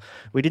goal.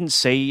 We didn't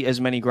see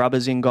as many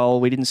grubbers in goal.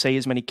 We didn't see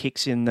as many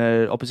kicks in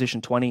the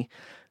opposition 20.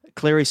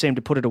 Cleary seemed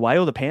to put it away,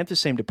 or the Panthers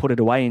seemed to put it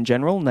away in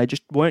general, and they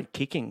just weren't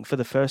kicking for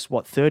the first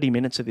 30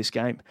 minutes of this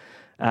game.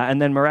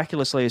 And then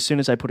miraculously, as soon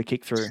as they put a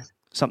kick through,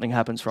 something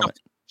happens from it.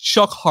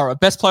 Shock horror.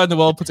 Best player in the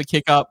world puts a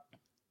kick up.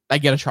 They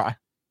get a try.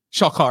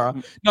 Shock horror.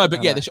 No,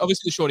 but yeah,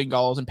 obviously the shorting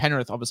goals, and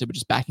Penrith obviously were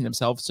just backing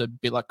themselves to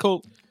be like,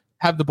 cool,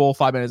 have the ball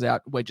 5 meters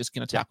out. We're just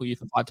going to tackle you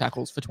for 5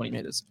 tackles for 20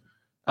 meters.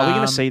 Are we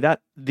going to see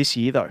that this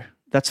year, though?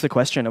 That's the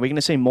question. Are we going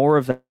to see more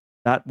of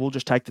that? We'll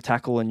just take the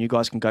tackle and you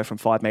guys can go from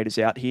 5 meters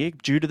out here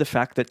due to the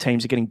fact that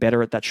teams are getting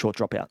better at that short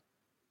dropout?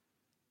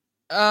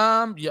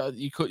 Yeah,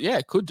 you could. Yeah,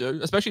 it could do,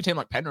 especially a team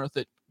like Penrith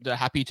that they're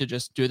happy to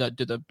just do the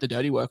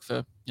dirty work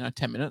for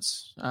 10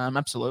 minutes.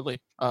 Absolutely.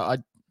 I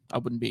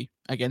wouldn't be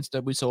against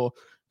it. We saw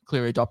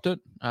Cleary adopt it.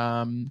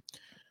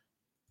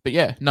 But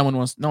yeah, no one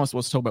wants to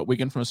talk about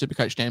Wigan from a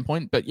Supercoach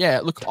standpoint. But yeah,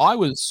 look, I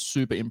was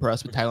super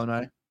impressed with Taylor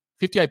May.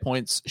 58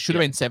 points, should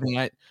have been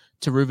 78.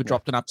 Taruva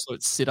dropped an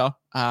absolute sitter.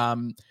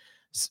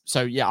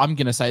 So yeah, I'm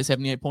gonna say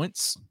 78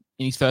 points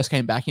in his first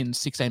game back in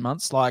 16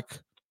 months. And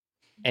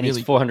really,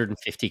 he's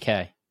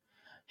 450k.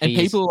 And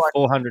people are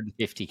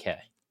 450k.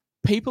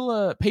 People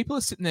are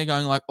sitting there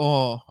going like,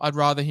 oh, I'd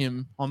rather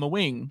him on the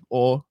wing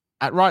or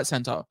at right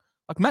center.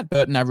 Like Matt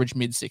Burton averaged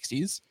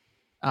mid-60s.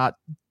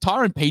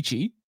 Tyrone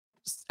Peachy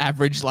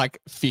averaged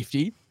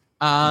 50.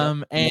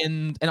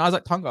 And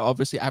Isaac Tunga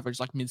obviously averaged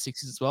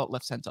mid-60s as well at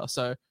left center.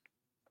 So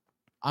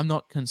I'm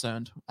not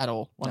concerned at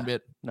all one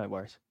bit. No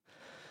worries.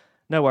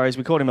 No worries.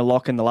 We called him a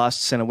lock in the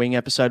last centre wing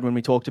episode when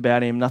we talked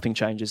about him. Nothing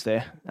changes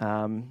there.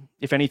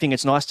 If anything,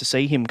 it's nice to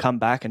see him come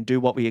back and do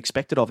what we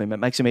expected of him. It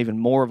makes him even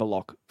more of a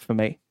lock for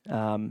me.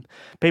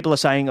 People are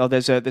saying,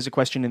 there's a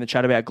question in the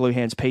chat about Glue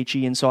Hands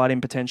Peachy inside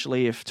him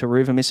potentially if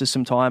Taruva misses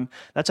some time.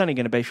 That's only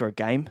going to be for a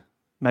game,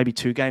 maybe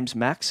 2 games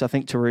max. I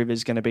think Taruva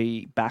is going to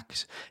be back.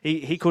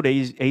 He could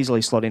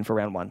easily slot in for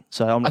round 1.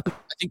 So I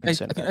think they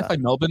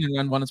played Melbourne in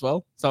round 1 as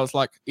well. So I was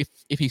like,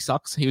 if he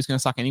sucks, he was going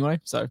to suck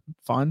anyway. So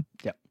fine.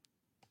 Yep.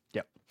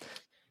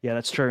 Yeah,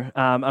 that's true.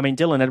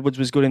 Dylan Edwards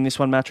was good in this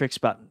one, Matrix,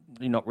 but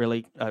not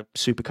really a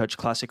Supercoach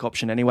Classic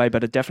option anyway,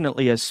 but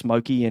definitely a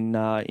smoky in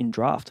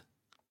draft.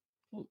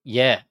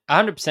 Yeah,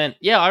 100%.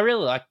 Yeah, I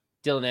really like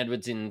Dylan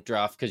Edwards in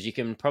draft because you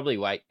can probably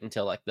wait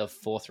until the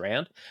 4th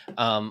round.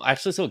 I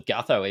actually saw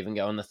Gutho even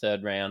go in the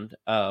 3rd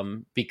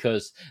round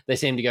because they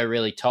seem to go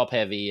really top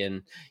heavy,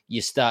 and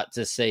you start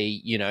to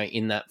see,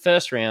 in that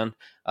 1st round,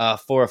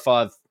 4 or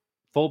 5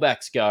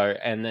 fullbacks go,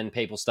 and then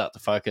people start to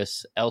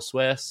focus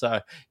elsewhere. So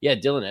yeah,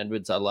 Dylan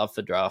Edwards I love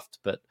for draft.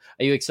 But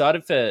are you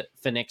excited for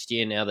next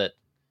year now that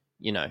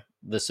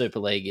the Super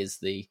League is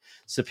the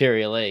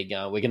superior league?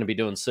 We're going to be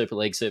doing Super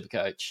League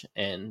Supercoach,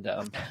 and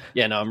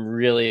I'm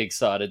really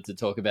excited to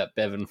talk about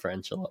Bevan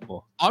French a lot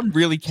more. I'm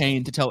really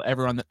keen to tell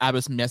everyone that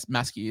Abbas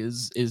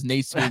Maskey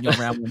needs to be in your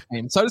round 1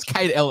 team. So does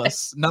Cade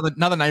Ellis,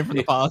 another name from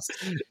the past.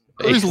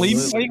 Cruz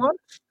leaving anyone?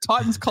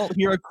 Titans cult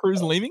hero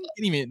Cruz leaving?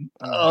 Get him in.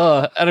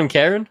 Oh, Adam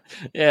Karen?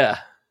 Yeah.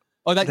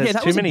 Oh, that was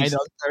I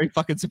was very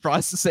fucking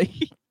surprised to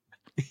see.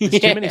 There's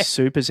too many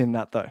supers in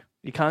that, though.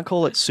 You can't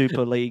call it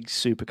Super League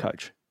Super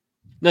Coach.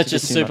 No, it's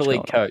just Super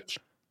League Coach.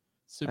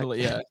 Super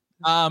League, yeah.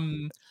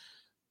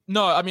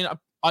 No,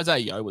 Isaiah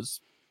Yeo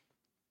was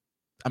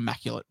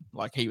immaculate.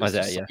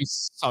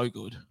 He's so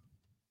good.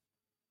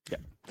 Yeah.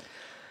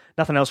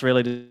 Nothing else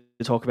really to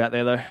talk about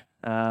there, though.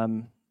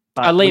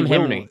 Liam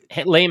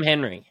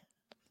Henry.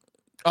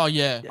 Oh,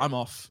 yeah, I'm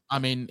off.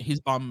 His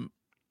bum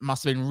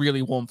must have been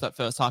really warm for that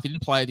first half. He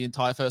didn't play the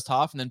entire first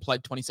half and then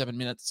played 27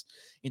 minutes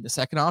in the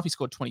second half. He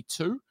scored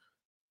 22.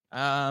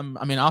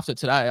 After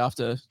today,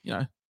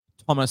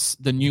 Thomas,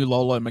 the new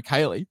Lolo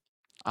McKaylee,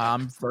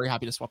 I'm very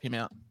happy to swap him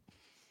out.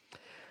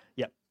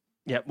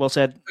 Yeah, well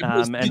said.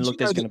 There's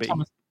going to be...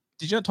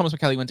 Did you know Thomas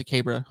McKaylee went to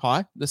Keebra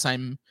High, the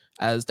same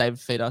as David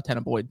Feeder,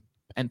 Tanner Boyd,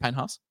 and Payne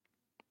Haas?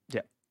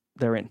 Yeah,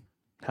 they're in.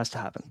 Has to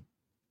happen.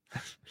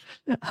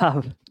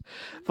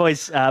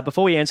 Boys,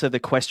 before we answer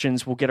the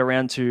questions, we'll get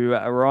around to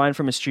Ryan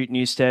from Astute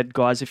Newstead.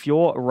 Guys, if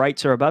your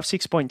rates are above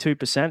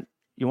 6.2%,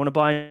 you want to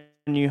buy a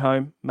new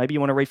home, maybe you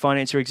want to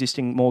refinance your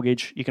existing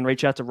mortgage, you can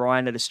reach out to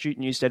Ryan at Astute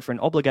Newstead for an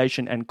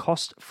obligation and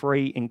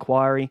cost-free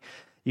inquiry.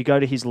 You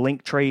go to his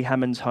Linktree,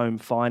 Hammond's Home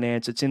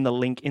Finance. It's in the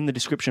link in the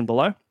description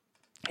below.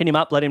 Hit him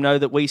up, let him know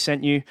that we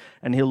sent you,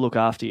 and he'll look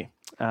after you.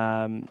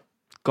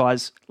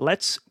 Guys,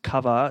 let's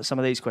cover some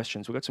of these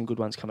questions. We've got some good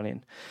ones coming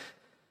in.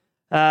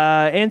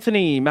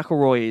 Anthony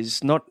McElroy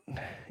is not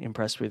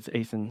impressed with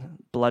Ethan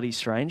Bloody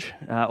Strange.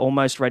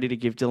 Almost ready to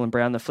give Dylan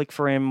Brown the flick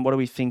for him. What are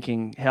we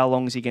thinking? How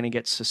long is he going to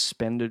get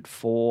suspended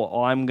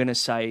for? I'm going to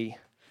say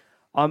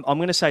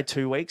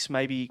 2 weeks,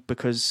 maybe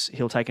because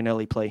he'll take an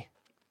early plea.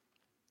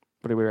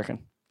 What do we reckon?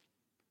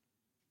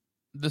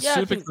 The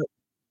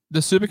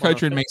super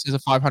coach in me says a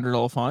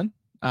 $500 fine,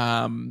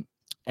 and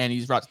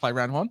he's right to play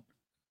round 1.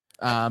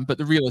 But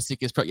the realistic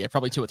is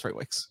probably 2 or 3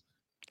 weeks.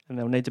 And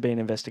there'll need to be an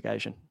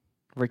investigation.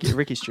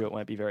 Ricky Stewart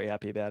won't be very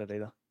happy about it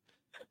either.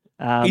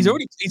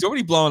 He's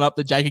already blown up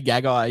the Jacob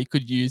Gagai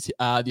could use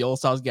the All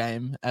Stars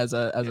game as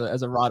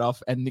a write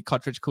off, and Nick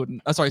Cottridge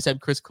couldn't. Seb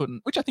Chris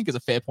couldn't, which I think is a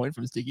fair point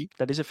from Stiggy.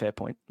 That is a fair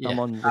point. Yeah. I'm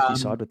on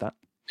Ricky's side with that.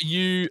 Are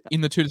you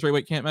in the 2 to 3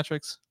 week camp,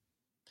 Matrix?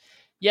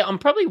 Yeah, I'm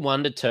probably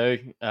 1 to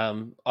 2.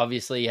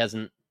 Obviously, he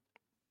hasn't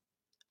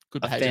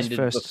Good behavior.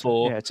 offended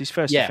before. Yeah, it's his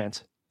first Yeah.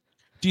 offense.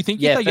 Do you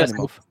think Yeah, if first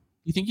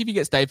he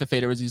gets Dave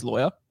Fafita as his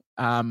lawyer,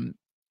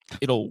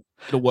 it'll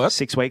work?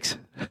 6 weeks.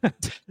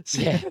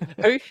 Yeah.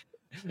 Who?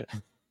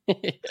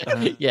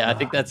 Yeah, I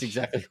think that's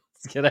exactly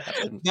what's gonna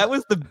happen. That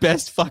was the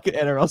best fucking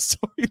NRL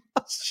story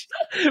last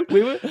year.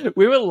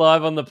 We were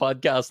live on the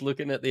podcast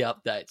looking at the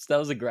updates. That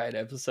was a great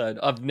episode.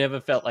 I've never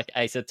felt like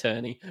Ace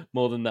Attorney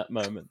more than that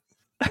moment.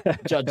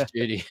 Judge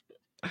Judy.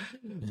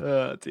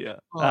 Oh dear.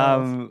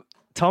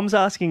 Tom's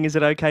asking, is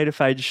it okay to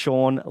fade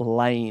Sean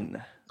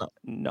Lane?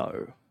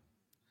 No.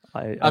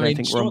 I don't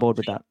think we're on board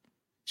with that.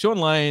 Sean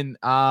Lane,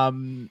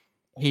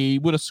 he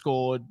would have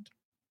scored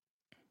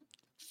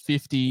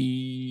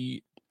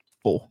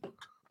 54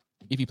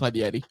 if he played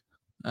the 80.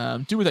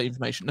 Do with that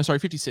information. No, sorry,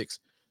 56.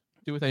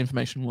 Do with that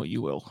information what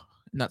you will.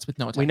 And that's with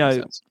no attack. We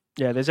know,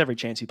 yeah, there's every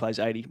chance he plays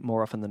 80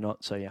 more often than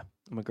not. So, yeah,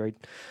 I'm agreed.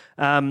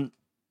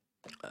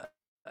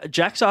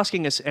 Jack's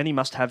asking us any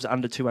must-haves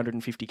under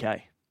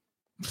 250K.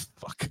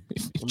 Fuck.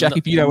 Jack,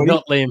 if you know any,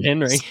 not Liam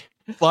Henry.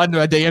 Slide into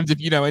our DMs if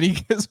you know any.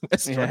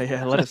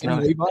 Yeah, let us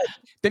know.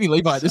 Denny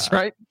Levi at this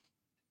rate.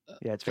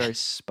 Yeah, it's very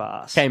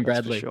sparse. Kane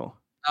Bradley. For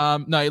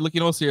sure. No, look,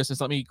 in all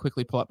seriousness, let me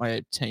quickly pull up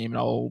my team and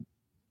I'll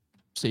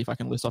see if I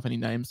can list off any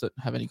names that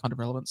have any kind of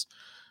relevance.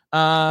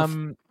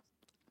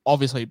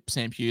 Obviously,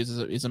 Sam Hughes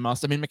is a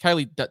must. I mean,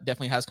 McKaylee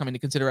definitely has come into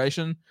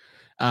consideration.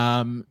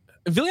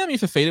 Viliami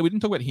Fafita, we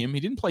didn't talk about him. He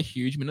didn't play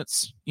huge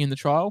minutes in the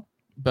trial,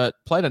 but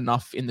played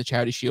enough in the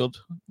Charity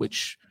Shield,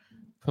 which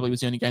probably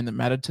was the only game that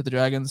mattered to the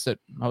Dragons, that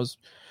I was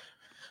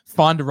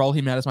fine to roll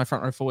him out as my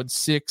front row forward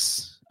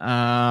 6.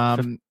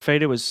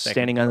 Fafita was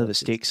standing under the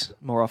sticks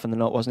more often than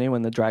not, wasn't he,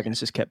 when the Dragons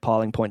just kept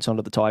piling points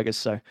onto the Tigers,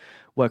 so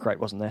work rate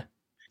wasn't there.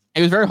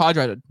 He was very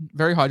hydrated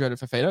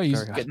for Fafita.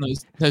 He's getting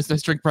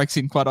those drink breaks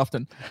in quite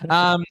often.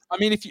 I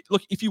mean,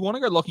 if you want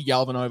to go Lockie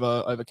Galvin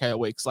over KO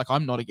Weeks, like,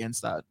 I'm not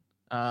against that.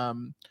 I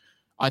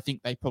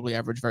think they probably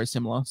average very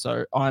similar.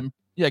 So I'm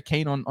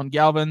keen on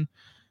Galvin,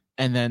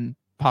 and then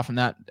apart from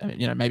that,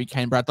 maybe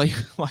Kane Bradley.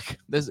 Like,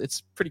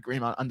 it's pretty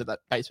grim under that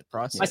basic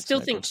price. I still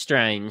think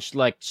Strange.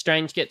 Like,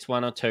 Strange gets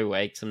 1 or 2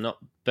 weeks. I'm not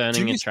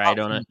burning a trade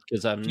on it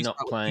because I'm not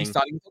playing.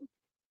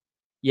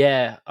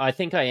 Yeah, I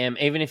think I am.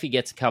 Even if he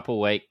gets a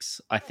couple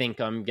weeks, I think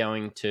I'm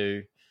going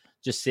to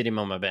just sit him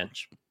on my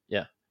bench.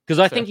 Yeah, because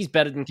I think he's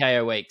better than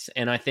KO Weeks,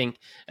 and I think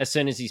as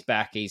soon as he's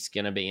back, he's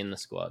going to be in the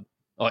squad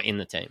or in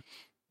the team.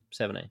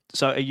 17.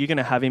 So are you going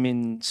to have him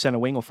in centre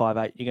wing or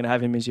 5'8"? You're going to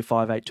have him as your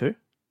 5'8" too?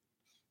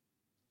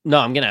 No,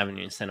 I'm going to have him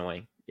in centre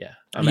wing. Yeah,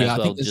 I may as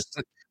well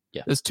just.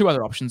 Yeah, there's 2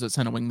 other options at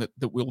centre wing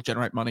that will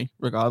generate money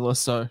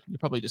regardless. So you're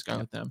probably just going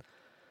with them.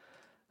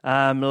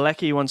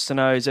 Lecky wants to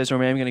know, is Ezra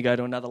Mam going to go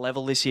to another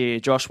level this year?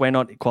 Josh, we're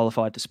not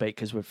qualified to speak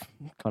because we've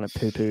kind of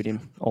poo-pooed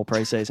him all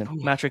pre-season.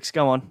 Matrix,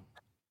 go on.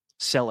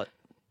 Sell it.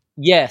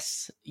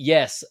 Yes,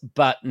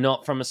 but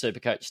not from a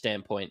Supercoach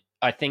standpoint.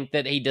 I think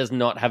that he does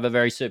not have a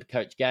very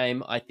Supercoach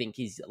game. I think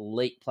he's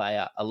elite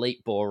player,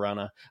 elite ball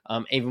runner.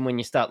 Even when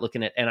you start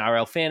looking at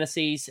NRL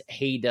fantasies,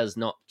 he does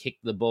not kick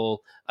the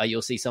ball.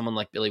 You'll see someone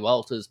like Billy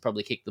Walters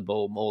probably kick the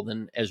ball more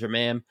than Ezra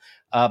Mam.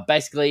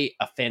 Basically,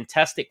 a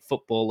fantastic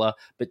footballer,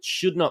 but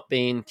should not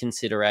be in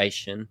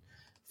consideration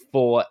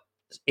for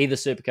either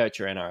Supercoach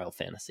or NRL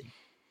fantasy.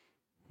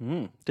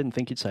 Didn't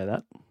think you'd say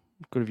that.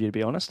 Good of you to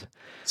be honest.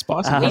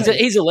 Spicy.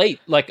 He's elite.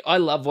 Like, I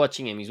love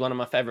watching him. He's one of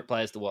my favorite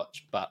players to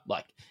watch. But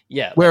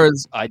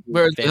whereas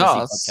with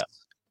us,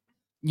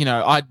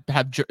 I'd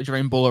have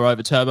Dream Buller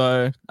over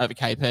Turbo, over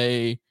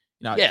KP.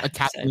 A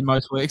captain in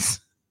most weeks.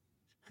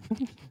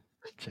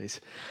 Jeez.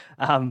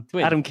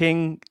 Adam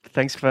King,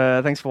 thanks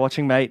for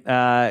watching, mate.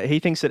 He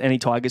thinks that any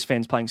Tigers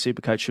fans playing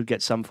Supercoach should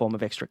get some form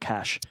of extra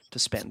cash to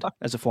spend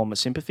as a form of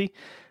sympathy.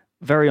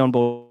 Very on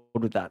board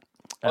with that.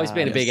 Always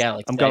been a big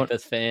Alex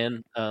Seyfarth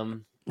fan.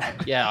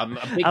 Yeah, I'm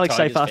a big Alex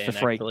Tigers Seyfarth fan, for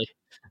free. actually.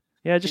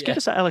 Yeah, just give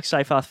us Alex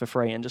Seyfarth for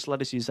free and just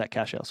let us use that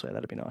cash elsewhere.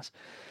 That'd be nice.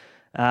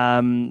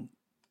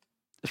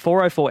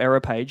 404 Error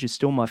Page is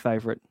still my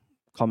favourite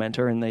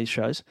commenter in these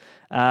shows.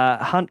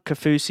 Hunt,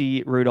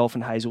 Kafusi, Rudolph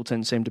and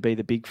Hazelton seem to be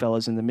the big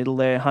fellas in the middle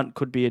there. Hunt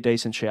could be a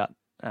decent shout.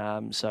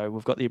 So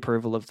we've got the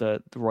approval of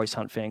the Royce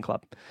Hunt fan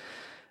club.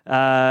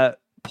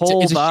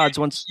 Paul Bards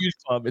wants...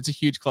 It's a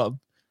huge club.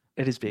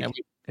 It is big. Yeah,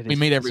 we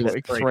meet every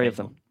week. 3 of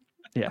them.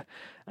 Yeah.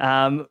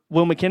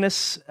 Will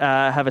McInnes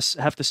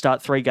have to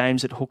start 3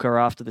 games at hooker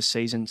after the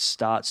season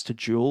starts to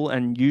duel?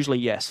 And usually,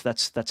 yes,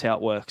 that's how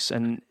it works.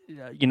 And,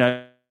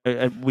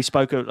 we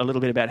spoke a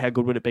little bit about how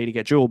good would it be to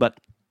get duel, but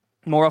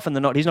more often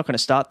than not, he's not going to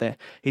start there.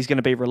 He's going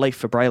to be relief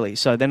for Brayley.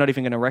 So they're not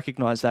even going to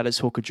recognise that as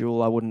hooker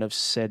duel. I wouldn't have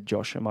said,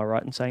 Josh, am I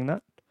right in saying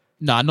that?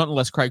 No, not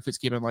unless Craig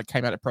Fitzgibbon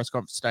came out at press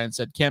conference today and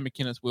said Cam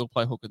McInnes will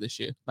play hooker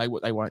this year. They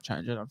won't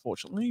change it,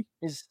 unfortunately.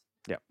 Is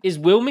Is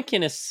Will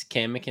McInnes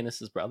Cam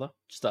McInnes' brother?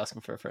 Just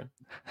asking for a friend.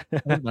 I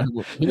don't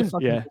know who the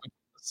fuck Yeah.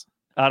 is.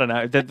 I don't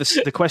know.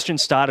 The question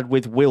started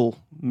with Will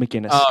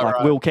McInnes. Oh, like,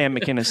 right. will Cam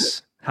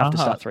McInnes have to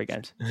Uh-huh. start 3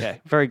 games? Yeah,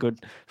 very good.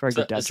 Very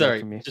good dad joke Sorry,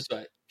 from you. just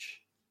wait. Shh.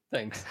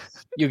 Thanks.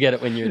 You'll get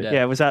it when you're dead.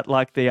 Yeah, was that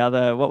like the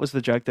other, what was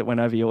the joke that went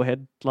over your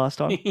head last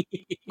time?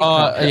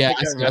 Oh, yeah. I can't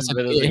I said remember,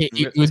 but it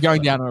was he was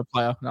going down on a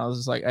player, and I was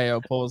just like, "Hey,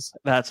 pause."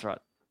 That's right.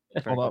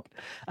 Very Hold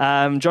good.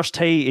 up. Josh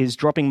T is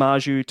dropping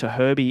Marju to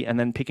Herbie and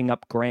then picking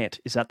up Grant.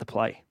 Is that the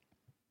play?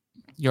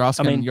 You're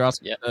asking. mean,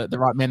 The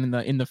right man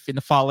in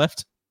the far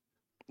left.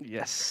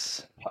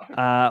 Yes.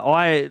 I've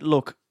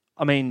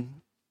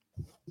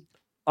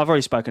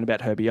already spoken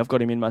about Herbie. I've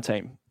got him in my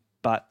team.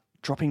 But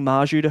dropping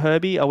Marju to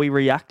Herbie, are we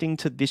reacting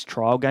to this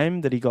trial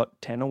game that he got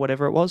 10 or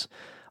whatever it was?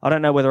 I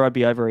don't know whether I'd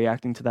be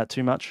overreacting to that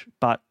too much,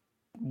 but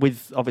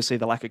with obviously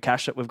the lack of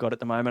cash that we've got at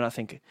the moment, I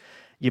think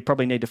you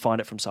probably need to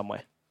find it from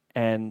somewhere.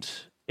 And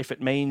if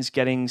it means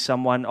getting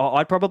someone,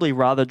 I'd probably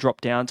rather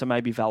drop down to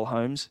maybe Val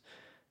Holmes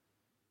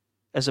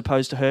as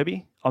opposed to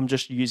Herbie. I'm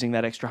just using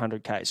that extra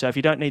 100K. So if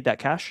you don't need that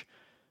cash,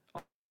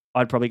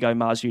 I'd probably go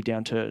Marju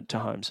down to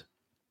Holmes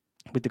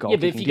with the goal. Yeah,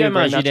 but if you go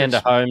Marju down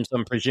to Holmes,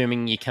 I'm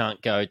presuming you can't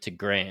go to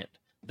Grant.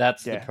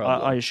 That's the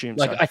problem. I assume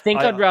so. I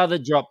think I'd rather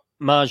drop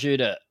Marju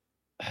to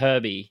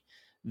Herbie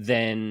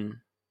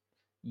than,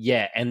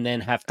 and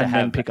then have to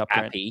have pick up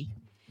Appy.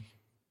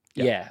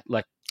 Grant.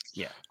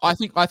 I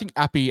think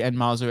Appy and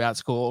Marzu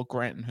outscore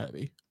Grant and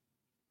Herbie.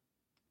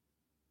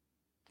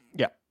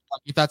 Yeah.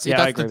 If that's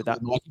I agree with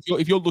that. Like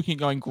if you're looking at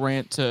going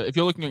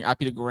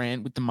Appy to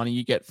Grant with the money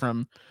you get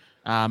from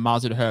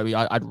Marzu to Herbie,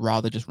 I'd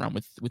rather just run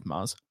with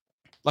Mars.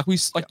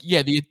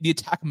 The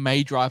attack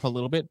may dry up a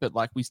little bit, but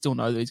like we still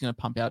know that he's going to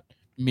pump out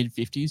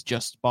mid-50s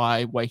just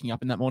by waking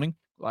up in that morning.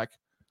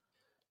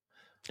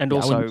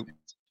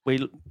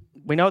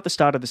 We know at the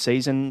start of the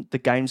season, the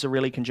games are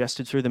really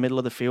congested through the middle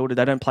of the field.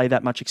 They don't play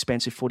that much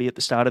expensive footy at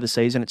the start of the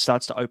season. It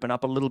starts to open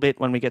up a little bit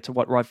when we get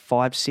to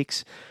 5,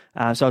 6.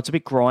 So it's a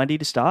bit grindy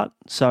to start.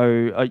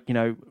 So,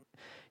 the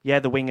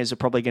wingers are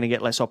probably going to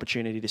get less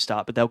opportunity to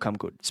start, but they'll come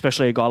good,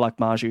 especially a guy like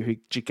Marju who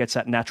gets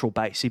that natural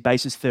base. He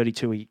bases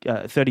 32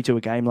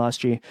 a game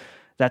last year.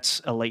 That's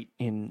elite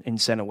in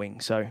centre wing.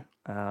 So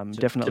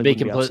definitely. To be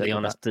completely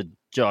honest, to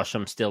Josh,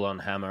 I'm still on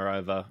Hammer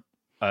over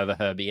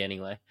Herbie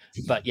anyway.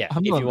 But yeah,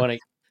 if you want to.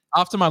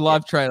 After my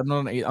live trade, I'm not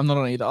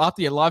on either.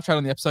 After your live trade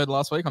on the episode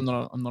last week, I'm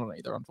not on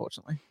either,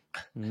 unfortunately.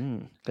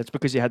 That's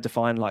because you had to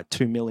find like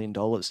 $2 million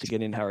to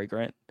get in Harry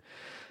Grant.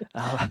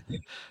 Can't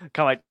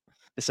wait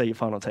to see your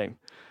final team.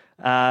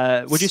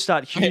 Would you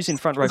start Hughes in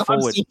front row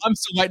forward? I'm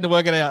still waiting to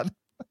work it out.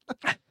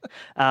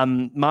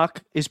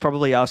 Mark is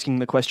probably asking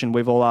the question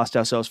we've all asked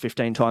ourselves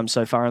 15 times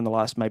so far in the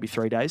last maybe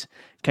 3 days.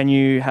 Can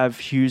you have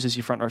Hughes as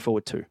your front row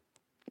forward too?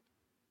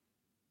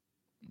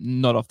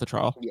 Not off the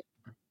trial.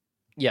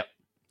 Yep.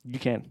 You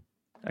can.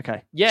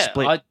 Okay. Yeah,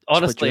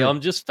 Honestly,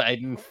 I'm just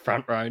fading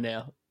front row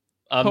now.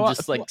 I'm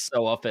just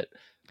so off it.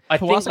 I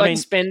think I'm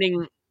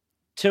spending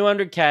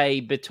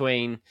 200K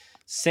between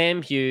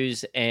Sam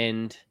Hughes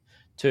and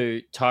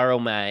to Tyrell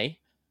May.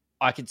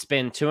 I could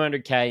spend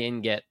 200K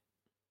and get,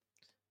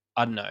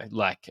 I don't know,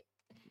 like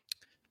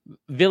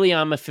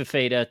Viliama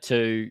Fafita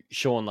to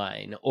Sean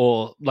Lane,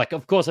 or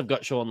of course I've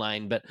got Sean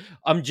Lane, but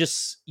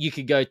you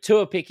could go to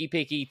a picky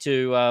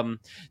to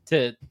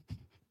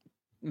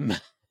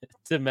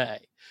May.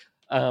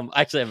 I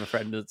actually have a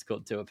friend that's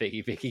called Tua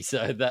Picky,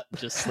 so that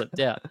just slipped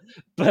out.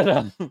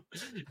 But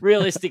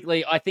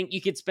realistically, I think you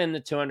could spend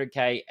the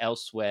 200K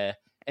elsewhere,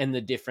 and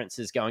the difference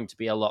is going to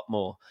be a lot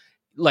more.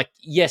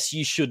 Yes,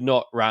 you should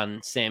not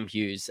run Sam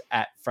Hughes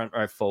at front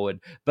row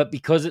forward, but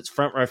because it's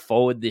front row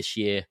forward this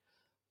year,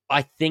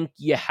 I think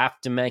you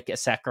have to make a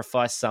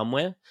sacrifice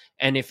somewhere.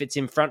 And if it's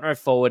in front row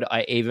forward,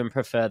 I even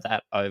prefer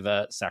that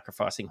over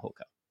sacrificing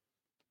hooker.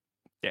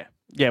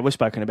 Yeah, we've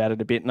spoken about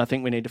it a bit, and I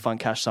think we need to find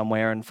cash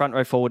somewhere. And front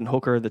row forward and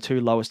hooker are the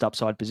two lowest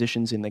upside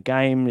positions in the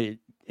game.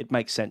 It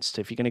makes sense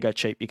if you're going to go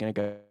cheap, you're going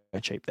to go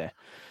cheap there.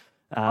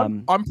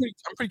 I'm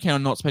pretty keen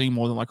on not spending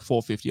more than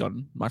 $450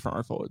 on my front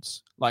row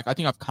forwards. I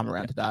think I've come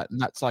around to that, and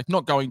that's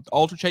not going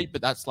ultra cheap,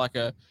 but that's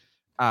a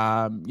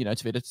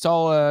Tavita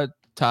Sola,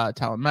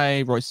 Talon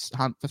May, Royce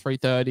Hunt for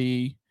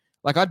 $330.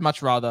 I'd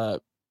much rather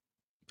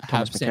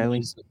have Thomas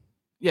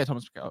McKaylee.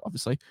 Thomas McKaylee,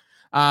 obviously.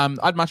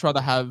 I'd much rather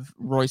have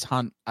Royce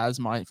Hunt as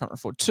my front row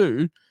forward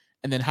 2,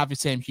 and then have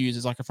Sam Hughes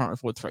as a front row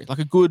forward 3,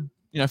 a good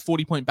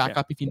 40-point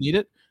backup if you need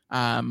it.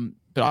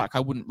 But I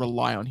wouldn't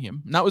rely on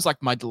him. And that was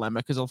my dilemma,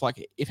 because I was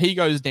if he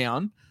goes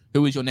down,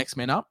 who is your next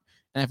man up?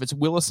 And if it's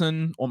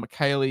Willison or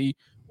McKaylee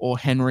or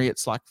Henry,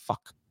 it's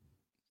fuck.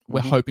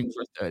 We're hoping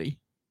for a 30.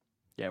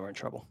 Yeah, we're in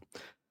trouble.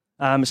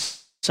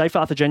 Safe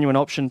Arthur, genuine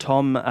option,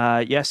 Tom.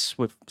 Yes,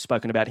 we've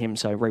spoken about him,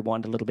 so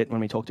rewind a little bit when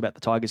we talked about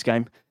the Tigers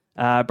game.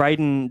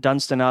 Braden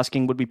Dunstan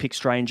asking, would we pick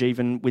Strange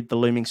even with the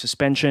looming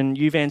suspension?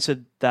 You've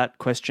answered that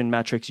question,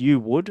 Matrix. You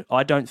would.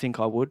 I don't think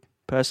I would,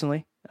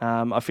 personally.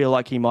 I feel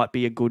like he might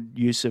be a good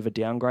use of a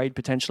downgrade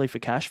potentially for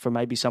cash for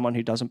maybe someone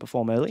who doesn't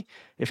perform early.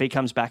 If he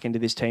comes back into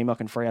this team, I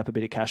can free up a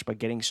bit of cash by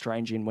getting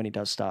Strange in when he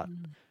does start.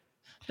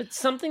 But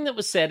something that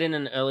was said in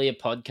an earlier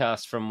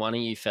podcast from one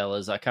of you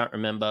fellas, I can't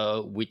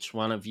remember which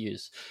one of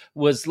yous,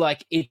 was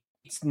like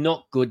it's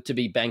not good to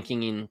be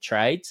banking in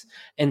trades.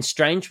 And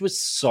Strange was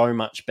so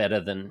much better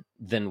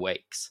than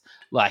Weeks.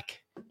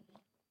 Like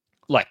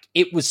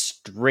it was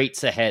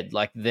streets ahead.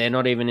 Like they're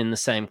not even in the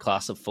same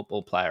class of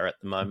football player at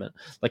the moment.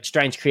 Like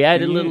Strange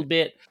created a little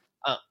bit.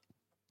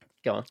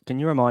 Go on. Can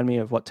you remind me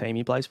of what team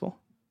he plays for?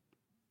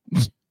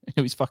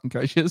 Who his fucking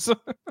coach is.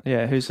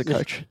 Yeah, who's the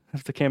coach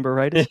of the Canberra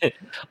Raiders?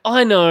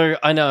 I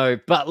know,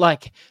 but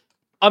like,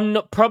 I'm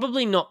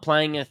probably not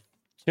playing a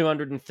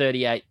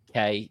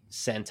 238k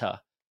center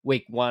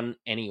week 1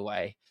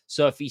 anyway.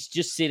 So if he's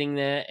just sitting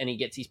there and he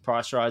gets his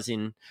price rise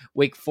in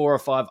week 4 or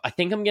 5, I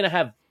think I'm going to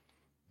have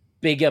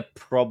bigger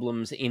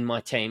problems in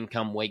my team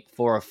come week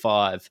 4 or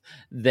 5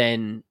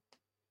 than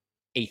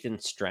Ethan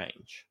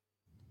Strange.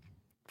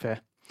 Fair.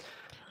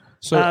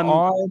 So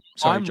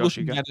I'm Josh,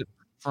 looking at it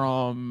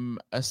from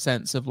a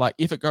sense of like,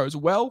 if it goes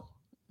well,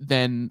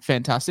 then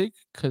fantastic,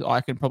 because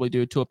I can probably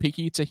do a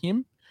Tuapiki to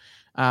him.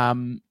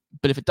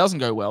 But if it doesn't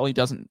go well, he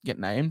doesn't get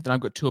named, then I've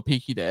got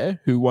Tuapiki there,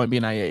 who won't be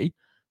an AE,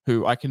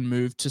 who I can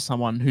move to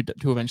someone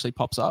who eventually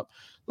pops up.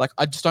 Like,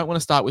 I just don't want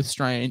to start with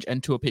Strange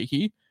and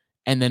Tuapiki,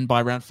 and then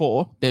by round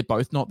 4, they're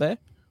both not there.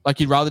 Like,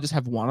 you'd rather just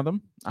have one of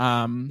them.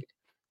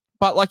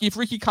 But like, if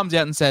Ricky comes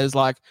out and says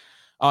like,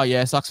 oh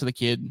yeah, sucks for the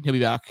kid, he'll be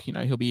back,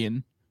 he'll be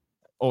in,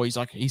 or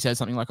he says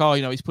something like, oh,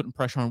 he's putting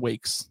pressure on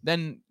Weeks,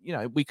 then,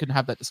 we can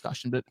have that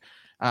discussion. But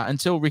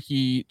until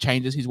Ricky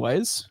changes his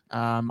ways,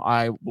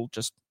 I will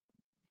just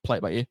play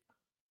it by ear.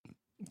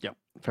 Yep.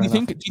 Do you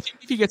think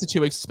if he gets a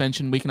 2-week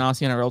suspension, we can ask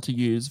the NRL to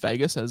use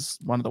Vegas as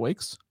one of the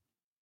weeks?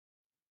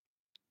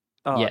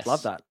 Oh, yes. I'd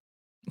love that.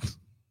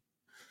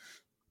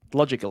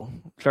 Logical.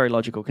 Very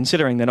logical,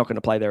 considering they're not going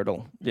to play there at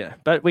all. Yeah,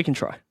 but we can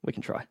try.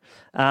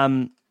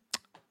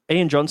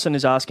 Ian Johnson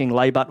is asking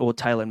Laybutt or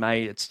Taylor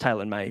May. It's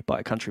Taylor May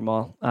by a country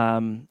mile. I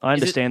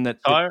understand that...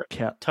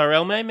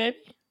 Tyrell May, maybe?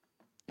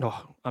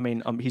 Oh, I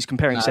mean, he's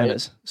comparing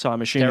centers, so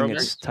I'm assuming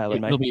it's Taylor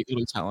May. It'll be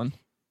Talon.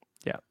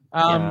 Yeah.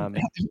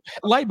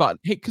 Laybutt,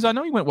 because I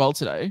know he went well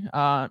today.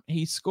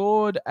 He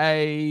scored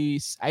a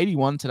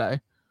 81 today,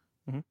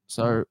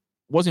 so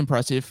was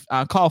impressive.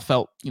 Kyle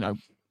Felt,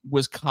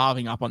 was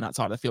carving up on that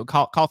side of the field.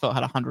 Kyle Felt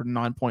had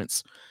 109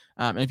 points,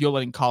 and if you're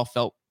letting Kyle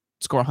Felt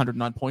score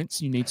 109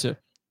 points, you need to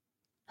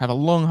have a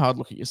long, hard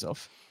look at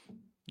yourself.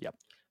 Yep.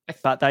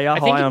 But they are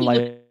high on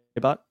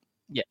Laybutt.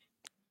 Yeah.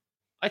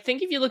 I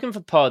think if you're looking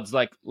for pods,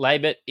 like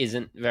Laybutt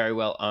isn't very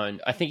well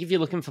owned. I think if you're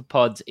looking for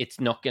pods,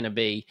 it's not going to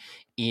be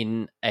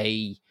in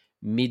a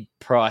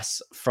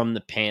mid-price from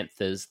the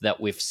Panthers that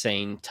we've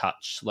seen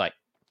touch, like,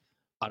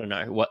 I don't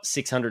know,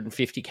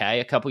 650k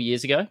a couple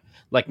years ago,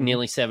 like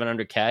nearly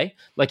 700k.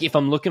 Like, if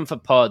I'm looking for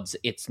pods,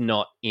 it's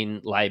not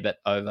in Laybutt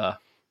over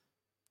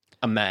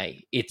a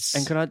May. It's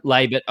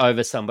Laybutt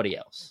over somebody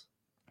else.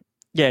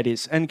 Yeah, it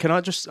is. And can I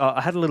just...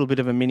 I had a little bit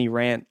of a mini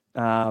rant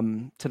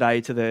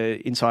today to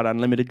the Inside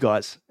Unlimited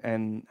guys,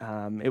 and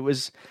it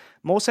was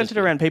more centered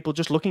around people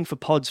just looking for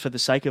pods for the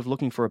sake of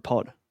looking for a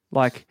pod.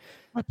 Like,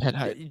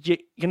 you're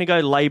going to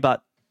go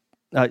Laybutt,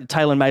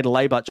 Taylor May to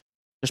Laybutt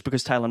just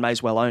because Taylor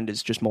May's well-owned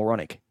is just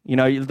moronic.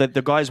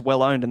 The guy's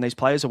well-owned and these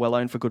players are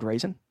well-owned for good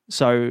reason.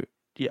 So,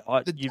 yeah,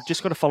 you've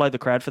just got to follow the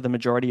crowd for the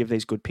majority of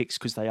these good picks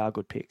because they are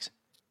good picks.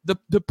 The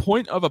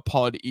point of a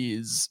pod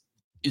is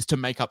to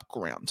make up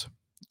ground.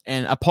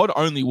 And a pod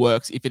only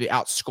works if it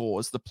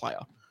outscores the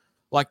player.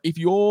 Like, if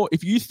you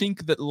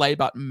think that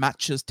Laybutt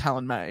matches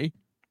Talon May,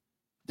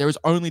 there is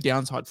only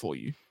downside for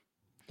you.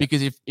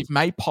 Because if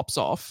May pops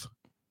off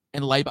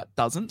and Laybutt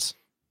doesn't,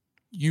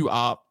 you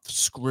are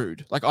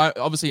screwed. Like, I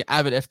obviously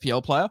avid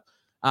FPL player.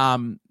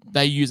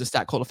 They use a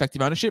stat called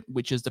effective ownership,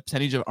 which is the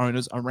percentage of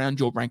owners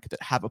around your rank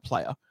that have a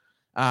player.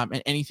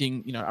 And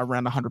anything,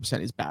 around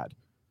 100% is bad.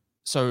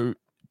 So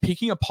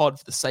picking a pod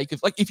for the sake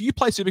of, like, if you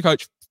play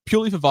Supercoach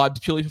purely for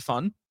vibes, purely for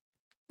fun,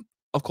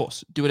 of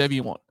course, do whatever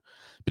you want.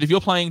 But if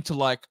you're playing to,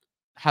 like,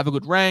 have a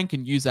good rank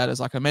and use that as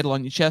like a medal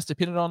on your chest to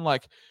pin it on,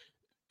 like,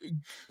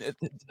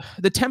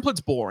 the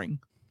template's boring.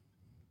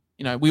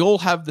 We all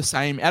have the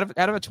same, out of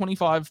our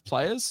 25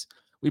 players,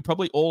 we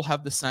probably all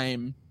have the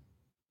same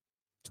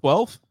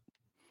 12,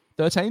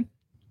 13.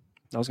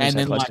 I was going to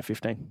say close to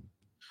 15.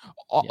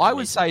 I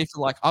would say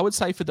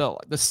for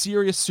the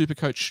serious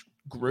Supercoach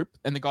group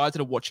and the guys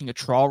that are watching a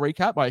trial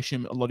recap, I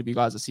assume a lot of you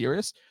guys are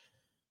serious.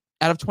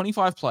 Out of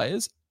 25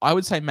 players, I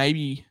would say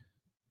maybe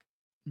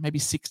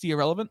 60 are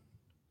relevant.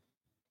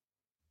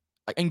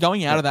 And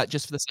going out of that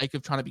just for the sake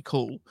of trying to be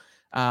cool,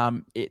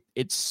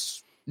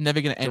 it's never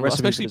going to end well,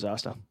 especially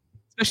disaster.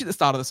 Especially at the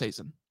start of the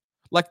season.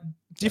 Like,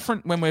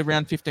 different when we're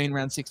round 15,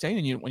 round 16,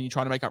 and when you're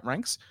trying to make up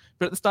ranks.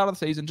 But at the start of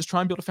the season, just try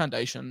and build a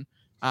foundation.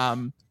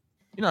 Content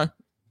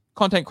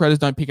creators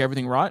don't pick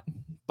everything right,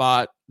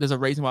 but there's a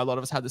reason why a lot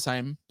of us had the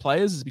same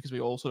players, is because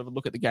we all sort of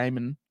look at the game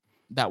in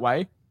that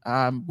way.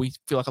 We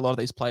feel like a lot of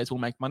these players will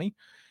make money,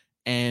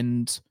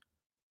 and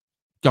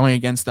going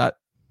against that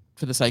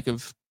for the sake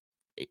of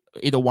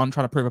either one,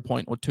 trying to prove a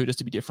point, or two, just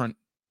to be different,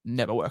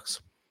 never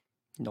works.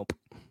 Nope.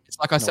 It's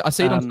like I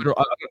see it on Twitter.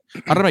 I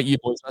don't know about you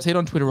boys. I see it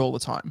on Twitter all the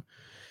time,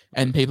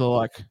 and people are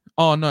like,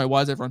 "Oh no,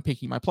 why is everyone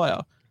picking my player?"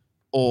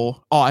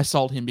 Or, "Oh, I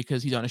sold him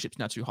because his ownership's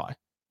now too high."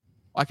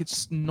 Like,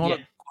 it's not a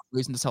good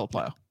reason to sell a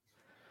player.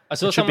 I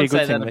saw It should be someone a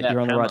good say thing that that you're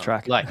on the right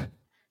Hammer. track.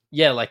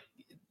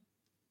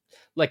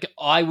 Like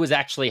I was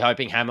actually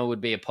hoping Hammer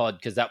would be a pod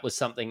because that was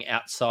something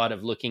outside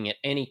of looking at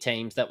any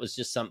teams. That was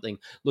just something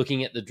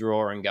looking at the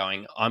draw and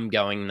going, I'm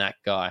going that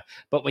guy.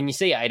 But when you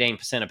see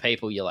 18% of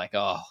people, you're like,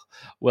 oh,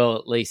 well,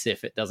 at least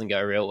if it doesn't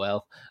go real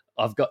well,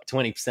 I've got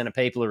 20% of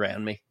people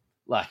around me.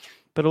 Like,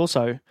 But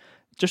also,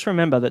 just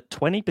remember that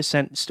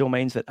 20% still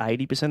means that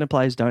 80% of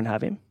players don't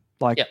have him.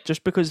 Like,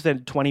 just because they're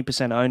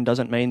 20% owned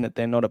doesn't mean that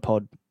they're not a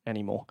pod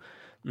anymore.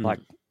 Like,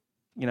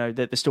 you know,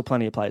 there's still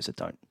plenty of players that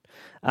don't.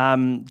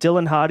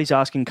 Dylan Hardy's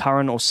asking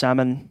Curran or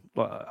Salmon.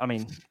 Well, I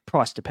mean,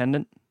 price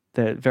dependent.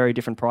 They're very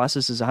different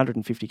prices. There's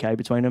 150k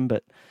between them.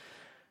 But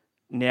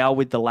now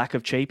with the lack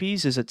of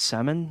cheapies, is it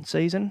Salmon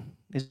season?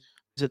 Is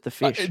it the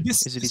fish?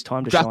 Is it his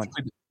time to shine?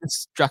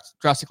 This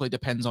drastically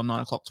depends on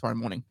 9 o'clock tomorrow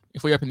morning.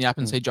 If we open the app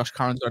and see Josh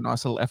Curran's got a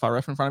nice little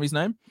FRF in front of his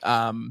name,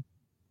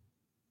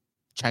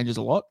 changes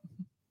a lot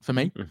for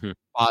me.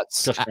 But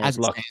Josh as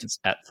it locked stands,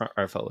 at front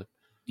row forward.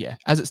 Yeah,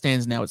 as it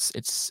stands now, it's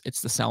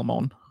the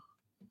Salmon.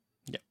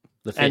 Yeah,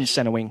 the and fish.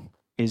 centre wing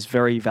is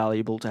very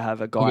valuable to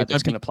have a guy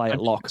that's going to play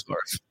at lock.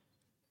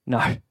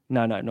 No,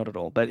 not at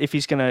all. But if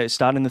he's going to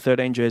start in the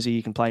 13 jersey,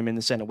 you can play him in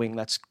the centre wing.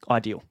 That's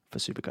ideal for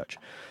Supercoach.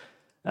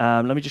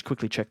 Let me just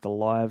quickly check the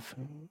live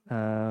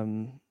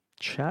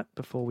chat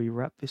before we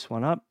wrap this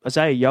one up.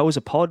 Isaiah Yo is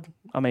a pod.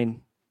 I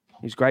mean,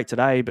 he's great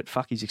today, but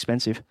fuck, he's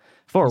expensive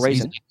for a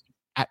reason.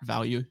 At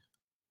value.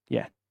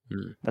 Yeah,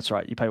 that's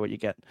right. You pay what you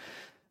get.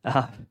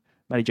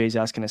 Matty G's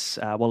asking us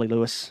Wally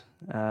Lewis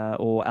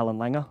or Alan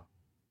Langer.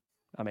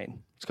 I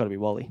mean, it's got to be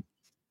Wally.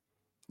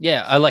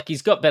 Yeah, I like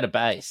he's got better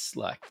base.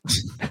 Like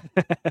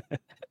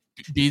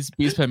beers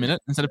per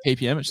minute instead of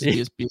ppm. It's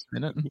just beers per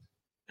minute.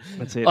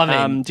 That's it.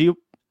 I mean, do you?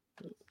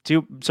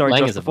 Sorry,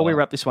 Langer's Josh. Before we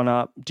wrap this one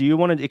up, do you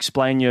want to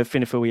explain your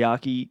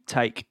Finafuiaki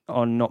take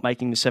on not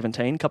making the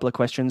 17? A couple of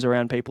questions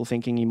around people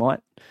thinking he might.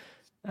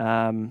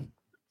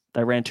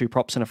 They ran 2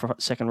 props in a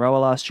second rower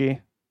last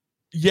year.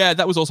 Yeah,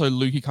 that was also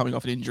Lukey coming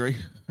off an injury.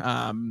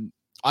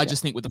 I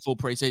just think with the full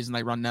preseason,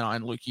 they run Nana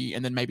and Lukey,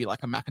 and then maybe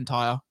like a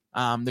McIntyre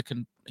that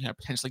can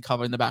potentially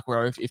cover in the back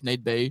row if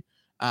need be.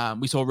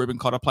 We saw Ruben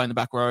Cotter play in the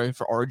back row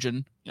for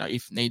Origin,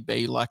 if need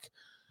be.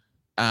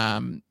 I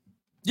mean,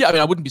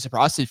 I wouldn't be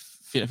surprised if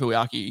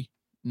Finafuiaki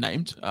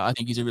named. I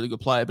think he's a really good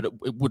player, but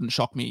it wouldn't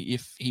shock me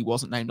if he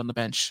wasn't named on the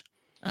bench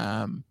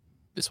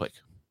this week.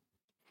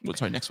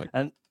 Sorry, next week.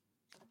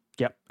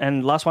 Yep.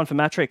 And last one for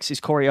Matrix,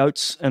 is Corey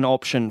Oates an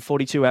option?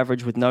 42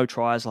 average with no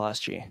tries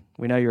last year.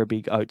 We know you're a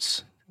big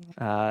Oates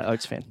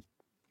fan.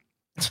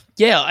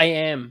 Yeah, I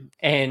am.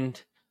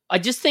 And I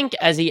just think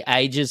as he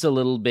ages a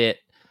little bit,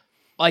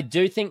 I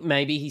do think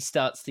maybe he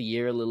starts the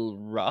year a little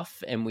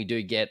rough and we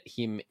do get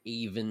him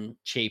even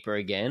cheaper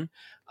again.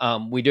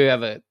 We do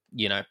have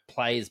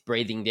players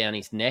breathing down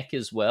his neck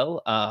as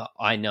well.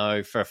 I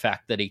know for a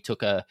fact that he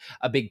took a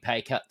big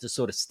pay cut to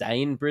sort of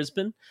stay in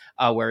Brisbane,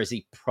 whereas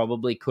he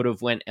probably could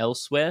have went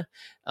elsewhere.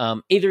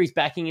 Either he's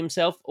backing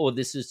himself or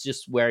this is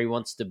just where he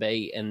wants to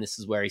be and this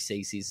is where he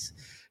sees his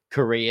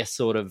career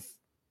sort of,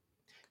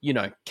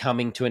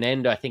 coming to an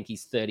end. I think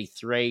he's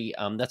 33.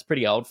 That's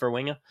pretty old for a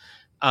winger.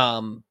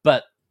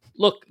 But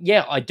look,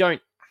 yeah, I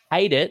don't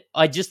hate it.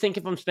 I just think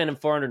if I'm spending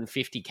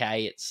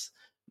 450k, it's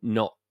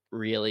not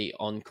really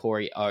on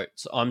Corey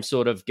Oates. I'm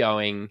sort of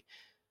going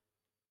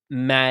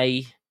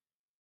May,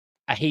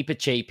 a heap of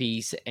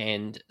cheapies,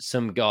 and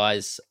some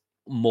guys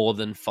more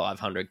than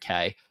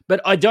 500k. But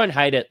I don't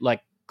hate it.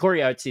 Like,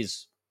 Corey Oates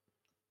is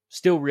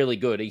still really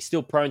good. He's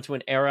still prone to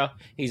an error.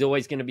 He's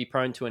always going to be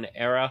prone to an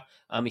error.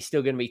 He's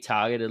still going to be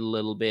targeted a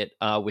little bit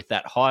with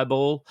that high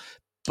ball.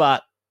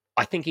 But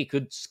I think he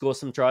could score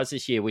some tries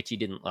this year, which he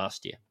didn't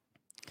last year.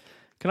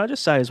 Can I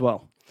just say as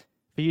well,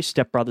 for you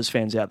Step Brothers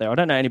fans out there, I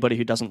don't know anybody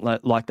who doesn't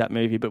like that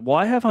movie, but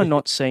why have I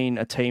not seen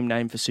a team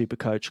name for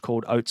Supercoach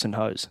called Oates and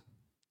Hose?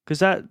 Because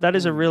that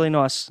is a really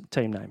nice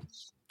team name.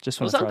 Just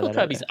want to throw Uncle that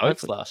out Kobe's there.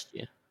 Oates last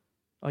year.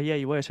 Oh yeah,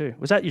 you were too.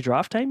 Was that your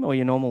draft team or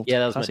your normal? Yeah,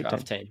 that was my classic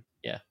draft team.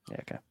 Yeah. Yeah.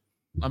 Okay.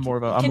 I'm more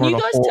of a. Can you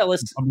guys tell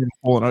us? I'm a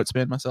Fallen Oates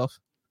fan myself.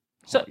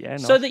 So,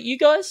 nice. so that you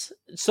guys.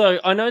 So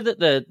I know that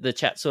the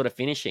chat's sort of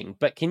finishing,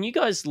 but can you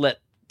guys let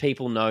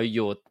people know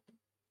your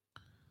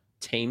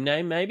team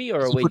name, maybe,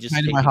 or are we just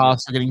pain in my heart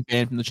for getting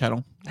banned from the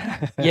channel?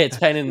 Yeah, it's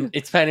pain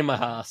in my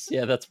ass.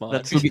 Yeah, that's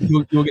mine.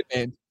 You'll get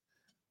banned.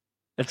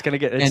 It's going to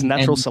get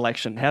natural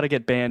selection. How to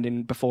get banned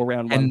in before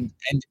round one.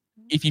 And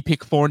if you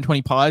pick 4 and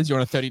 20 pies, you're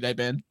on a 30-day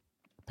ban.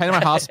 Pain in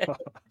my heart,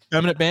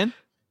 permanent ban.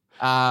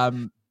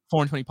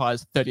 4 and 20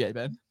 pies, 30-day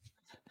ban.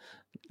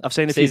 I've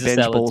seen a few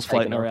bench balls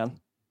floating around.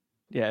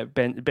 Yeah,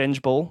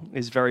 bench ball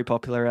is very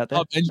popular out there.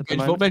 Oh, bench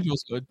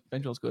ball's good.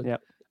 Bench ball's good. Yeah.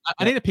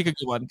 I need to pick a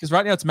good one because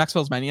right now it's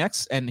Maxwell's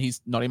Maniacs and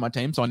he's not in my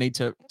team, so I need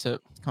to come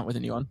up with a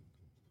new one.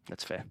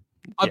 That's fair.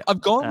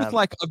 I've gone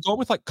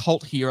with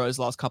cult heroes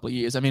last couple of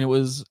years. I mean, it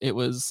was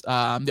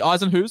the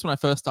Eisenhows when I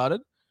first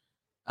started.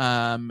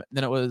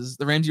 Then it was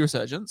the Ramsey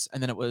resurgence,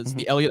 and then it was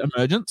the Elliott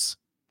emergence.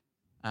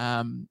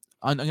 I'm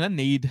going to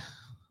need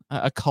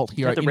a cult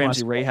hero. You had the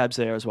Ramsey rehabs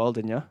there as well,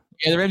 didn't you?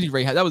 Yeah, the Ramsey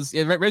rehab.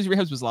 Ramsey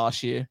rehabs was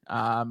last year.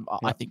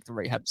 I think the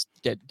rehab's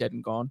dead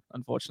and gone,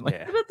 unfortunately.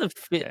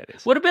 Yeah.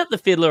 What about the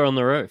Fiddler on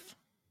the Roof?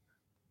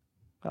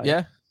 Oh,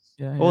 Yeah.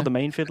 Or the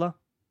Mean Fiddler.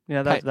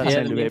 Yeah, that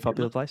seemed to be a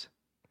popular place.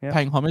 Yeah.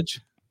 Paying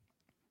homage.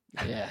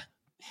 Yeah.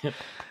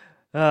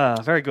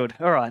 Very good.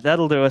 All right,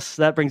 that'll do us.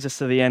 That brings us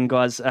to the end,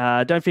 guys.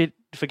 Don't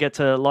forget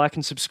to like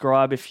and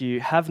subscribe if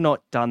you have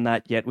not done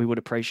that yet. We would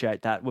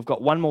appreciate that. We've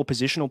got one more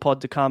positional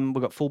pod to come.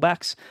 We've got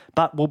fullbacks,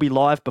 but we'll be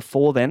live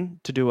before then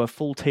to do a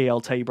full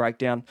TLT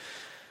breakdown.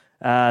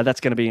 That's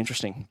going to be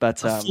interesting.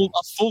 But a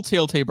full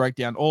TLT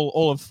breakdown,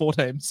 all of 4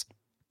 teams.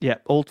 Yeah,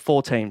 all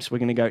 4 teams. We're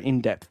going to go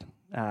in depth.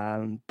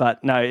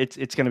 But no,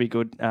 it's going to be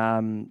good.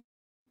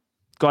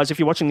 Guys, if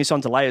you're watching this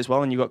on delay as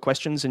well and you've got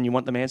questions and you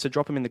want them answered,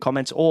 drop them in the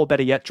comments, or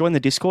better yet, join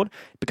the Discord.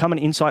 Become an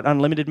Insight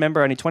Unlimited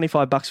member, only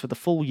 $25 for the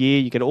full year.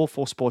 You get all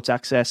 4 sports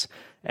access,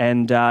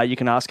 and you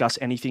can ask us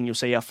anything. You'll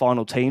see our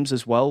final teams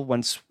as well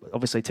once,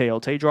 obviously,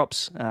 TLT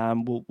drops.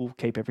 We'll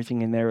keep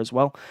everything in there as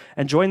well.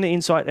 And join the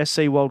Insight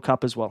SC World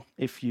Cup as well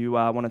if you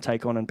want to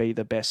take on and be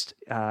the best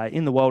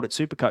in the world at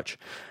Supercoach.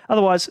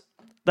 Otherwise,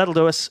 that'll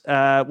do us.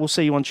 We'll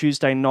see you on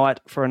Tuesday night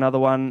for another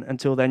one.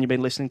 Until then, you've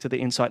been listening to the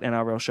Insight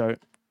NRL show.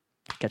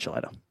 Catch you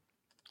later.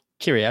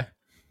 Cheerio.